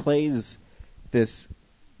he plays this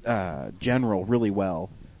general really well,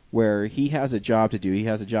 where he has a job to do. He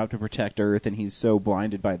has a job to protect Earth, and he's so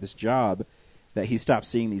blinded by this job that he stops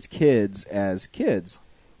seeing these kids as kids,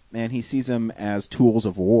 and he sees them as tools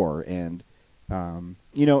of war. And and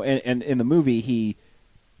in the movie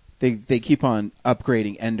they keep on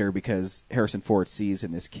upgrading Ender because Harrison Ford sees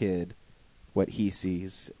in this kid what he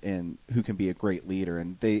sees and who can be a great leader,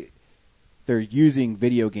 and they're using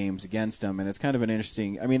video games against him, and it's kind of an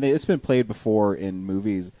interesting. I mean, it's been played before in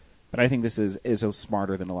movies, but I think this is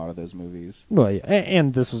smarter than a lot of those movies. Well, yeah,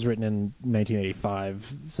 and this was written in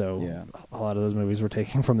 1985, so yeah. A lot of those movies were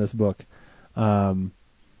taken from this book. I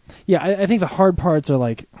think the hard parts are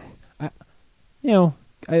like, I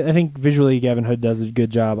think visually Gavin Hood does a good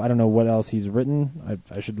job. I don't know what else he's written.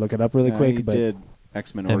 I should look it up really quick. He but did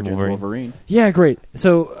X-Men Origins Wolverine. Yeah, great.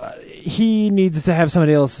 So he needs to have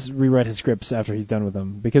somebody else rewrite his scripts after he's done with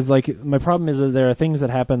them, because like my problem is that there are things that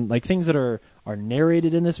happen, like things that are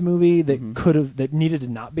narrated in this movie that that needed to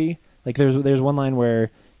not be. Like there's one line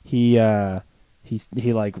where he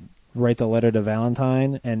like writes a letter to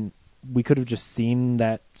Valentine, and we could have just seen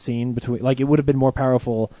that scene between. Like it would have been more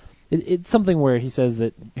powerful. It's something where he says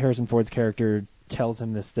that Harrison Ford's character tells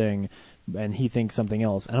him this thing, and he thinks something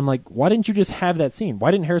else. And I'm like, why didn't you just have that scene? Why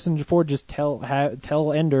didn't Harrison Ford just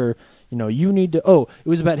tell Ender, you need to... Oh, it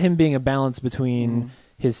was about him being a balance between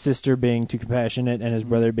his sister being too compassionate and his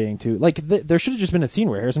brother being too... Like, there should have just been a scene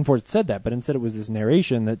where Harrison Ford said that, but instead it was this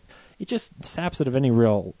narration that it just saps it of any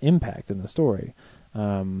real impact in the story.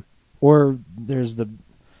 Or there's the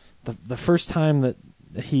first time that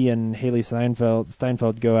he and Haley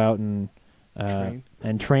Steinfeld go out and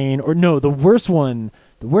train. Or no, the worst one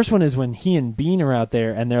is when he and Bean are out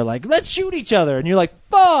there and they're like, let's shoot each other, and you're like,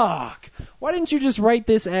 fuck, why didn't you just write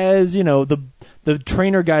this as the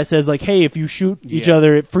trainer guy says, like, hey, if you shoot each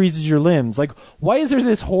other it freezes your limbs. Like, why is there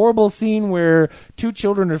this horrible scene where two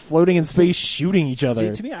children are floating in space shooting each other?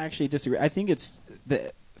 See, to me, I actually disagree. I think it's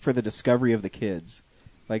for the discovery of the kids.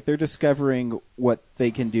 Like, they're discovering what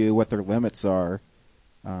they can do, what their limits are.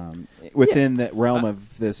 within the realm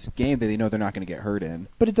of this game that they know they're not going to get hurt in.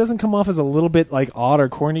 But it doesn't come off as a little bit like odd or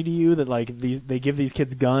corny to you that like they give these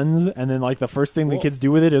kids guns and then like the first thing the kids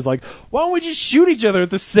do with it is like, why don't we just shoot each other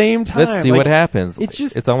at the same time? Let's see like, what happens.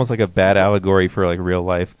 It's almost like a bad allegory for like real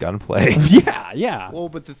life gunplay. yeah. Well,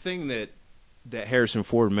 but the thing that Harrison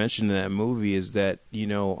Ford mentioned in that movie is that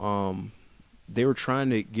they were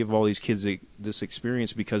trying to give all these kids this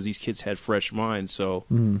experience because these kids had fresh minds. So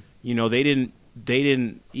they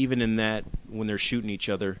didn't even in that when they're shooting each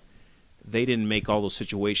other, they didn't make all those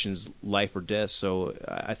situations life or death. So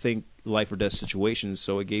I think life or death situations.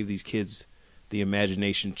 So it gave these kids the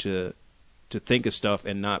imagination to think of stuff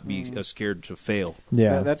and not be scared to fail.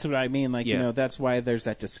 Yeah, that's what I mean. Like that's why there's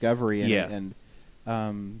that discovery in it.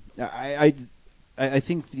 And I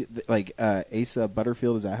think Asa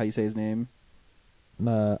Butterfield, is that how you say his name?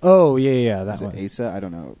 That is one. It Asa? I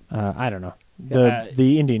don't know. I don't know.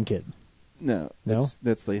 The Indian kid. No,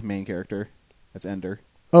 that's the main character. That's Ender.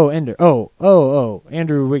 Oh, Ender. Oh,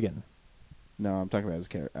 Andrew Wiggin. No, I'm talking about his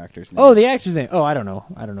actor's name. Oh, the actor's name. Oh, I don't know.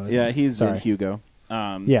 His name. He's Sorry. in Hugo.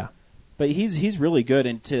 Yeah, but he's really good,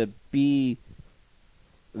 and to be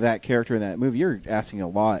that character in that movie, you're asking a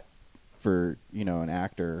lot for an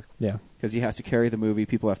actor. Yeah, because he has to carry the movie.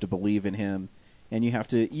 People have to believe in him, and you have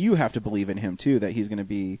to believe in him too, that he's going to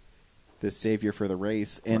be the savior for the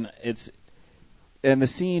race. And And the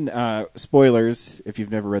scene, spoilers, if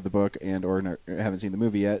you've never read the book or haven't seen the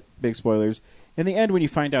movie yet, big spoilers. In the end, when you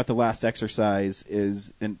find out the last exercise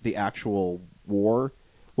is in the actual war,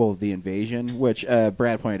 the invasion, which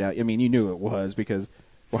Brad pointed out. I mean, you knew it was because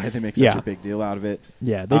why did they make such a big deal out of it?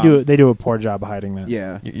 Yeah, they do a poor job of hiding that.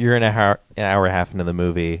 Yeah, you're an hour and a half into the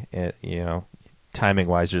movie, and, timing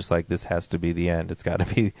wise, just like this has to be the end. It's got to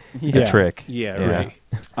be the trick. Yeah,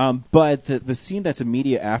 right. But the scene that's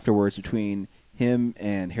immediate afterwards between him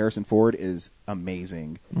and Harrison Ford is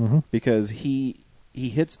amazing because he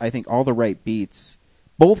hits, I think, all the right beats,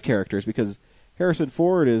 both characters, because Harrison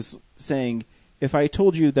Ford is saying, if I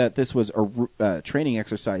told you that this was a training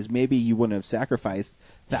exercise, maybe you wouldn't have sacrificed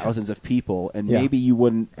thousands of people, and maybe you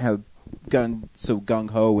wouldn't have gone so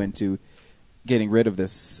gung-ho into getting rid of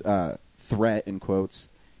this threat, in quotes.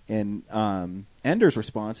 And Ender's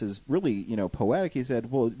response is really, poetic. He said,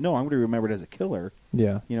 well, no, I'm going to be remembered as a killer.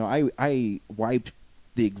 Yeah. I wiped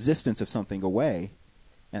the existence of something away.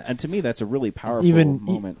 And to me, that's a really powerful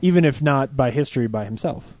moment. Even if not by history, by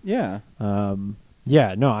himself. Yeah.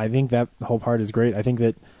 I think that whole part is great. I think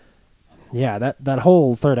that, that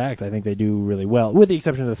whole third act, I think they do really well, with the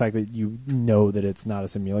exception of the fact that you know that it's not a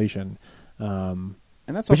simulation. And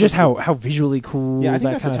that's but just how visually cool I think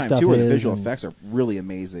that that's kind the of time stuff too, where is. the visual effects are really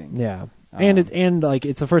amazing. Yeah. And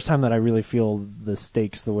it's the first time that I really feel the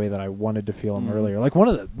stakes the way that I wanted to feel them earlier. Like one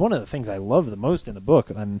of the things I love the most in the book,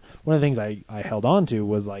 and one of the things I held on to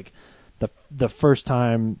was like the first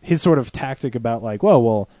time his sort of tactic about like,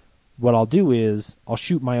 well, what I'll do is I'll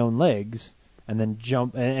shoot my own legs and then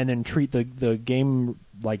jump and then treat the game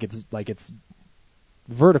like it's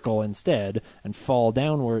vertical instead and fall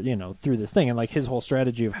downward, through this thing. And like his whole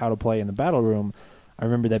strategy of how to play in the battle room, I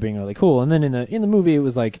remember that being really cool. And then in the movie, it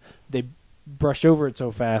was like they brushed over it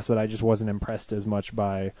so fast that I just wasn't impressed as much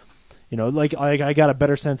by, I got a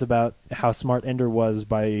better sense about how smart Ender was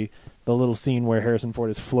by the little scene where Harrison Ford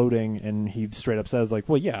is floating and he straight up says like,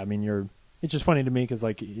 well, yeah, I mean, it's just funny to me because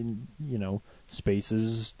like, space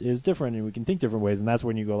is different and we can think different ways. And that's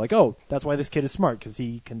when you go like, oh, that's why this kid is smart, because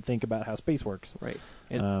he can think about how space works. Right.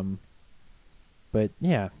 But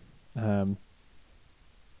yeah, I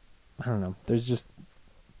don't know. There's just,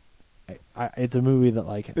 it's a movie that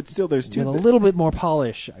like, but still, there's with a little bit more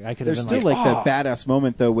polish. I could. There's still like the badass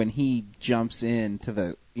moment though when he jumps into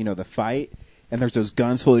the the fight, and there's those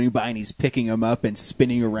guns floating by, and he's picking them up and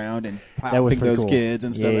spinning around and popping those kids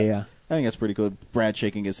and stuff. Yeah. I think that's pretty cool. Brad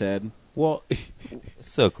shaking his head. Well,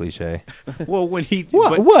 so cliche. Well, when he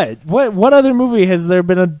what other movie has there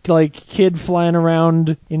been a kid flying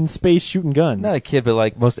around in space shooting guns? Not a kid, but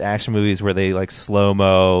like most action movies where they like slow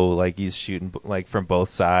mo, like he's shooting like from both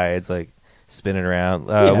sides, like spinning around.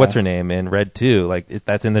 What's her name in Red 2? Like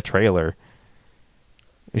that's in the trailer.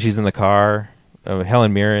 She's in the car.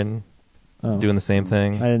 Helen Mirren doing the same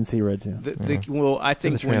thing. I didn't see Red 2. Well, I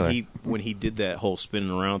think when he did that whole spinning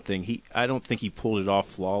around thing, I don't think he pulled it off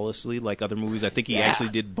flawlessly like other movies. I think he actually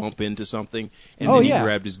did bump into something, and then he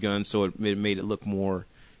grabbed his gun, so it made it look more,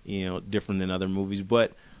 different than other movies.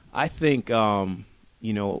 But I think, overall,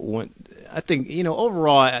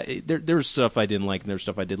 there's stuff I didn't like and there's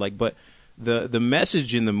stuff I did like. But the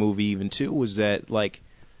message in the movie even too was that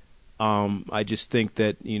I just think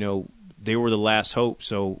that they were the last hope.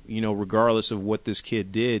 So, regardless of what this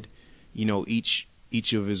kid did, each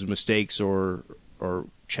each of his mistakes or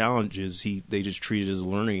challenges, they just treat it as a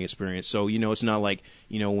learning experience. So, it's not like,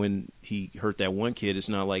 when he hurt that one kid, it's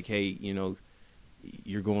not like, hey,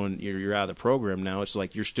 you're out of the program now. It's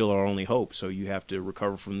like you're still our only hope, so you have to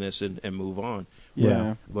recover from this and move on.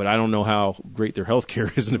 Yeah. But I don't know how great their health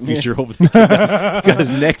care is in the future. Hopefully he got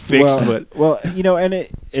his neck fixed. And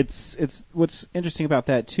it's what's interesting about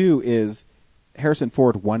that too is Harrison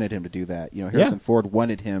Ford wanted him to do that. Harrison Ford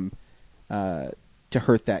wanted him to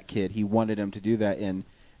hurt that kid. He wanted him to do that, and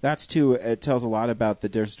that's too. It tells a lot about the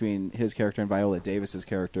difference between his character and Viola Davis's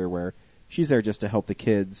character, where she's there just to help the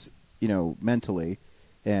kids, mentally,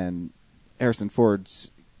 and Harrison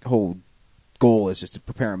Ford's whole goal is just to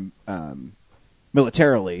prepare him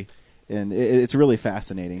militarily, and it's really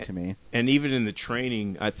fascinating to me. And even in the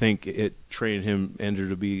training, I think it trained Ender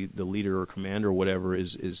to be the leader or commander or whatever. It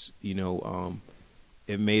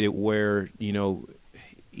made it where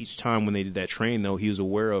each time when they did that train, though, he was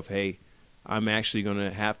aware of, hey, I'm actually going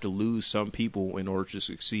to have to lose some people in order to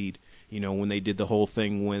succeed. When they did the whole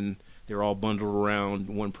thing when they're all bundled around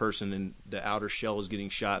one person and the outer shell is getting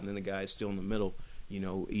shot and then the guy is still in the middle,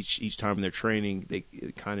 each time in their training,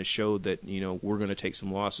 it kind of showed that, we're going to take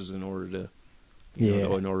some losses in order to,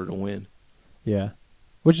 in order to win. Yeah.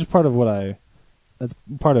 Which is part of that's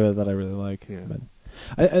part of it that I really like. Yeah. But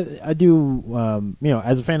I do,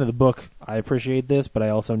 as a fan of the book, I appreciate this, but I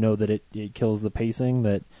also know that it kills the pacing.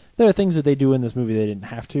 That there are things that they do in this movie they didn't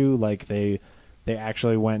have to. Like they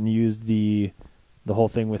actually went and used the whole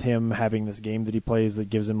thing with him having this game that he plays that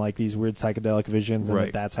gives him like these weird psychedelic visions,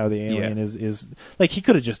 and that's how the alien is. Like he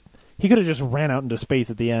could have just ran out into space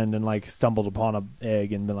at the end and like stumbled upon an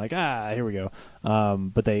egg and been like, here we go.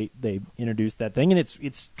 But they introduced that thing, and it's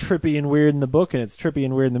trippy and weird in the book, and it's trippy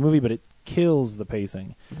and weird in the movie, but it kills the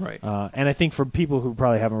pacing. Right. And I think for people who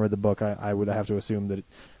probably haven't read the book, I would have to assume that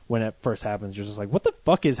when it first happens, you're just like, what the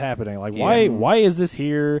fuck is happening? Like, why is this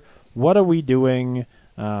here? What are we doing?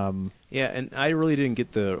 And I really didn't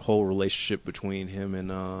get the whole relationship between him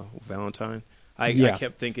and Valentine. I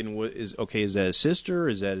kept thinking, is that his sister?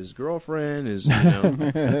 Is that his girlfriend? Is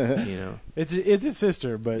It's his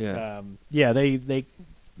sister, but they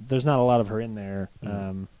there's not a lot of her in there,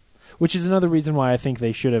 which is another reason why I think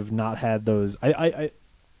they should have not had those. I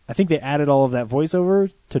think they added all of that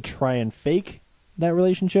voiceover to try and fake that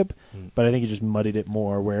relationship, but I think it just muddied it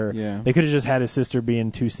more. Where they could have just had his sister be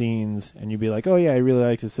in 2 scenes, and you'd be like, oh yeah, he really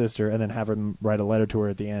likes his sister, and then have him write a letter to her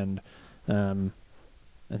at the end. And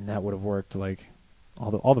that would have worked. Like all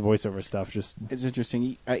the voiceover stuff. Just it's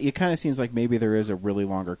interesting. It kind of seems like maybe there is a really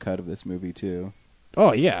longer cut of this movie too.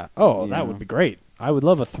 Oh yeah. That would be great. I would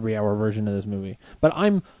love a 3-hour version of this movie. But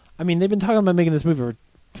they've been talking about making this movie for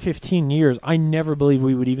 15 years. I never believed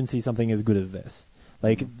we would even see something as good as this.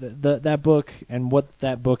 Like that book and what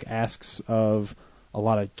that book asks of a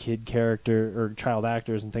lot of kid character or child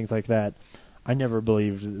actors and things like that. I never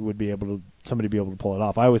believed somebody be able to pull it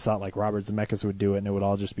off. I always thought like Robert Zemeckis would do it and it would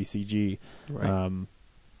all just be CG. Right.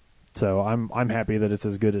 So I'm happy that it's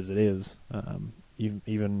as good as it is,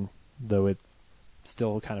 even though it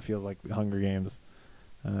still kind of feels like Hunger Games.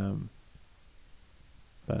 But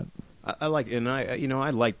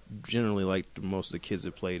I generally liked most of the kids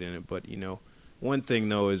that played in it. But one thing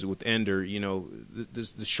though is with Ender,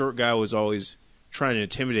 the short guy was always trying to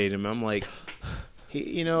intimidate him. I'm like.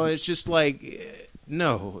 It's just like,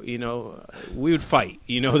 no, we would fight.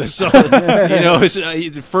 That's all.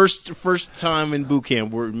 It's the first time in boot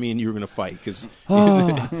camp where me and you were going to fight because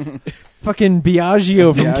fucking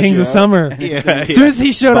Biagio from Kings of Summer. As soon as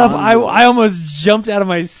he showed up, I almost jumped out of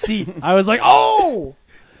my seat. I was like, oh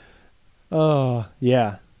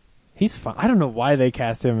yeah, he's fun. I don't know why they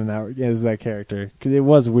cast him as that character because it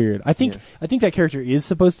was weird. I think that character is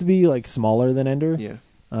supposed to be like smaller than Ender. Yeah.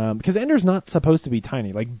 Because Ender's not supposed to be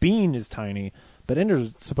tiny. Like, Bean is tiny, but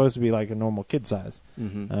Ender's supposed to be like a normal kid size.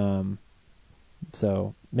 Mm-hmm.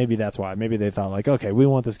 So maybe that's why. Maybe they thought, like, okay, we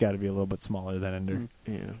want this guy to be a little bit smaller than Ender.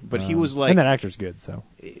 Yeah, but he was like... And that actor's good, so...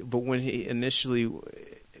 But when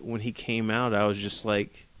he came out, I was just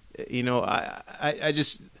like, I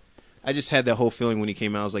just had that whole feeling when he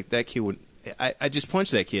came out. I was like, that kid would... I just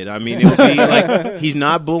punched that kid. I mean, it would be like, he's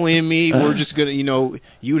not bullying me. We're just going to,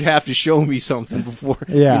 you'd have to show me something before.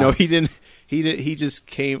 Yeah. He just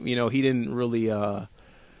came, he didn't really,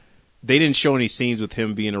 they didn't show any scenes with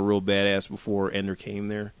him being a real badass before Ender came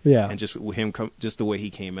there. Yeah. And just with him, just the way he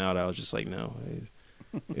came out, I was just like, no,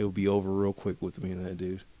 it'll be over real quick with me and that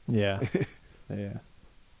dude. Yeah. Yeah.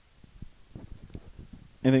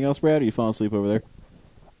 Anything else, Brad? Or are you falling asleep over there?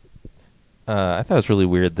 I thought it was really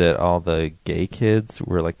weird that all the gay kids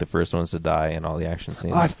were like the first ones to die in all the action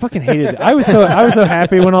scenes. Oh, I fucking hated it. I was so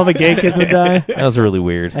happy when all the gay kids would die. That was really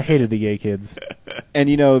weird. I hated the gay kids. And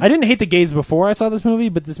I didn't hate the gays before I saw this movie,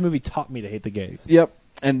 but this movie taught me to hate the gays. Yep.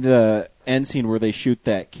 And the end scene where they shoot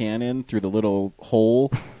that cannon through the little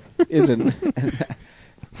hole isn't.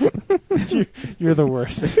 You're the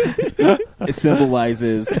worst. It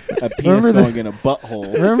symbolizes a penis going in a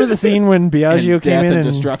butthole. Remember the scene when Biagio and came death in and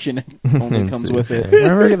destruction only comes with it.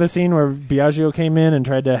 Remember the scene where Biagio came in and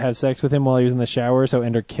tried to have sex with him while he was in the shower, so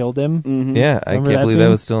Ender killed him? Mm-hmm. Yeah, I Remember can't believe scene? that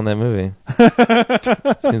was still in that movie.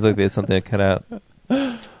 Seems like they had something to cut out.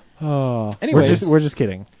 Oh, Anyways. we're just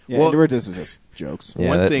kidding. Yeah, Well, this is just jokes. Yeah,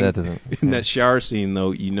 One thing that doesn't. in that shower scene,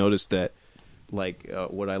 though, you notice that,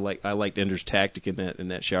 what I liked Ender's tactic in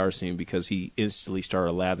that shower scene because he instantly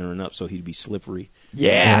started lathering up so he'd be slippery.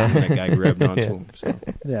 Yeah. When that guy grabbed onto Yeah. him. So,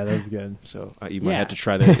 Yeah, that was good. so you might have to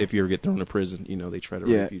try that if you ever get thrown to prison. They try to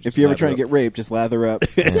Yeah, rape you. if just you ever lather try to up. get raped, just lather up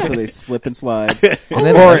so they slip and slide. And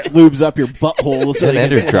then, Or it lubes up your butthole. So then they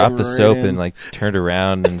Ender can dropped the slide soap right in. and like turned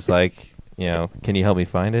around and was like, can you help me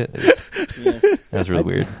find it? That was really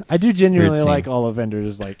weird. I do genuinely Weird scene. like all of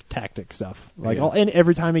Ender's like tactic stuff. Like Yeah. and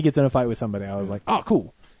every time he gets in a fight with somebody, I was like, oh,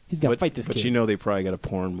 cool. He's gonna fight this But kid. they probably got a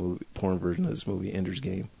porn version of this movie, Ender's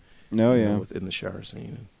Game. No, yeah. Within the shower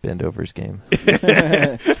scene. Bend over's game.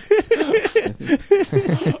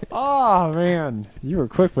 Oh man, you were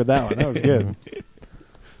quick with that one. That was good.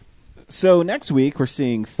 So next week we're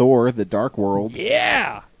seeing Thor: The Dark World.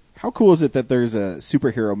 Yeah. How cool is it that there's a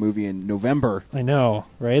superhero movie in November? I know,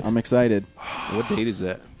 right? I'm excited. What date is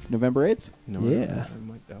that? November 8th? Yeah.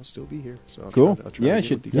 I'll still be here. So I'll Cool. Try, I'll try Yeah, to I get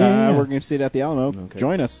should. with you. Yeah. We're going to see it at the Alamo. Okay.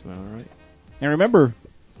 Join us. All right. And remember,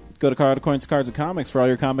 go to Colorado Coins, Cards, and Comics for all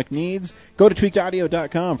your comic needs. Go to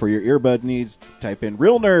tweakedaudio.com for your earbuds needs. Type in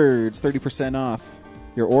Real Nerds, 30% off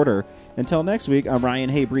your order. Until next week, I'm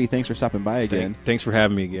Ryan Haybree. Thanks for stopping by again. Thanks for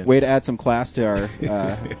having me again. Way to add some class to our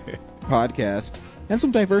podcast and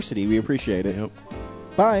some diversity. We appreciate it. Yep.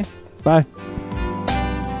 Bye. Bye.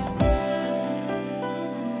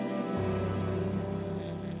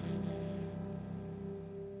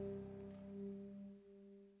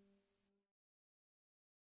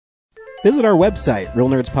 Visit our website,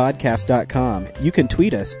 realnerdspodcast.com. You can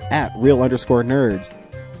tweet us at real_nerds.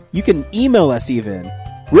 You can email us even,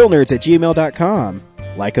 realnerds@gmail.com.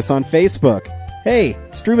 Like us on Facebook. Hey,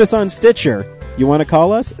 stream us on Stitcher. You want to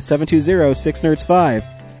call us? 720-6nerds5.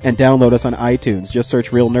 And download us on iTunes. Just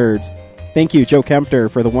search Real Nerds. Thank you, Joe Kempter,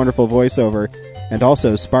 for the wonderful voiceover. And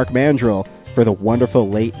also Spark Mandrill for the wonderful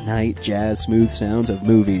late-night jazz smooth sounds of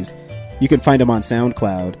movies. You can find him on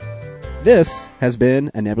SoundCloud. This has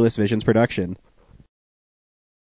been a Nebulous Visions production.